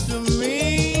that to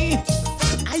me.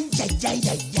 Ay, ay, ay,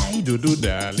 ay, ay, do,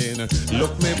 darling.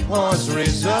 Look, me paws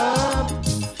raise up.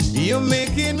 You're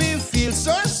making me feel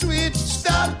so sweet.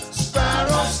 Stop,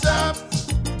 Sparrow, stop.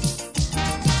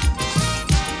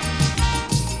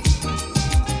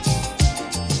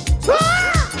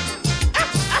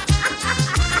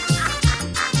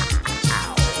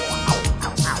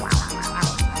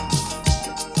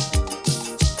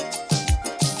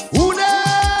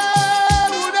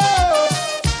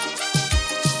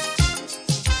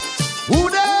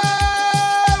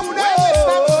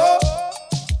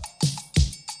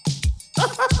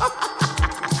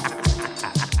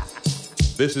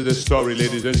 This is the story,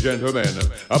 ladies and gentlemen,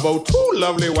 about two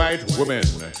lovely white women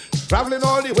traveling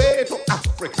all the way to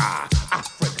Africa.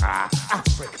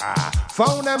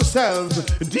 Found themselves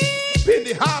deep in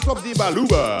the heart of the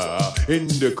Baluba in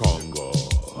the Congo.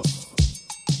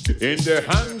 In the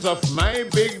hands of my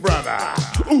big brother,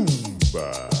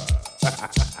 Oomba.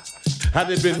 Had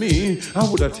it been me, I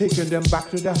would have taken them back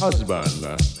to their husband.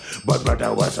 But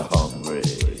brother was hungry.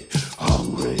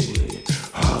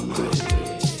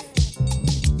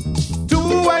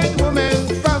 Two white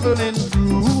women traveling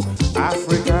through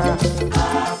Africa.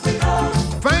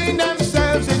 Find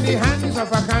themselves in the hands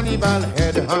of a cannibal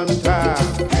headhunter.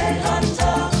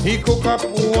 He cook up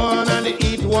one and he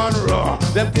eat one raw.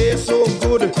 Them taste so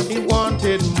good, he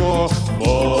wanted more.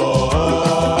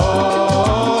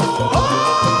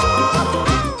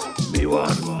 Me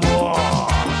want more.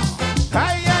 I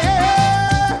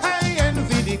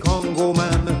envy the Congo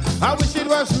man. I wish it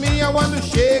was me, I want to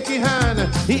shake his hand.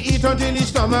 He eat until his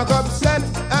stomach upset,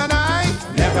 and I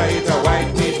never eat a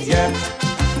white meat yet.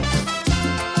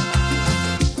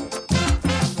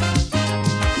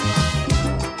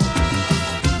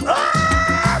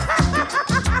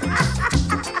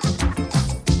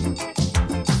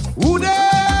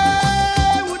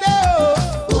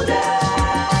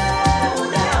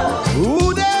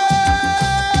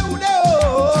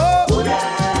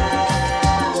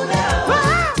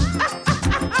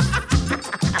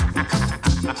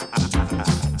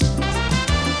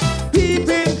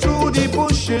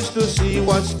 To see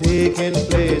what's taking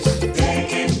place. There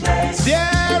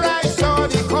I saw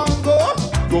the Congo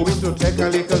going to take a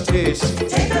little taste.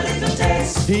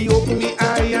 He opened the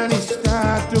eye and he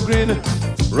started to grin,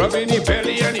 rubbing his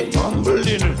belly and he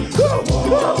mumbling.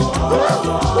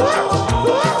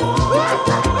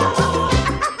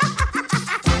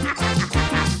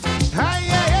 I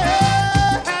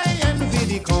envy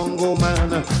the Congo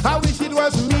man. I wish it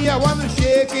was me, I want to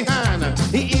shake his hand.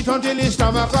 He eat until his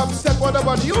stomach upset. What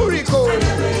about you, Rico?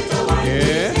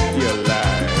 Yeah, you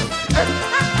lie.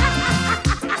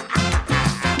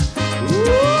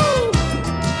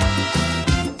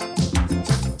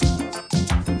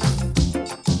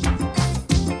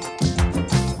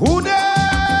 Who there?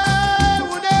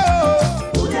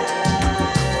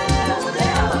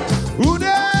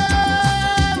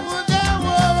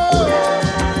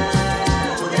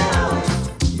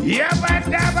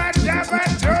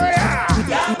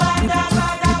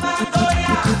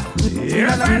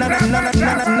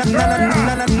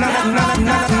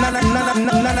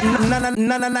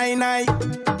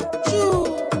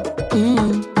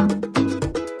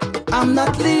 I'm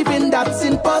not leaving, that's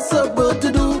impossible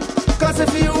to do. Cause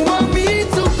if you want me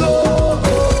to go,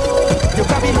 you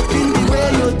can't be looking the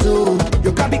way you do.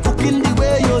 You can't be cooking the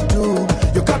way you do.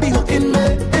 You can't be hooking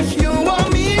me. If you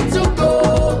want me to go,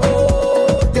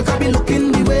 you can't be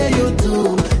looking the way you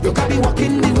do. You can't be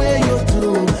walking the way you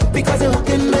do. Because you're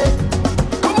hooking me.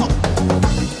 Come on.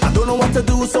 I don't know what to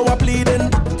do, so I'm pleading.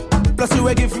 Plus you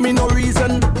will give me no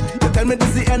reason. You tell me this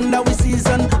is the end of the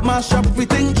season. Mash up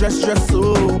everything, dress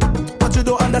so. But you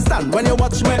don't understand when you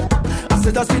watch me. I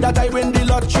said I see that I win the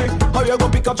lottery. How you go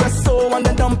pick up dress so and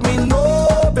then dump me? No,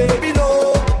 baby,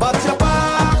 no. But your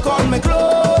back on my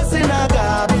clothes in a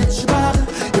garbage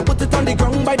bag. You put it on the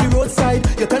ground by the roadside.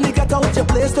 You tell me get out your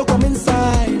place to come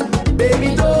inside.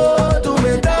 Baby, don't do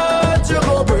me that. You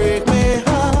go break my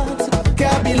heart.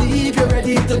 Can't believe you're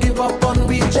ready to give up on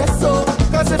me just so.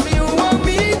 Cause if you want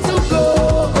me to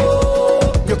go,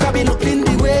 you can't be looking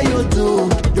the way you do.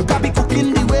 You can't be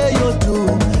cooking the way you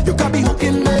do. You can't be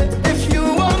hooking me. If you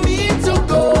want me to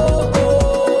go,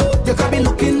 you can't be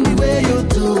looking the way you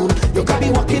do. You can't be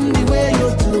walking the way you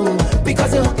do.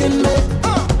 Because you're hooking me.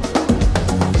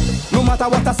 No matter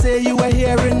what I say, you were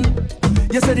hearing.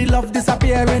 You said the love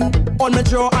disappearing. On the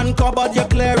drawer and cupboard you're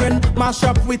clearing. Mash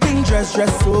up with thing dress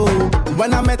so.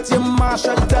 When I met you,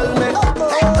 Marshall tell me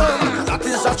that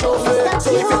is a trophy.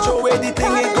 So if you throw away the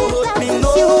thing, it go hurt me.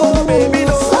 No, baby,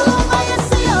 no.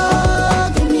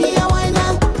 Give me a wine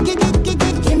now.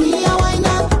 Give me a wine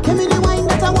now. Give me the wine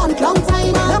that I want. Long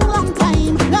time, long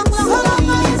time.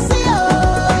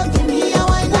 Give me a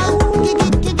wine now.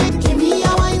 Give me a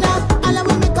wine now. And I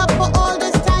will make up for all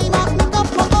this time. I'll make up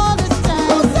for all this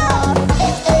time.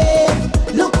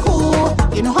 Look who.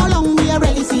 You know how long we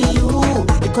already see you.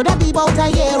 It could have been about a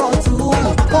year or two.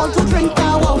 Call to drink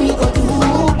now, what we go do.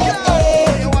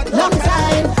 Long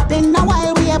time. Then now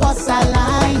while we have us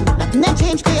alive. Nothing that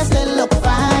changed, you still look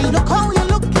fine. Look how you're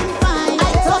looking fine. I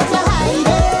thought you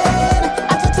hiding.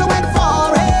 I thought you went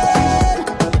foreign.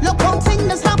 Look how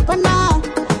things happen now.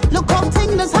 Look how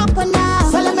things happen now.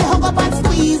 So let me hug up and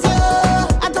squeeze you.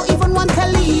 I don't even want to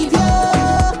leave you.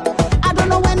 I don't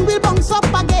know when we'll bounce up.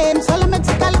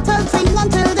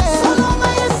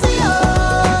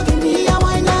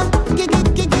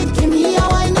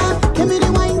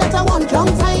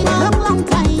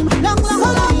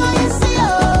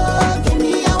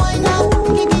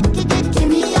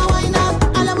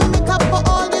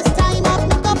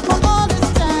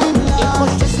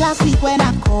 last week when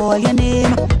I call your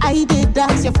name, I did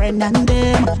ask your friend and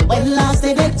them. When last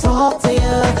did they talk to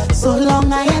you? So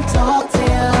long I ain't talked to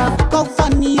you. Go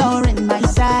funny, you're in my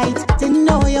sight. Didn't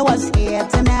know you was here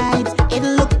tonight. It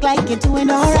looked like you're doing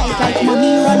alright, like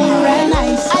money running real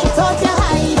nice. I thought you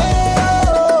hiding, I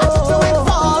thought you went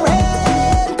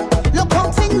foreign. Look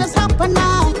how things happen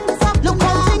now. Look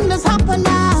how things happen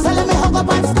now. So let me hug up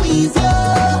and squeeze you.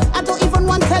 I don't even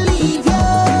want to leave you.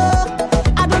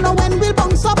 I don't know when we'll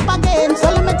bounce up again. So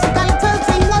let me take a little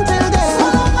thing until then. So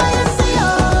long I see you.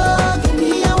 Give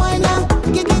me a wine now.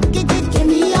 Give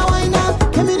me a wine now.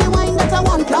 Give me the wine that I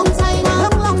want. Long time,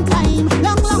 long time,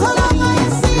 long time. So long I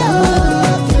see you.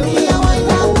 Give me a wine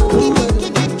now.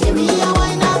 Give me a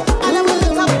wine now. And I will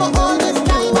live up for all this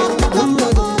time.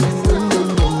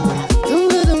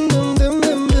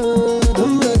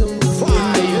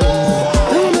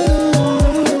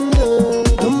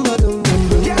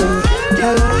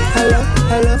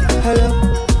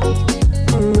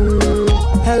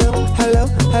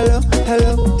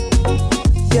 Hello.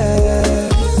 Yeah.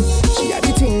 She had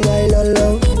the thing I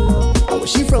love. How was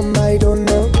she from? I don't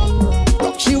know.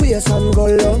 Rock she waist and go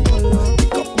low.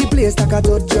 Pick up the place like a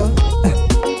dojo.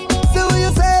 So what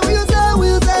you say?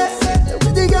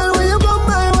 Pretty girl, when you come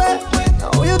my way,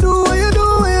 what you do?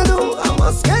 I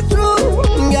must get through.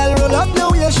 Girl, roll up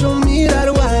now, you show me that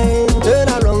wine. Turn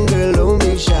around, girl, don't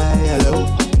be shy. Hello.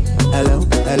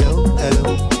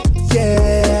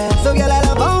 Yeah. So girl, I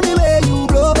love how the way you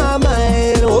blow my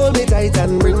mind. Hold me tight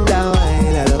and bring down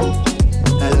wine. Hello.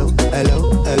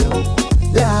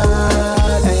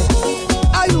 Lord, hey.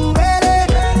 Are you ready?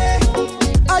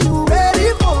 Are you ready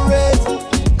for it?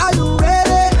 Are you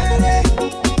ready?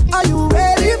 Are you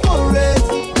ready for it?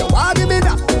 You want give me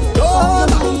that? No,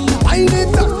 wind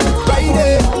it up, right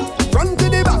there, front to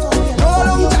the back. No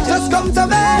long chat, just come to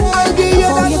me. I'll give you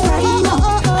that.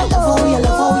 I love how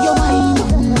you wine. I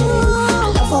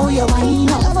love how you wine.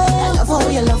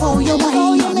 I love how you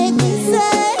wine. You make me say,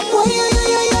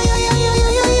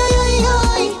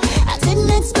 I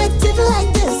didn't expect it like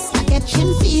this. I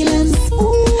catching feelings.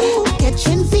 I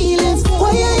catching feelings. I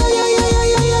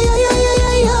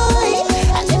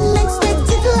didn't expect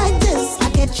it like this. I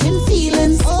catching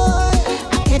feelings. I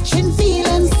catching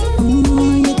feelings.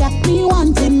 You got me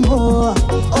wanting more.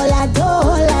 All I do.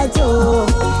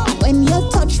 And when you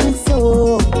touch me so,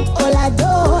 all I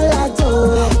do.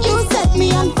 You set me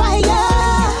on fire.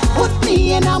 Put me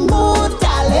in a mood,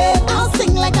 darling. I'll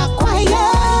sing like a choir.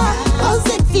 How's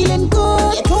it feeling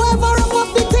good? You don't ever wrap up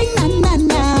the thing, na.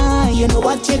 You know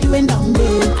what you're doing down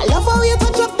there. I love how you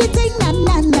touch up the thing, na.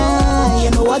 You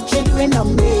know what you're doing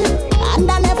down there. And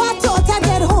I never thought I'd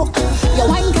get hooked. Your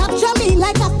wine capture me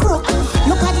like a crook.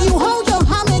 Look at you, how you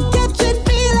have me catching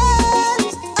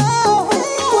feelings. Oh,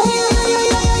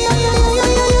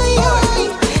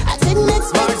 I didn't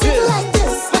expect it like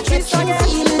this. I catching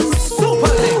feelings.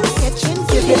 I catching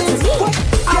feelings.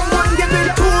 I want give it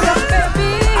to ya, baby.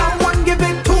 I want give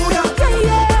it to ya.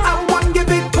 I want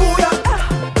give it to ya.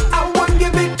 I want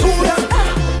give it to ya.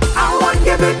 I want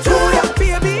give it to ya,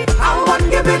 baby. I want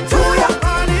give it to ya.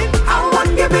 I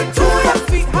want give it to ya,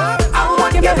 sweetheart. I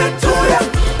want give it to ya.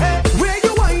 Where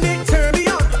you whine it, turn me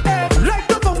on. Like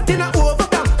the fountain of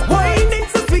overcome. Wine it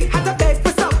so sweet, had to beg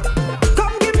for some.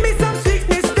 Come give me some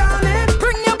sweetness, darling.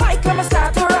 Bring your bike, let me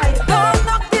start to ride. Don't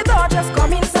knock the door, just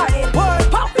come inside.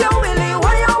 Pop your willy,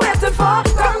 what you waiting for?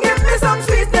 Come give me some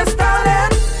sweetness,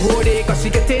 darling. Oh, they cause she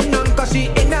getting on, cause she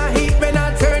in a heat when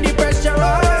I turn the pressure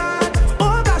on.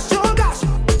 Oh gosh.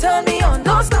 Turn me on,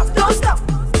 don't stop.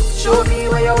 Show me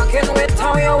where you're working with,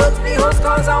 how you with the host,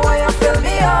 cause I want you fill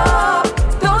me up.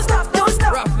 Don't stop.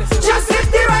 Just hit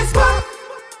the right spot.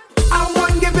 I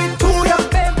want give it to ya,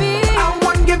 baby. I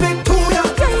want give it to ya.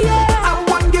 I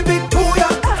want give it to ya.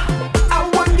 I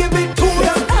want give it to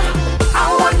ya. I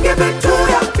want give it to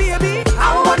ya, baby. I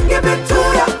want give it to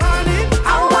ya.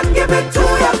 I want give it to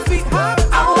ya, sweetheart.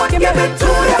 I want give it to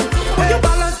ya. When you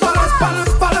balance,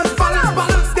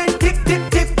 then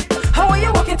tip. How are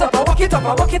you walk it up, I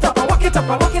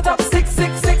walk it up, 6,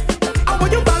 6, 6. I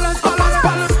want you balance,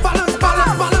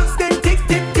 then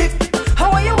tip.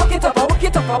 How are you walk it up,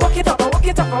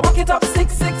 I walk it up,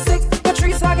 6, 6, 6.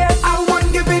 Patrice again. I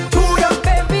want give it to ya,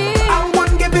 baby. I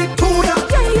want give it to ya.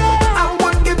 I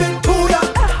want give it to ya.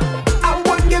 I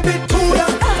want give it to ya.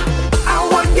 I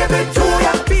want give it to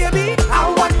ya, baby. I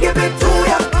want give it to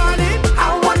ya.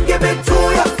 I want give it to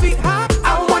ya, sweetheart. I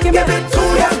want give it to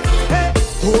ya.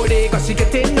 Oh, they cause she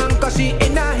getting on, cause she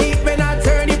in a heat when I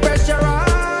turn the pressure on.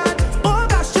 Oh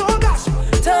gosh.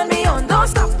 Turn me on, don't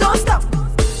stop.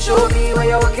 Show me where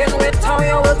you're working with, how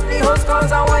you with the host,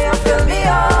 cause I want you fill me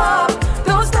up.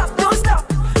 Don't stop.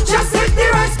 Just hit the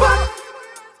right spot.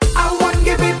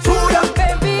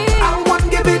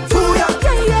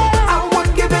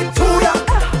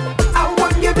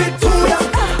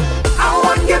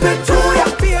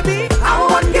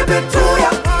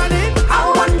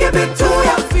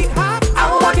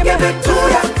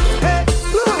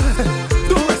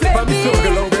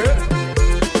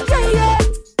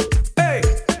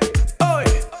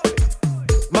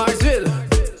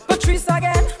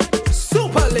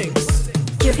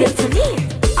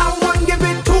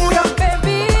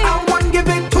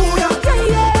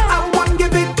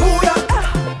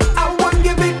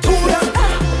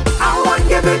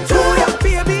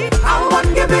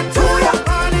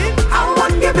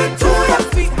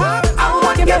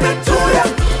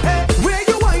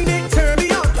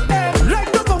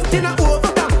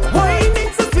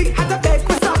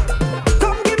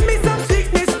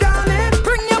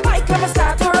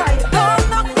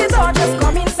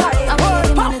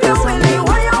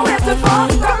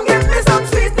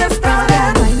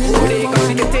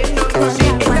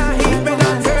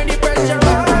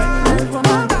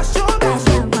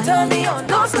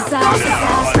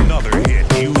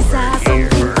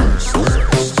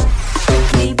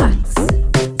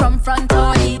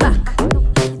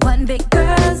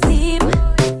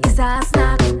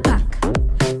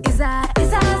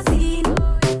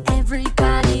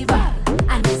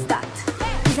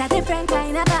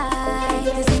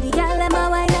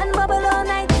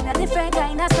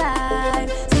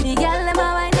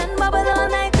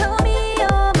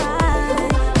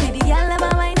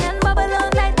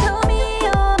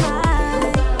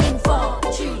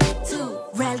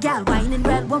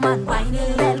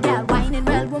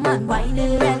 woman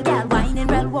whining, real girl whining,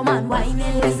 real woman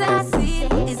whining. Is that a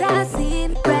scene? Is that a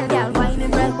scene? Real girl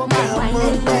whining, real woman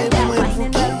whining, real girl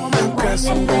whining, real woman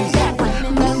whining, real girl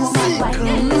whining, real woman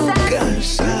whining. Is that a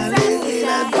scene?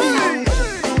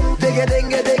 Digga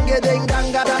dinga dinga ding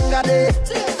danga danga de.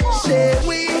 Say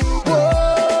we,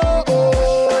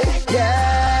 whoa,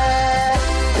 yeah.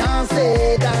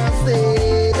 Dansez,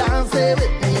 dansez, dansez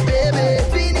with me, baby.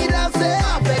 Fini danser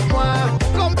avec moi.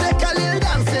 Comme t'es calé,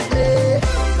 dansez play.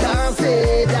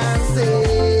 Dansez,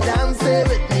 dansez, dansez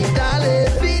with me, darling.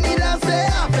 Fini danser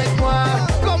avec moi.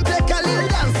 Comme t'es calé,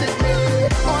 dansez play.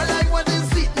 All I want is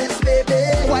sweetness, baby.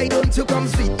 Why don't you come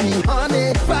sweet me,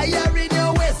 honey? Fire in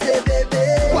your waist, baby.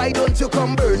 Why don't you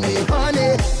come burn me,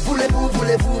 honey? Voulez-vous,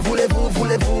 voulez-vous, voulez-vous,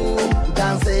 voulez-vous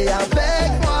danser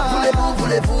avec moi? Voulez-vous,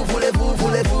 voulez-vous, voulez-vous,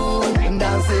 voulez-vous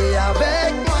danser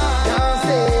avec moi?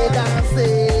 Dansez,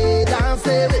 dansez,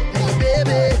 dansez with me,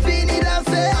 baby. Fini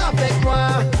danser avec moi.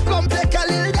 Comme t'es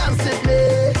calé, dansez,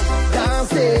 play.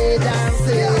 Dansez,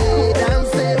 dansez,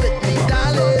 dansez with me,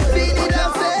 darling. Fini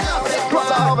danser avec moi.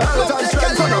 Comme t'es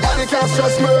calé, nobody can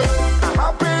stress me.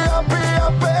 Happy, happy,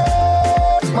 happy.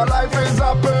 My life is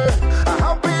happy.